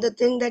 from the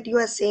thing that you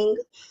are saying,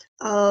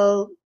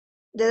 uh,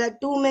 there are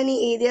too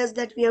many areas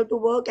that we have to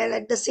work, and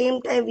at the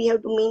same time, we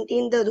have to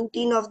maintain the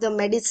routine of the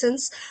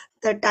medicines,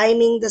 the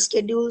timing, the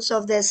schedules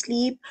of their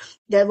sleep,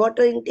 their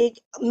water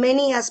intake,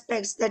 many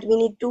aspects that we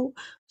need to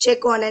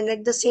check on, and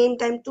at the same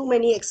time, too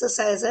many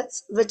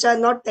exercises which are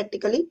not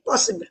practically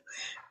possible.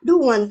 Do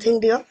one thing,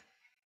 dear.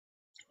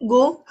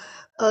 Go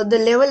the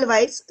level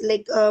wise,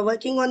 like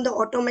working on the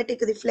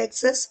automatic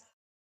reflexes,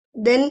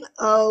 then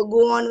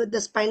go on with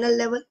the spinal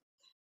level,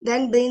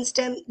 then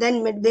brainstem,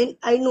 then midbrain.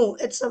 I know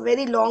it's a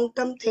very long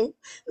term thing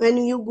when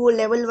you go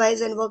level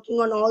wise and working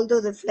on all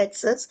the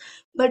reflexes,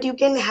 but you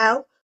can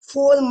have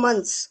 4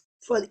 months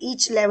for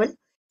each level.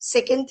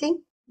 Second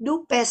thing,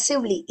 do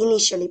passively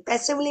initially.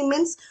 Passively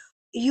means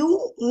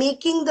you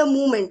making the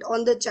movement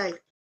on the child.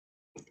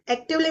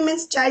 Actively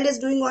means child is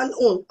doing on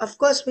own. Of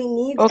course, we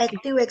need Okay,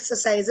 active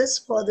exercises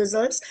for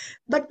results,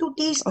 but to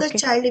teach the okay,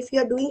 child, if you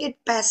are doing it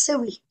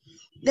passively,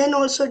 then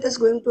also it is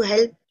going to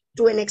help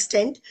to an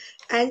extent.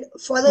 And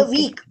for a okay,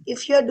 week,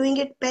 if you are doing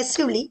it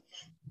passively,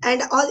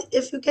 and or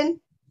if you can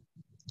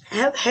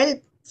have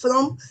help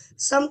from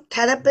some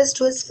therapist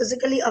who is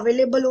physically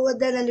available over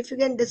there, and if you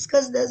can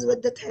discuss this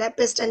with the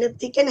therapist, and if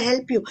they can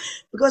help you,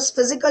 because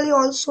physically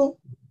also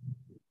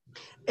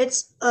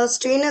it's a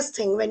strenuous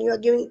thing when you are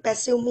giving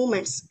passive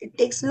movements. It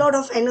takes a lot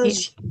of yes,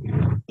 energy.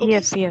 Okay,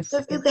 yes, so yes,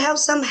 if you have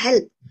some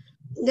help,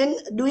 then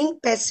doing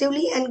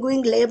passively and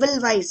going level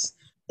wise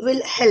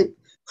will help.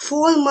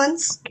 4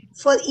 months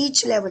for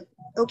each level.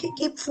 Okay,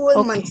 keep four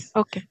okay, months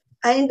okay,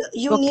 and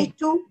you okay, need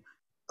to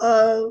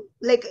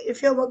like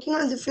if you're working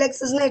on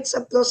reflexes now, it's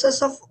a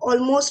process of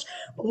almost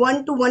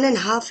 1 to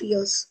 1.5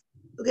 years.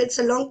 Okay, it's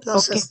a long okay,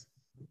 process.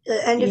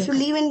 And if you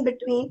yes. leave in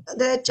between,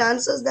 there are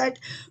chances that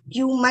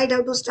you might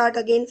have to start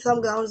again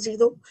from ground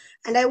zero.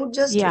 And I would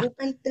just Yeah. hope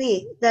and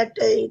pray that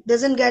it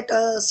doesn't get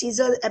a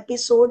seizure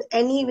episode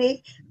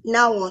anyway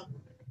now on,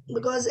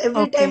 because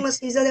every time Okay. a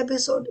seizure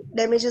episode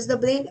damages the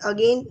brain,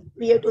 again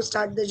we have to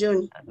start the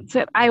journey.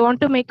 So I want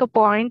to make a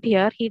point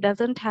here. He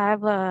doesn't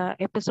have a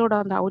episode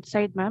on the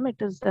outside, ma'am.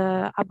 It is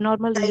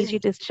abnormal EEG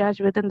Silent, discharge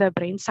within the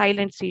brain,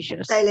 silent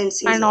seizures, silent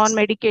and on seizures.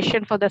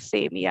 medication for the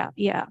same. Yeah,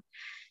 yeah.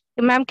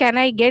 Ma'am, can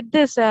I get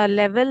this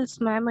levels,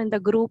 ma'am, in the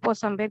group or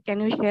somewhere? Can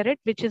you share it?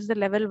 Which is the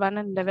level 1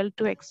 and level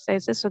 2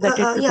 exercises so that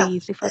it will be Yeah,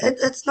 easy for us?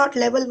 it's not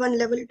level one,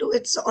 level two.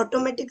 It's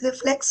automatic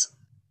reflex,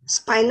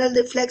 spinal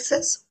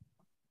reflexes,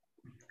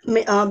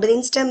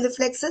 brainstem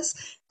reflexes,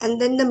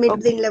 and then the Okay.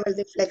 midbrain level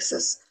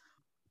reflexes.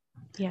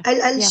 Yeah.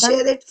 I'll Yeah.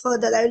 share it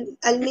further.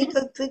 I'll make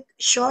a quick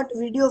short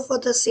video for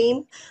the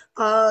same,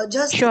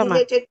 just Sure, ma'am.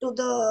 related to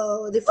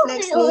the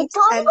reflex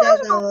names and their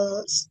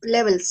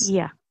levels.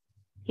 Yeah.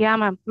 Yeah,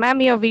 ma'am.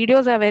 Ma'am, your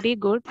videos are very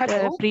good.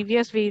 Hello.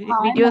 Previous Hi,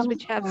 videos ma'am.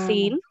 which I have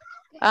seen,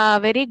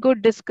 very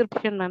good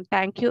description, ma'am.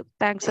 Thank you.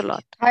 Thanks a Thank you.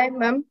 lot. Hi,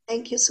 ma'am.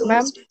 Thank you so much.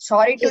 Ma'am,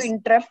 sorry to Yes,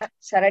 interrupt.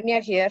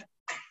 Saranya here.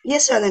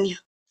 yes, Ananya.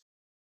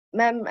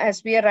 Ma'am,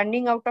 as we are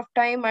running out of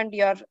time and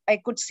I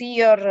could see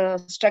you're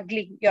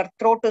struggling, your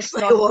throat is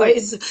My not good.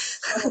 voice.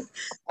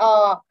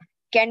 So,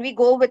 can we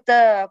go with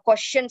the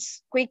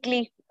questions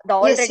quickly? Yes,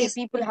 Already yes,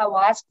 people have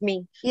asked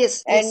me.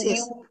 yes, yes, And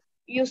yes,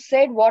 you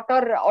said what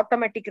are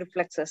automatic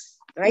reflexes,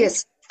 right?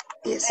 yes,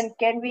 yes. And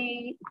can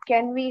we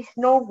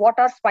know what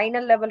are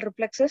spinal level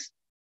reflexes?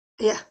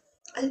 Yeah,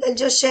 I'll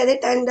just share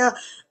it, and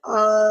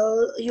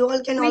you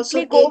all can also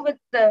Quickly go take with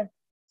the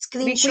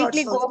we quickly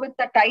screenshots go also. with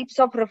the types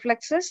of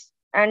reflexes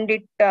and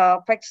it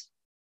affects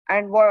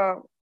and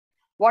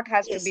what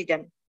has to Yes, be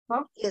done.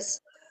 Huh? yes.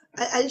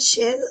 I'll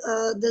share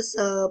this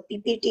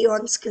PPT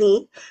on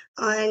screen,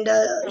 and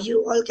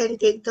you all can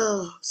take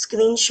the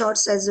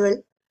screenshots as well.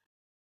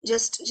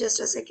 Just a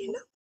second.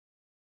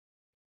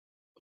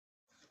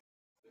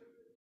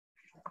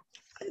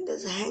 It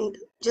is hanged.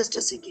 Just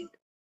a second.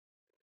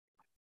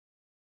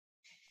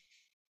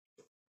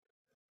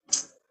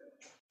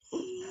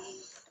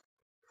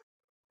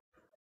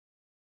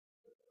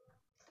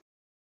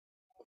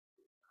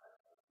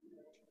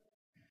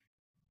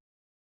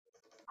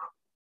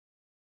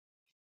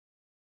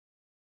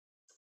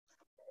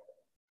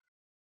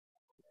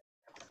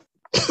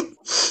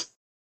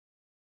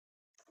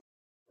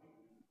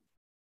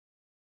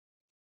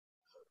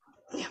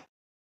 Yeah.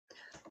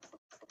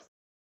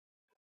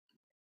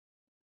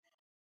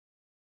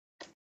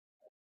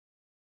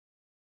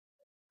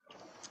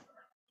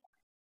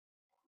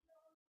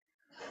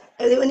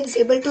 Everyone is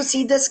able to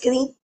see the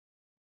screen?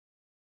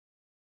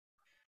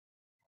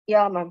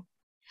 Yeah, ma'am.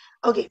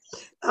 Okay.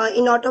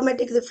 In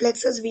automatic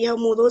reflexes, we have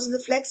Moro's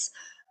reflex,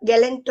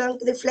 Gallant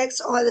trunk reflex,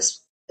 or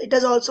it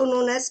is also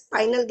known as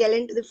spinal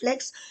Gallant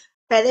reflex,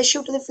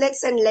 parachute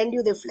reflex, and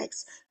Landu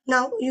reflex.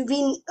 Now,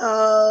 we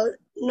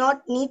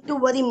not need to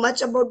worry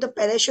much about the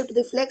parachute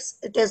reflex.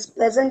 It is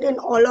present in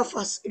all of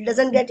us. It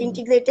doesn't get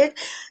integrated.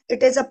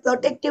 It is a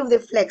protective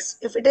reflex.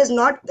 If it is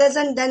not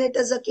present, then it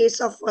is a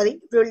case of worry.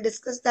 We will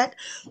discuss that.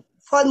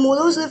 For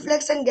Moro's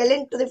reflex and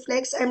Gallant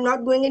reflex, I'm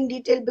not going in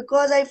detail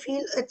because I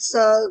feel it's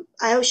I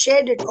have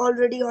shared it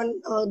already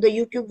on the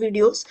YouTube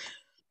videos,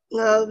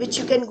 which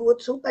you can go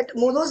through. But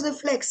Moro's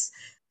reflex,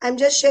 I'm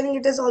just sharing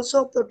it as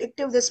also a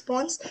protective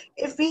response.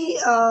 If we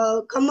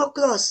come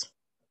across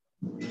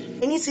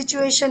any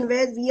situation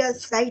where we are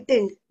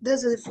frightened,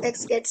 this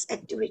reflex gets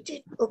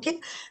activated. Okay,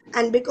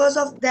 and because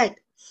of that,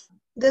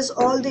 this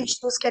all the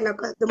issues can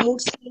occur. The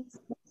mood swings,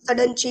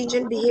 sudden change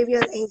in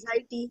behavior,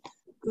 anxiety,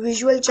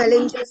 visual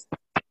challenges,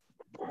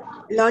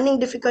 learning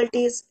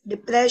difficulties,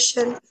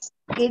 depression,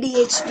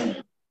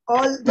 ADHD,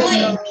 all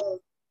this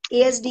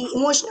ASD,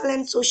 emotional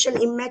and social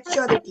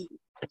immaturity.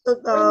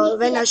 So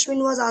when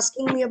Ashwin was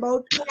asking me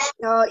about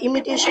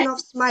imitation of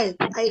smile,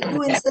 I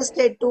do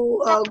insisted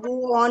to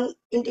go on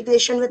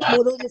integration with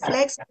Moro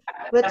reflex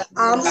with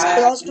arms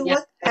crossed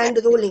over and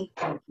rolling.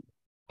 I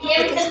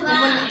think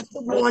someone needs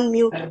to go on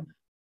mute.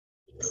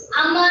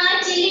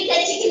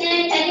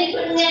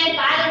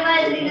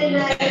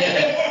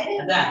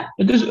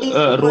 This Please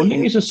go on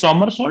rolling mute. is a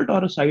somersault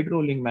or a side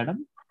rolling,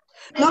 madam?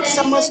 Not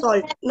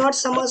somersault, not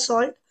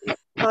somersault.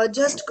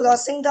 Just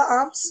crossing the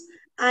arms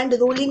and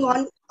rolling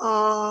on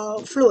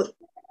floor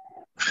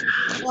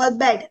or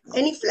bed,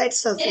 any flat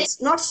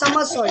surface. Not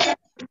somersault.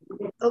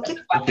 Okay.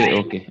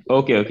 Okay,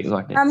 got it.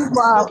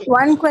 Okay.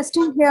 One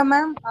question here,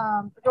 ma'am.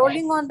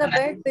 Rolling on the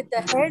bed with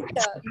the head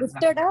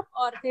lifted up,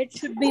 or head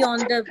should be on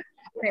the bed?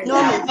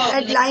 Normal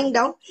head lying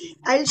down.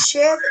 I'll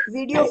share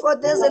video for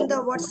this in the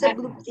WhatsApp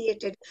group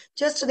created.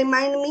 Just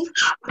remind me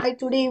by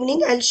today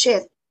evening. I'll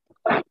share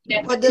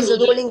for this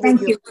rolling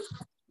Thank video you.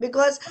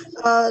 because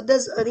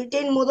this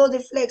retained motor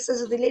reflex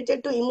is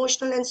related to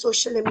emotional and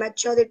social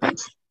immaturity,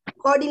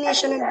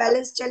 coordination and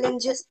balance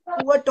challenges,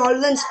 poor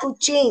tolerance to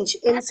change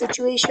in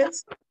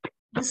situations,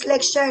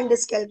 dyslexia and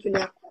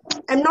dyscalculia.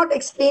 I'm not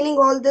explaining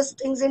all these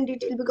things in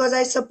detail because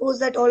I suppose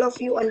that all of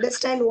you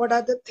understand what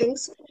are the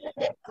things.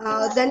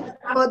 Then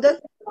further,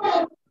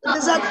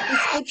 these are the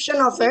description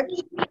of it.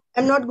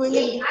 I'm not going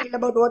in detail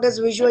about what is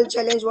visual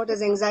challenge, what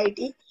is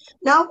anxiety.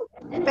 Now,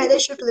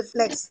 parachute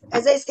reflex.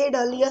 As I said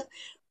earlier,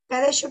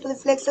 parachute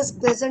reflex is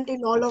present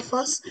in all of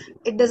us.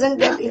 It doesn't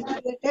get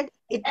integrated.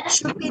 It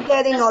should be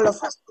there in all of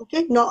us.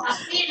 Okay. No,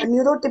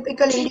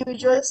 neurotypical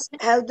individuals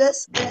have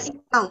this.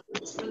 Now,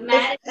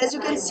 if as you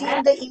can see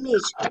in the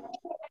image,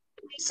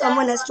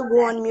 someone has to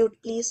go on mute,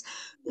 please.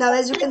 Now,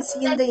 as you can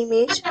see in the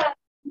image,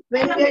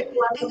 when we are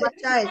putting a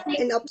child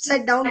in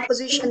upside down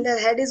position, their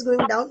head is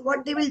going down,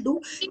 what they will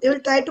do, they will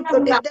try to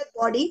protect their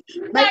body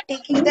by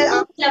taking their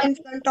arms in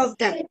front of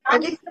them.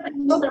 Okay,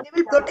 so they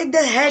will protect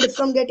their head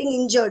from getting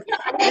injured.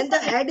 When the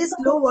head is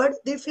lowered,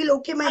 they feel,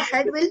 okay, my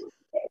head will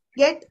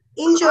get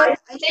injured,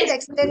 I should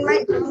extend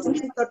my arms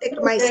and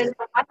protect myself.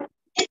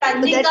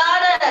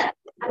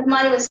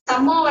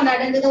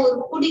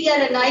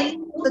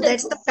 So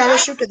that's the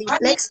parachute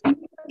reflex.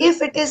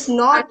 If it is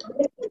not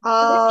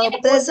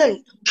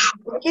present,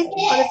 okay,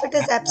 or if it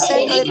is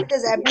absent or if it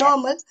is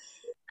abnormal,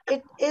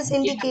 It is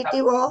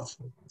indicative of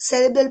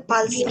cerebral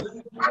palsy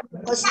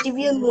or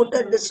severe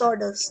motor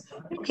disorders.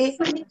 Okay,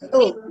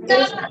 so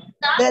if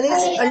there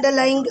is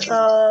underlying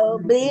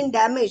brain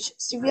damage,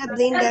 severe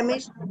brain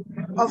damage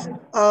of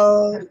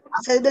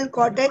cerebral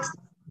cortex,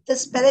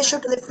 this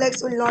parachute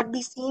reflex will not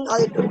be seen or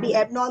it will be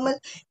abnormal.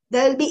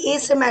 There will be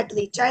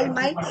asymmetry. Child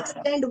might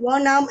extend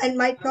one arm and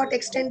might not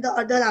extend the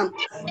other arm,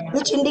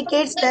 which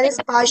indicates there is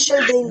partial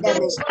brain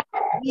damage.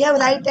 We have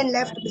right and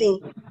left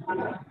brain.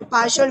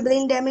 Partial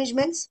brain damage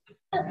means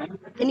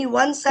any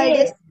one side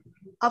is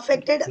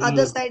affected,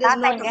 other side is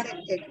not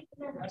affected.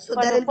 So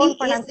there will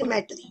be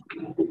asymmetry.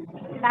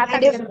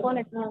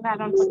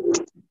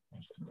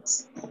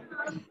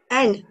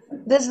 And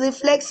this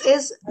reflex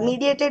is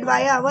mediated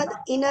via our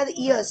inner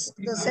ears,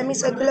 the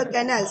semicircular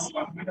canals,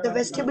 the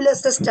vestibular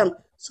system.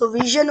 So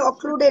vision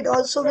occluded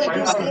also will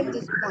give same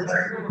response.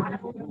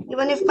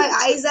 Even if my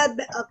eyes are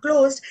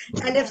closed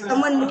and if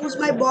someone moves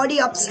my body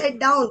upside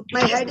down,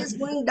 my head is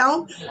going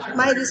down,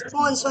 my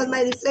response or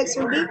my reflex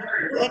will be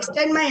to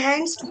extend my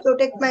hands to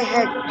protect my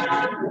head.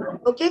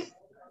 Okay,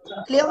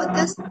 clear with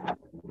this?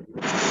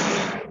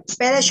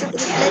 Parachute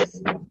reflex.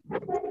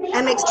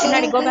 I'm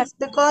explaining this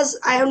because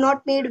I have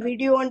not made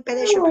video on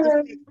parachute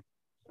reflex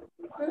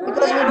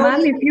because we don't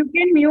Ma'am, need. if you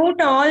can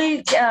mute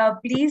all,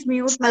 please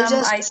mute, ma'am.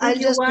 I I'll think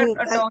you just are mute.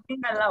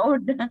 talking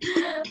aloud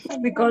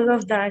because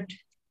of that.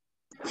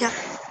 Yeah.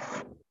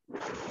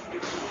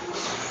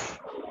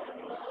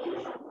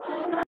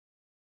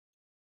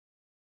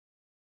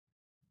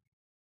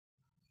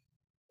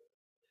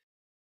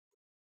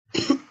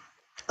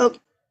 Okay.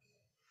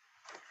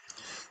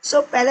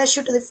 So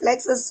parachute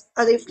reflex is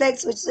a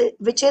reflex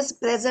which is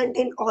present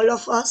in all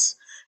of us.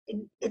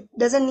 It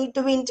doesn't need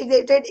to be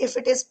integrated. If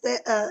it is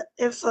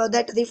if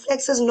that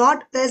reflex is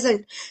not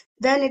present,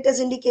 then it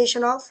is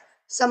indication of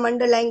some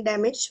underlying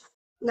damage.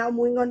 Now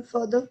moving on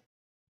further.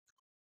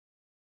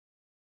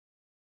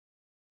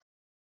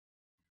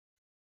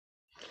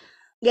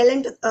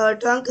 Gallant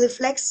trunk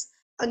reflex.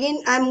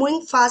 Again, I'm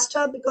moving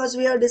faster because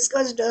we have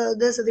discussed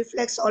this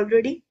reflex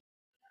already.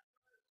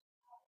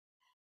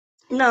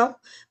 Now,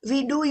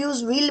 we do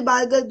use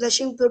wheel-barger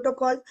brushing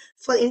protocol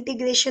for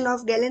integration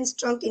of Gallen's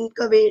trunk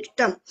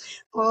incurvatum.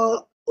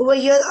 Over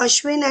here,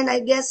 Ashwin and I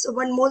guess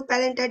one more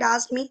parent had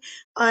asked me,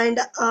 and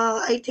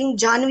I think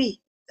Janvi,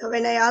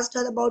 when I asked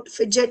her about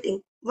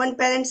fidgeting, one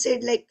parent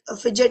said like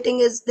fidgeting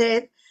is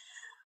there.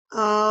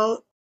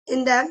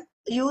 In them,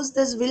 use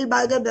this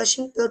Wilbarger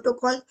brushing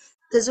protocol.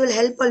 This will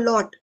help a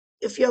lot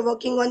if you're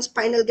working on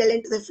spinal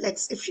Gallant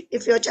reflex.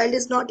 If your child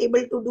is not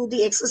able to do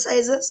the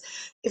exercises,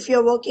 if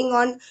you're working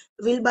on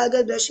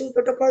Wilbarger brushing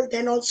protocol,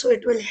 then also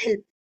it will help.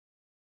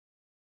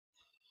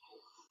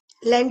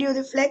 Landio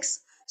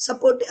reflex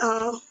supporting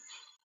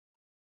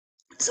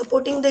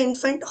the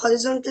infant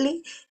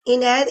horizontally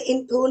in air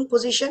in prone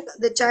position.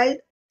 The child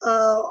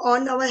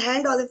on our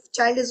hand, or if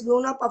child is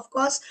grown up, of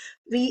course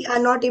we are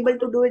not able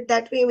to do it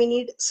that way. We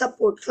need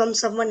support from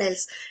someone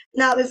else.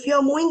 Now if you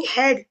are moving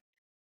head,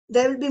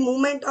 there will be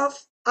movement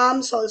of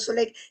arms also.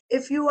 Like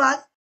if you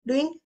are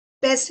doing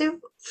passive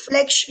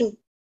flexion,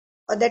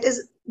 or that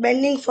is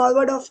bending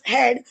forward of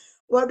head,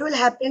 what will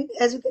happen,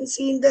 as you can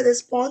see in the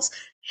response,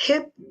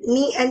 hip,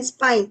 knee and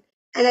spine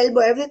and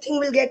elbow, everything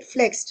will get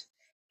flexed.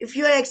 If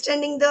you are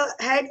extending the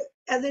head,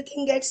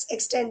 everything gets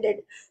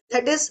extended.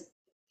 That is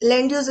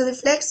land use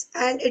reflex,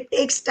 and it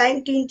takes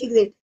time to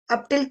integrate.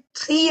 Up till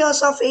 3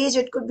 years of age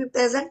it could be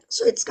present,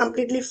 so it's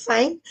completely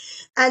fine.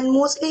 And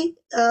mostly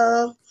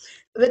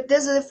with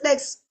this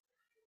reflex,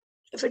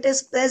 if it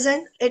is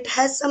present, it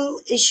has some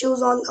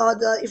issues on, or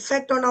the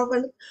effect on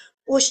our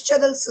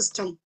postural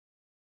system.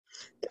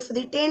 If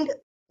retained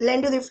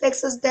lendo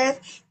reflex is there,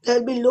 there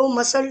will be low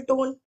muscle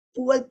tone,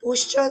 poor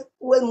posture,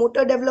 poor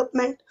motor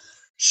development,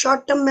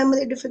 short-term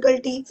memory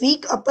difficulty,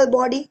 weak upper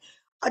body,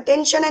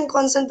 attention and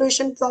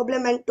concentration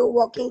problem, and toe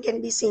walking can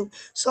be seen.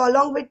 So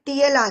along with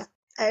TLR,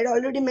 I had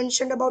already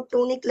mentioned about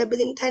tonic,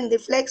 labyrinthine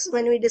reflex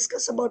when we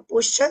discuss about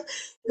posture.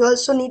 You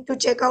also need to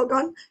check out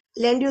on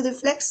Landu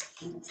reflex.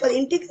 For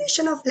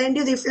integration of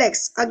Landu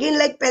reflex, again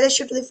like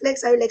parachute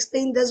reflex, I will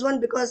explain this one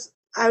because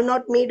I have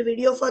not made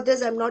video for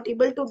this. I'm not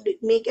able to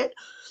make it.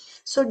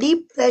 So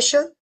deep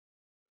pressure,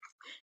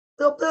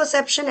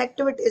 proprioception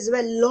activities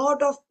where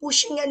lot of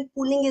pushing and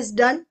pulling is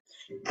done,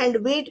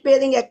 and weight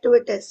bearing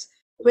activities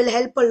will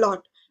help a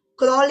lot.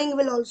 Crawling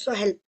will also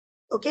help.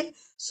 Okay,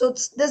 so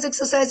these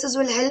exercises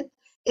will help.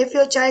 If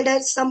your child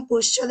has some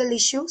postural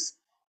issues,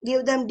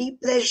 give them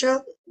deep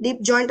pressure,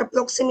 deep joint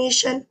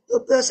approximation,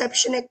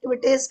 proprioception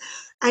activities,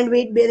 and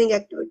weight bearing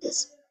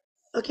activities.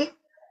 Okay,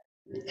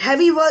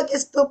 heavy work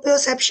is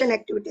proprioception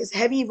activities.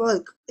 Heavy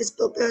work is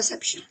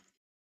proprioception.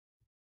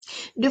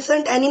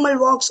 Different animal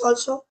walks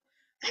also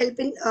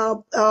helping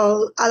are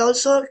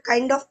also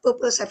kind of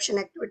proprioception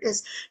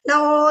activities.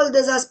 Now all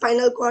these are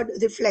spinal cord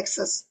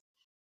reflexes.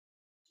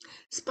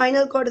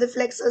 Spinal cord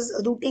reflexes,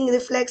 rooting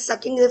reflex,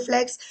 sucking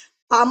reflex,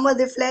 palmar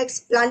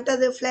reflex, plantar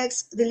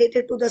reflex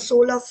related to the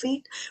sole of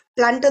feet.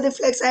 Plantar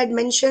reflex I had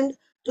mentioned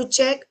to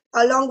check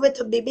along with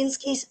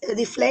Babinski's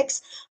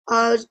reflex.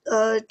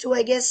 To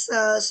I guess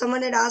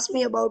someone had asked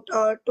me about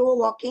toe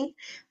walking,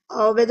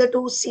 whether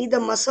to see the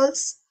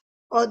muscles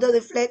or the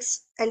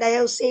reflex, and I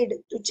have said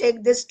to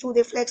check this two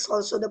reflex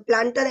also, the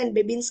plantar and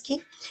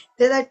Babinski.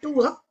 There are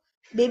two, huh?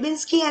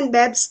 Babinski and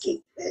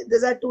Babski.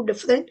 These are two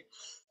different.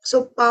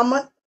 So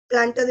palmar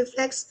plantar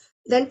reflex,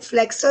 then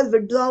flexor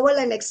withdrawal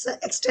and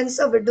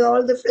extensor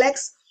withdrawal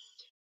reflex,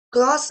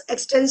 cross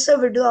extensor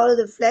withdrawal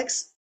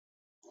reflex,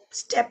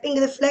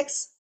 stepping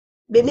reflex,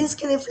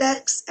 Babinski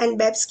reflex, and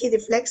Babski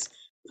reflex.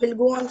 We'll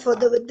go on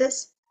further with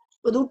this.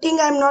 Routing,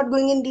 I'm not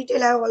going in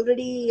detail. I have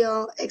already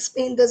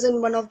explained this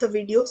in one of the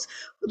videos,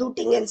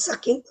 routing and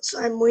sucking. So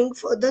I'm moving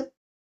further.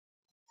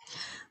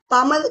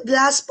 Palmar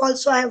grasp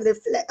also I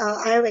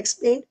have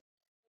explained.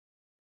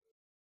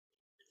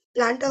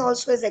 Plantar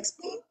also is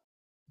explained.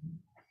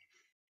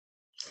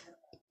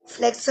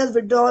 Flexor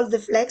withdrawal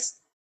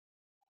reflex.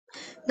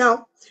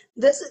 Now,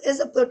 this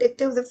is a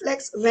protective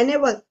reflex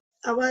whenever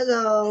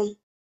our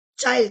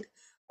child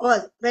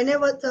or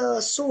whenever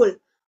the sole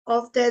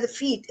of their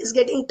feet is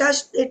getting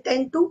touched, they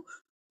tend to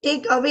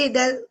take away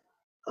their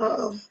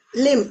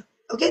limb.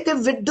 Okay, they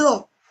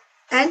withdraw,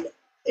 and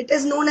it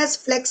is known as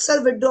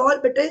flexor withdrawal.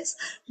 But it's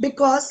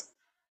because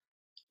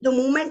the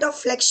movement of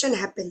flexion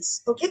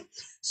happens. Okay,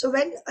 so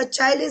when a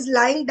child is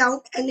lying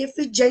down, and if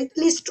we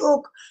gently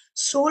stroke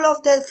sole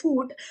of their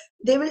foot,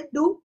 they will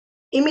do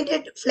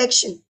immediate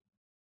flexion.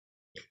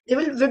 They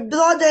will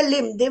withdraw their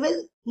limb, they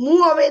will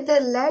move away their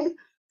leg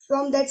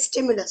from that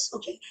stimulus.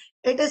 Okay,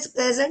 it is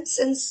present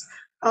since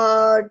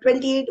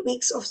 28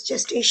 weeks of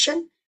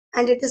gestation,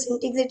 and it is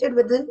integrated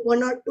within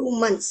 1 or 2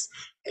 months.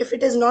 If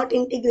it is not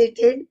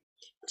integrated,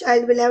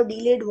 child will have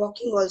delayed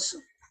walking also.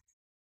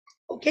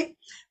 Okay,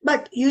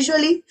 but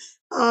usually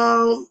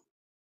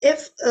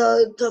if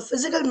the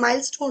physical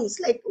milestones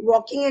like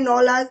walking and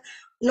all are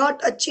not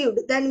achieved,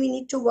 then we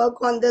need to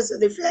work on this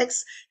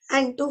reflex,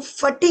 and to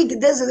fatigue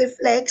this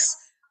reflex,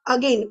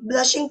 again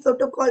brushing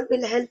protocol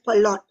will help a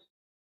lot.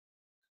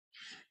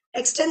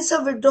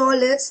 Extensive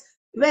withdrawal is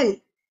when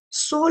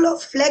sole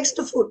of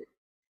flexed foot,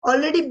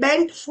 already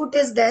bent foot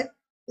is there,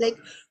 like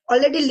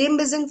already limb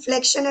is in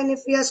flexion, and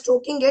if we are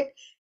stroking it,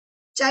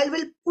 child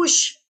will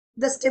push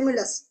the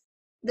stimulus.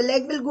 The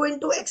leg will go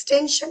into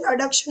extension,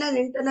 adduction, and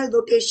internal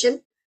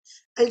rotation.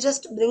 I'll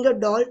just bring a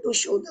doll to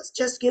show this.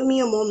 Just give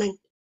me a moment.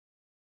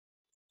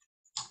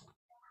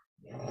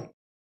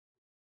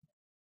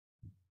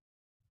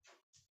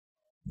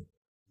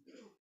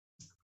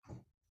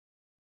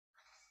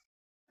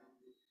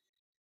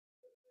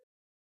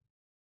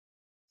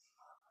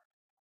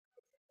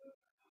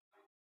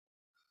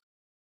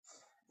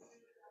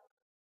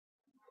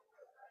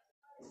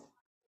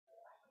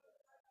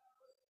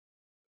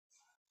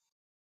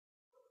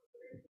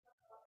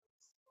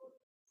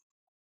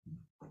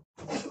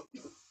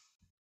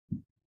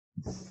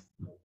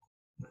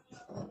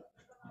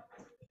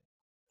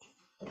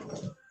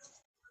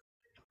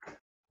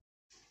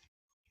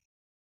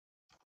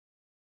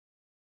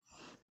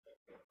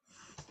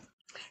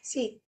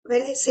 See,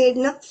 when I said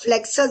na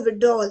flexor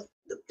withdrawal,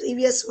 the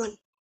previous one,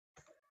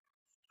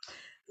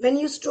 when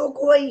you stroke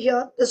over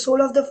here, the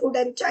sole of the foot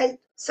and child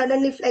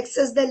suddenly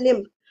flexes the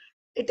limb.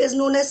 It is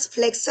known as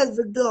flexor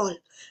withdrawal,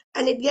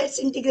 and it gets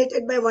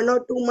integrated by 1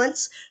 or 2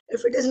 months.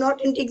 If it is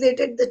not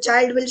integrated, the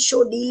child will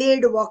show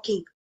delayed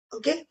walking.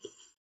 Okay.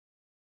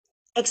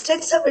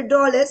 Extensive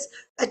withdrawal is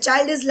a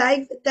child is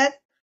lying with their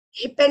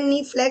hip and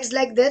knee flexed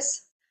like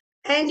this,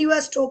 and you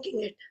are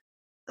stroking it.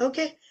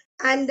 Okay,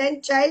 and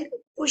then child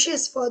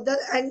pushes further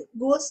and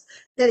goes,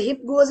 their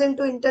hip goes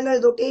into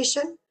internal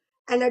rotation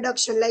and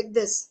adduction like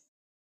this.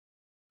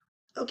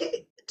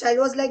 Okay, child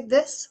was like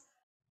this,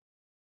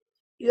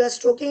 you are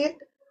stroking it,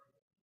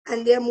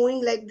 and they are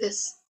moving like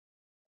this.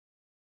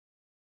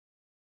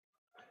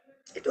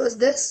 It was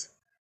this,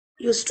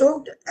 you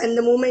stroked, and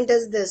the movement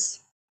is this.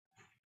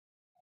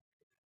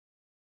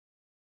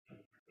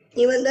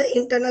 Even the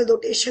internal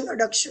rotation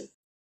adduction.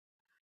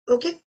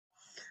 Okay,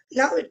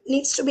 now it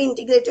needs to be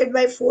integrated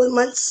by 4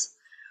 months.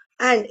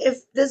 And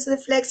if this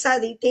reflex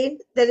are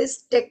retained, there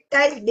is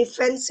tactile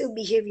defensive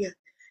behavior,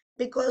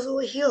 because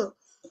over here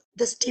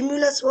the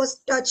stimulus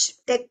was touch,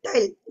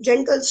 tactile,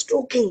 gentle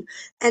stroking,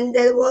 and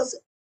there was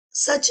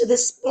such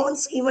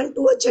response even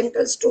to a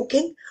gentle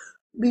stroking.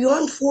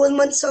 Beyond 4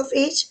 months of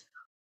age,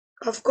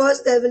 of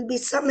course, there will be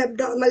some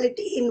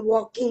abnormality in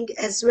walking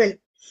as well.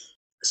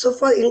 So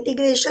for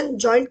integration,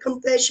 joint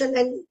compression,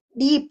 and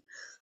deep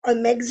or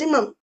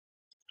maximum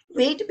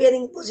weight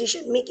bearing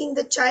position, making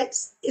the child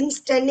in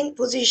standing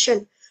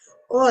position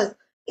or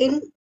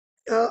in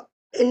uh,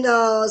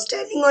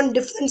 standing on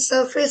different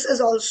surfaces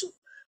also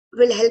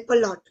will help a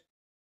lot.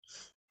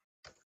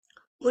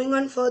 Moving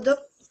on further,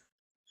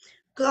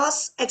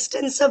 cross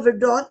extensor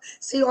withdrawal.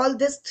 See, all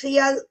these three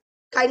are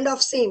kind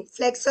of same: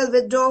 flexor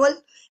withdrawal,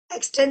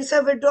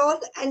 extensor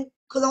withdrawal, and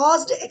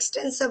crossed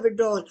extensor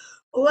withdrawal.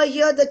 Over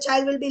here, the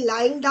child will be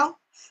lying down,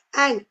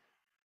 and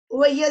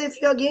over here,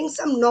 if you are giving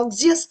some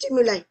noxious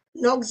stimuli,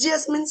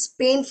 noxious means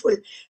painful.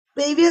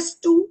 Previous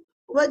to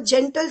were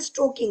gentle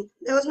stroking.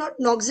 There was not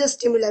noxious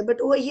stimuli.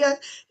 But over here,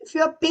 if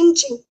you are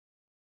pinching,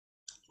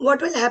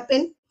 what will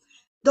happen?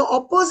 The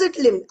opposite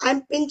limb,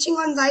 I'm pinching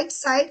on right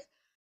side,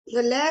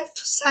 the left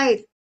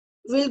side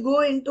will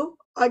go into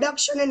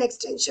adduction and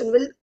extension,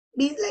 will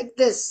be like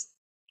this.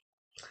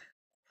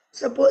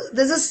 Suppose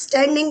this is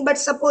standing, but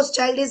suppose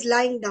child is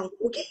lying down,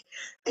 okay?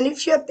 And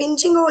if you are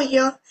pinching over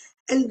here,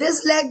 and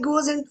this leg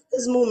goes into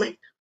this movement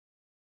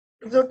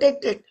to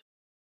protect it,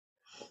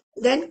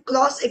 then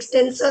cross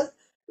extensor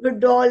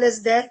withdrawal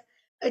is there.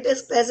 It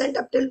is present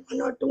up till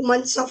 1 or 2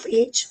 months of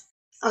age.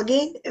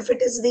 Again, if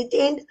it is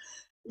retained,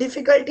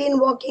 difficulty in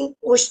walking,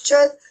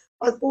 posture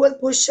or poor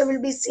posture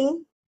will be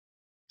seen.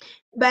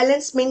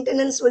 Balance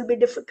maintenance will be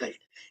difficult,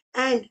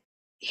 and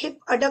hip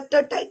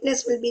adductor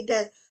tightness will be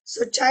there.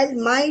 So child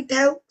might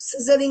have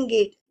scissoring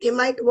gait. They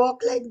might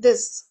walk like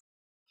this.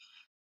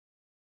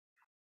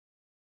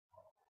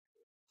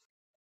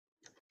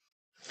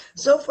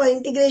 So for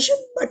integration,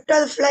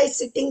 butterfly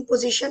sitting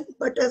position,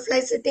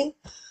 butterfly sitting,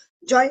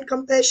 joint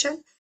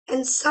compression,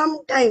 and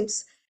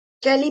sometimes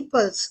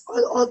calipers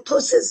or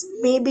orthosis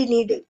may be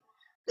needed.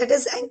 That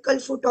is ankle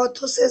foot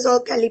orthosis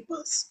or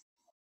calipers.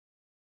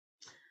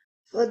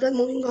 Further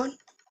moving on.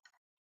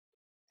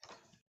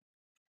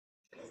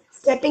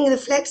 Stepping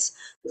reflex.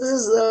 This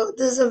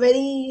is a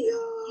very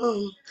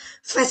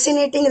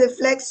fascinating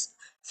reflex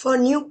for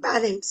new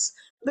parents,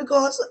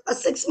 because a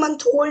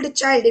 6-month-old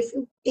child, if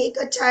you take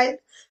a child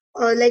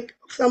like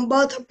from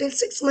birth up till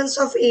 6 months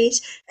of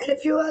age, and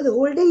if you are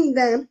holding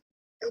them,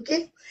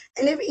 okay,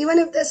 and if even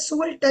if the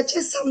sole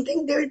touches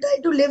something, they will try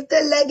to lift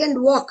their leg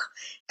and walk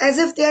as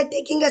if they are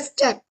taking a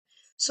step.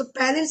 So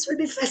parents will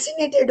be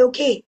fascinated.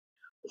 Okay,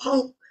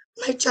 wow,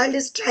 my child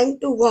is trying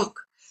to walk.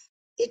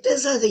 It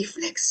is a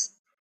reflex.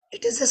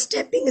 It is a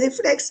stepping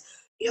reflex.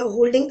 You are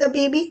holding the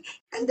baby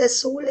and the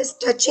sole is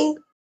touching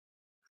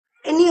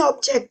any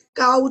object,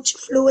 couch,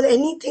 floor,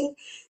 anything,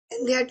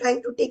 and they are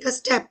trying to take a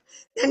step.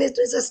 Then it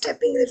is a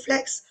stepping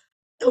reflex.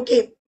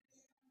 Okay.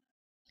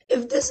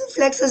 If this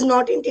reflex is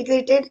not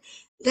integrated,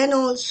 then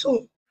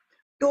also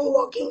toe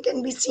walking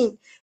can be seen.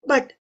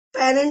 But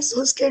parents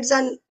whose kids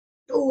are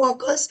toe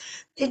walkers,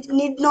 they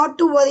need not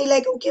to worry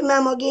like, okay,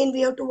 ma'am, again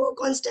we have to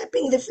work on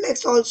stepping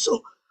reflex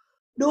also.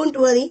 Don't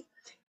worry.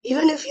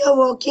 Even if you are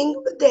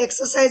working with the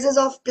exercises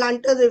of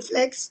plantar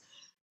reflex,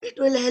 it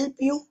will help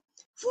you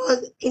for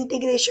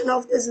integration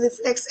of this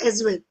reflex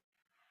as well.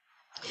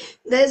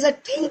 There is a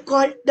thing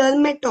called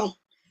dermatome.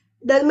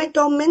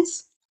 Dermatome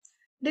means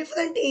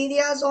different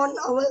areas on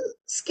our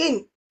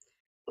skin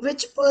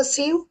which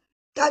perceive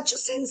touch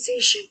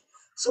sensation.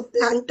 So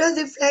plantar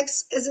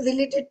reflex is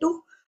related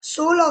to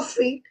sole of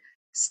feet.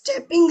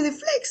 Stepping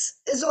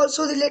reflex is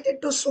also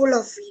related to sole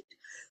of feet.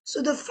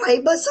 So the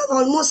fibers are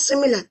almost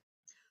similar.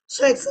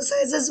 So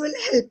exercises will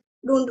help.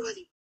 Don't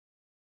worry.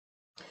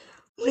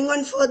 Moving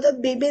on further,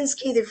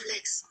 Babinski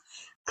reflex.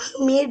 I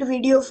made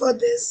video for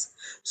this.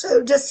 So I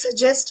would just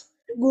suggest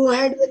go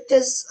ahead with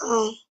this.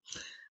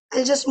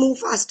 I'll just move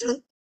faster.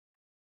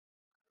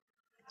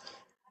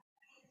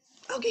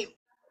 Okay.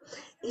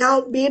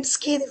 Now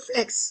Babinski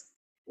reflex.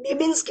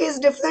 Babinski is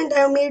different.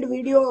 I have made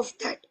video of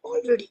that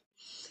already.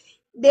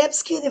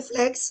 Babinski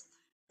reflex.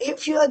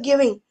 If you are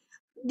giving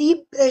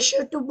deep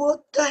pressure to both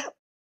the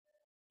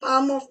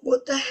palm of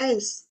both the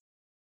hands,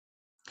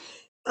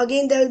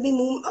 again there will be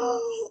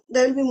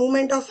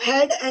movement of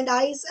head and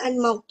eyes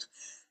and mouth.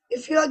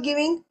 If you are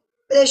giving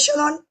pressure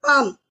on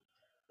palm,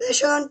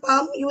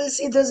 you will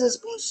see this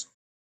response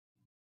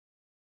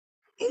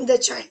in the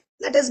child.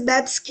 That is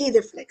Babinski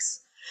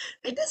reflex.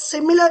 It is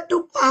similar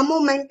to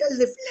palmomental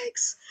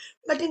reflex,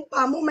 but in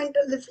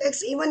palmomental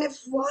reflex, even if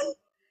one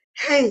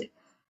hand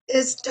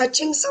is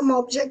touching some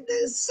object,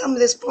 there is some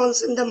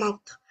response in the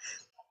mouth.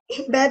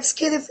 In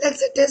Babinski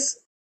reflex, it is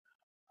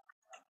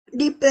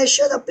deep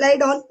pressure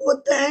applied on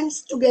both the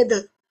hands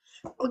together.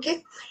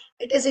 Okay,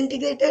 it is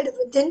integrated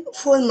within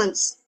 4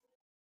 months.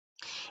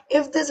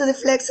 If this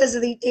reflex is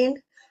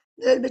retained,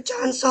 there will be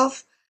chance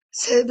of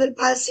cerebral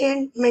palsy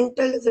and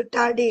mental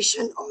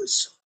retardation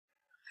also.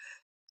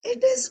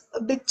 It is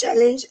a big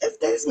challenge if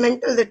there is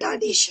mental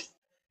retardation.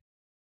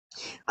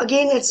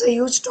 Again, it's a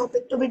huge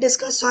topic to be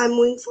discussed, so I'm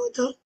moving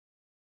further.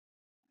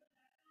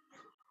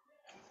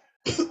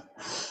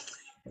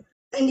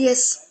 And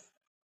yes,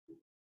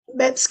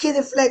 Babinski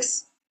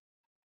reflex.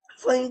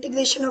 For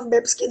integration of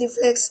Babinski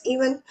reflex,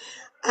 even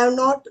I have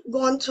not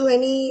gone through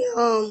any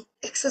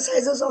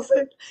exercises of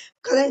it.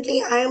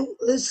 Currently, I am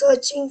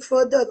researching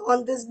further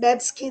on this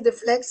Babinski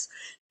reflex.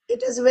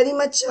 It is very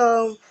much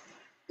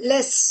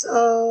less,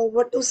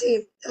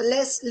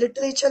 less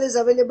literature is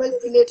available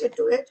related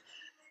to it.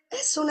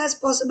 As soon as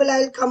possible, I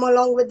will come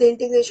along with the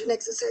integration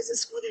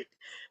exercises for it.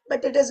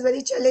 But it is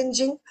very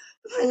challenging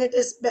when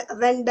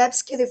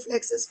Babinski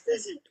reflex is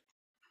present.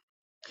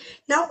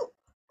 Now,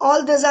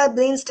 all these are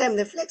brainstem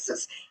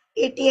reflexes: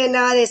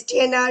 ATNR,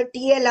 STNR,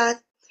 TLR,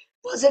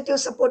 positive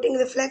supporting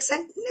reflex,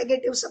 and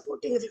negative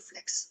supporting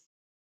reflex.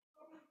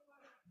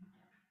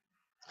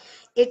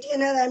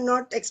 ATNR, I'm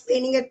not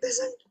explaining at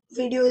present.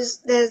 Video is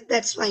there,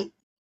 that's fine.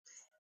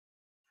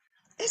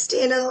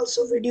 STNR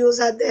also videos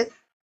are there.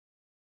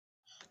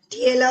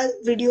 TLR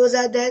videos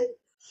are there.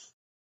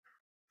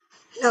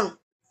 Now,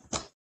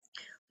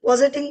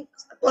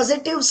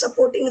 positive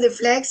supporting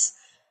reflex.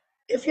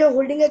 If you're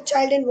holding a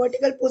child in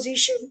vertical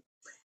position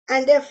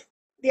and if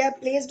they are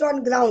placed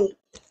on ground,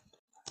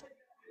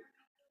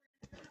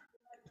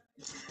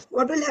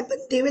 what will happen?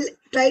 They will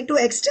try to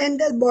extend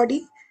their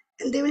body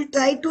and they will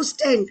try to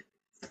stand,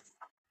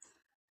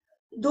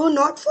 though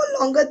not for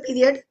longer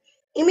period.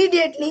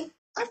 Immediately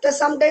after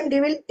some time they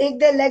will take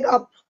their leg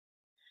up.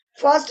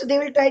 First they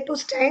will try to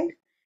stand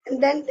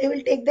and then they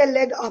will take their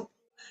leg up.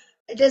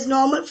 It is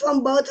normal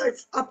from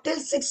birth up till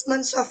 6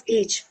 months of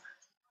age.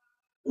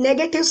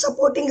 Negative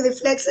supporting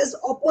reflex is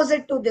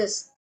opposite to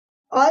this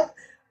or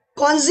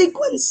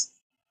consequence.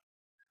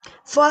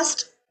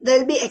 First there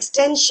will be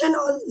extension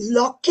or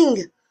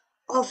locking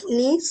of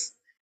knees.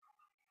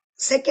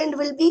 Second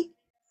will be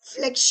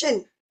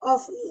flexion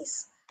of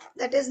knees.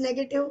 That is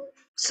negative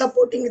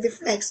supporting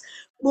reflex.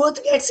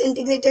 Both gets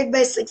integrated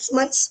by 6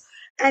 months,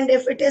 and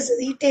if it is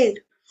retained,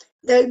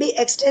 there will be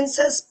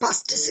extensor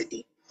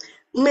spasticity.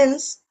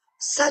 Means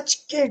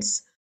such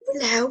kids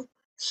will have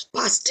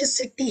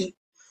spasticity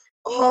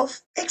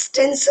of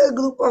extensor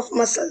group of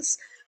muscles.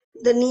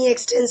 The knee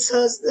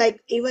extensors,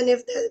 like even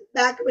if the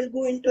back will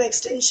go into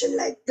extension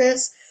like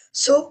this.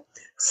 So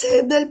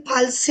cerebral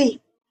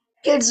palsy,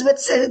 kids with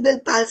cerebral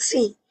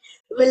palsy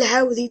will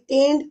have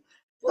retained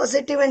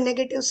positive and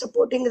negative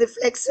supporting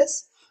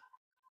reflexes.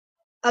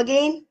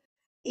 Again,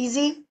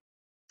 easy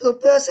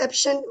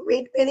proprioception,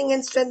 weight bearing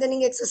and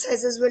strengthening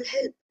exercises will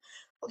help.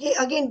 Okay,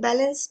 again,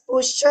 balance,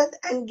 posture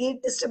and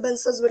gait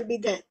disturbances will be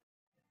there.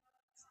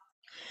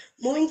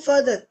 Moving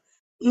further,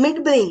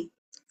 midbrain,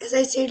 as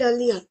I said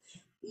earlier,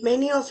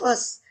 many of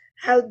us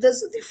have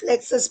these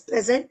reflexes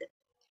present.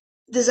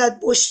 These are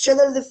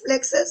postural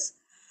reflexes.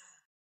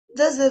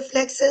 These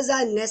reflexes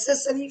are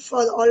necessary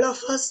for all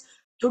of us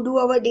to do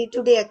our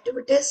day-to-day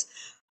activities.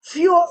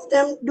 Few of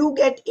them do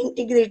get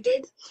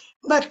integrated,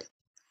 but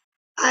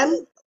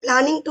I'm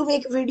planning to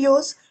make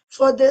videos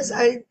for this.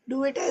 I'll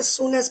do it as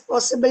soon as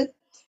possible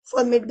for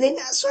midbrain.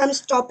 So I'm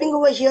stopping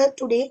over here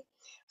today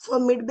for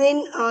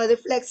midbrain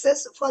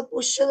reflexes, for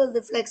postural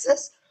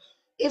reflexes.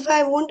 If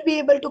I won't be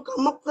able to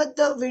come up with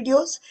the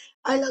videos,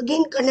 I'll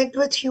again connect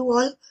with you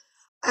all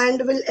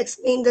and will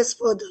explain this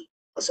further.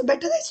 So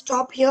better I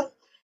stop here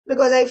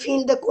because I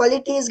feel the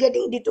quality is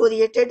getting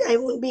deteriorated. I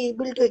won't be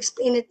able to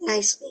explain it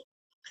nicely.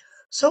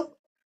 So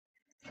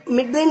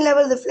midbrain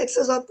level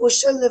reflexes or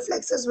postural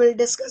reflexes we'll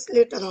discuss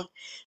later on.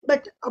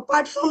 But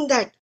apart from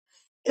that,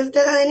 if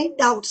there are any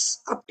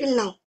doubts up till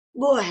now,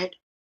 go ahead.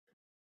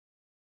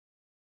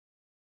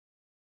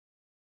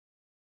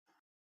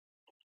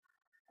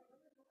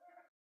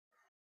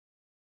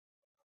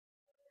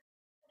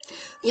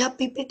 Yeah,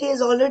 PPT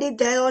is already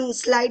there on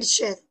slide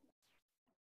share.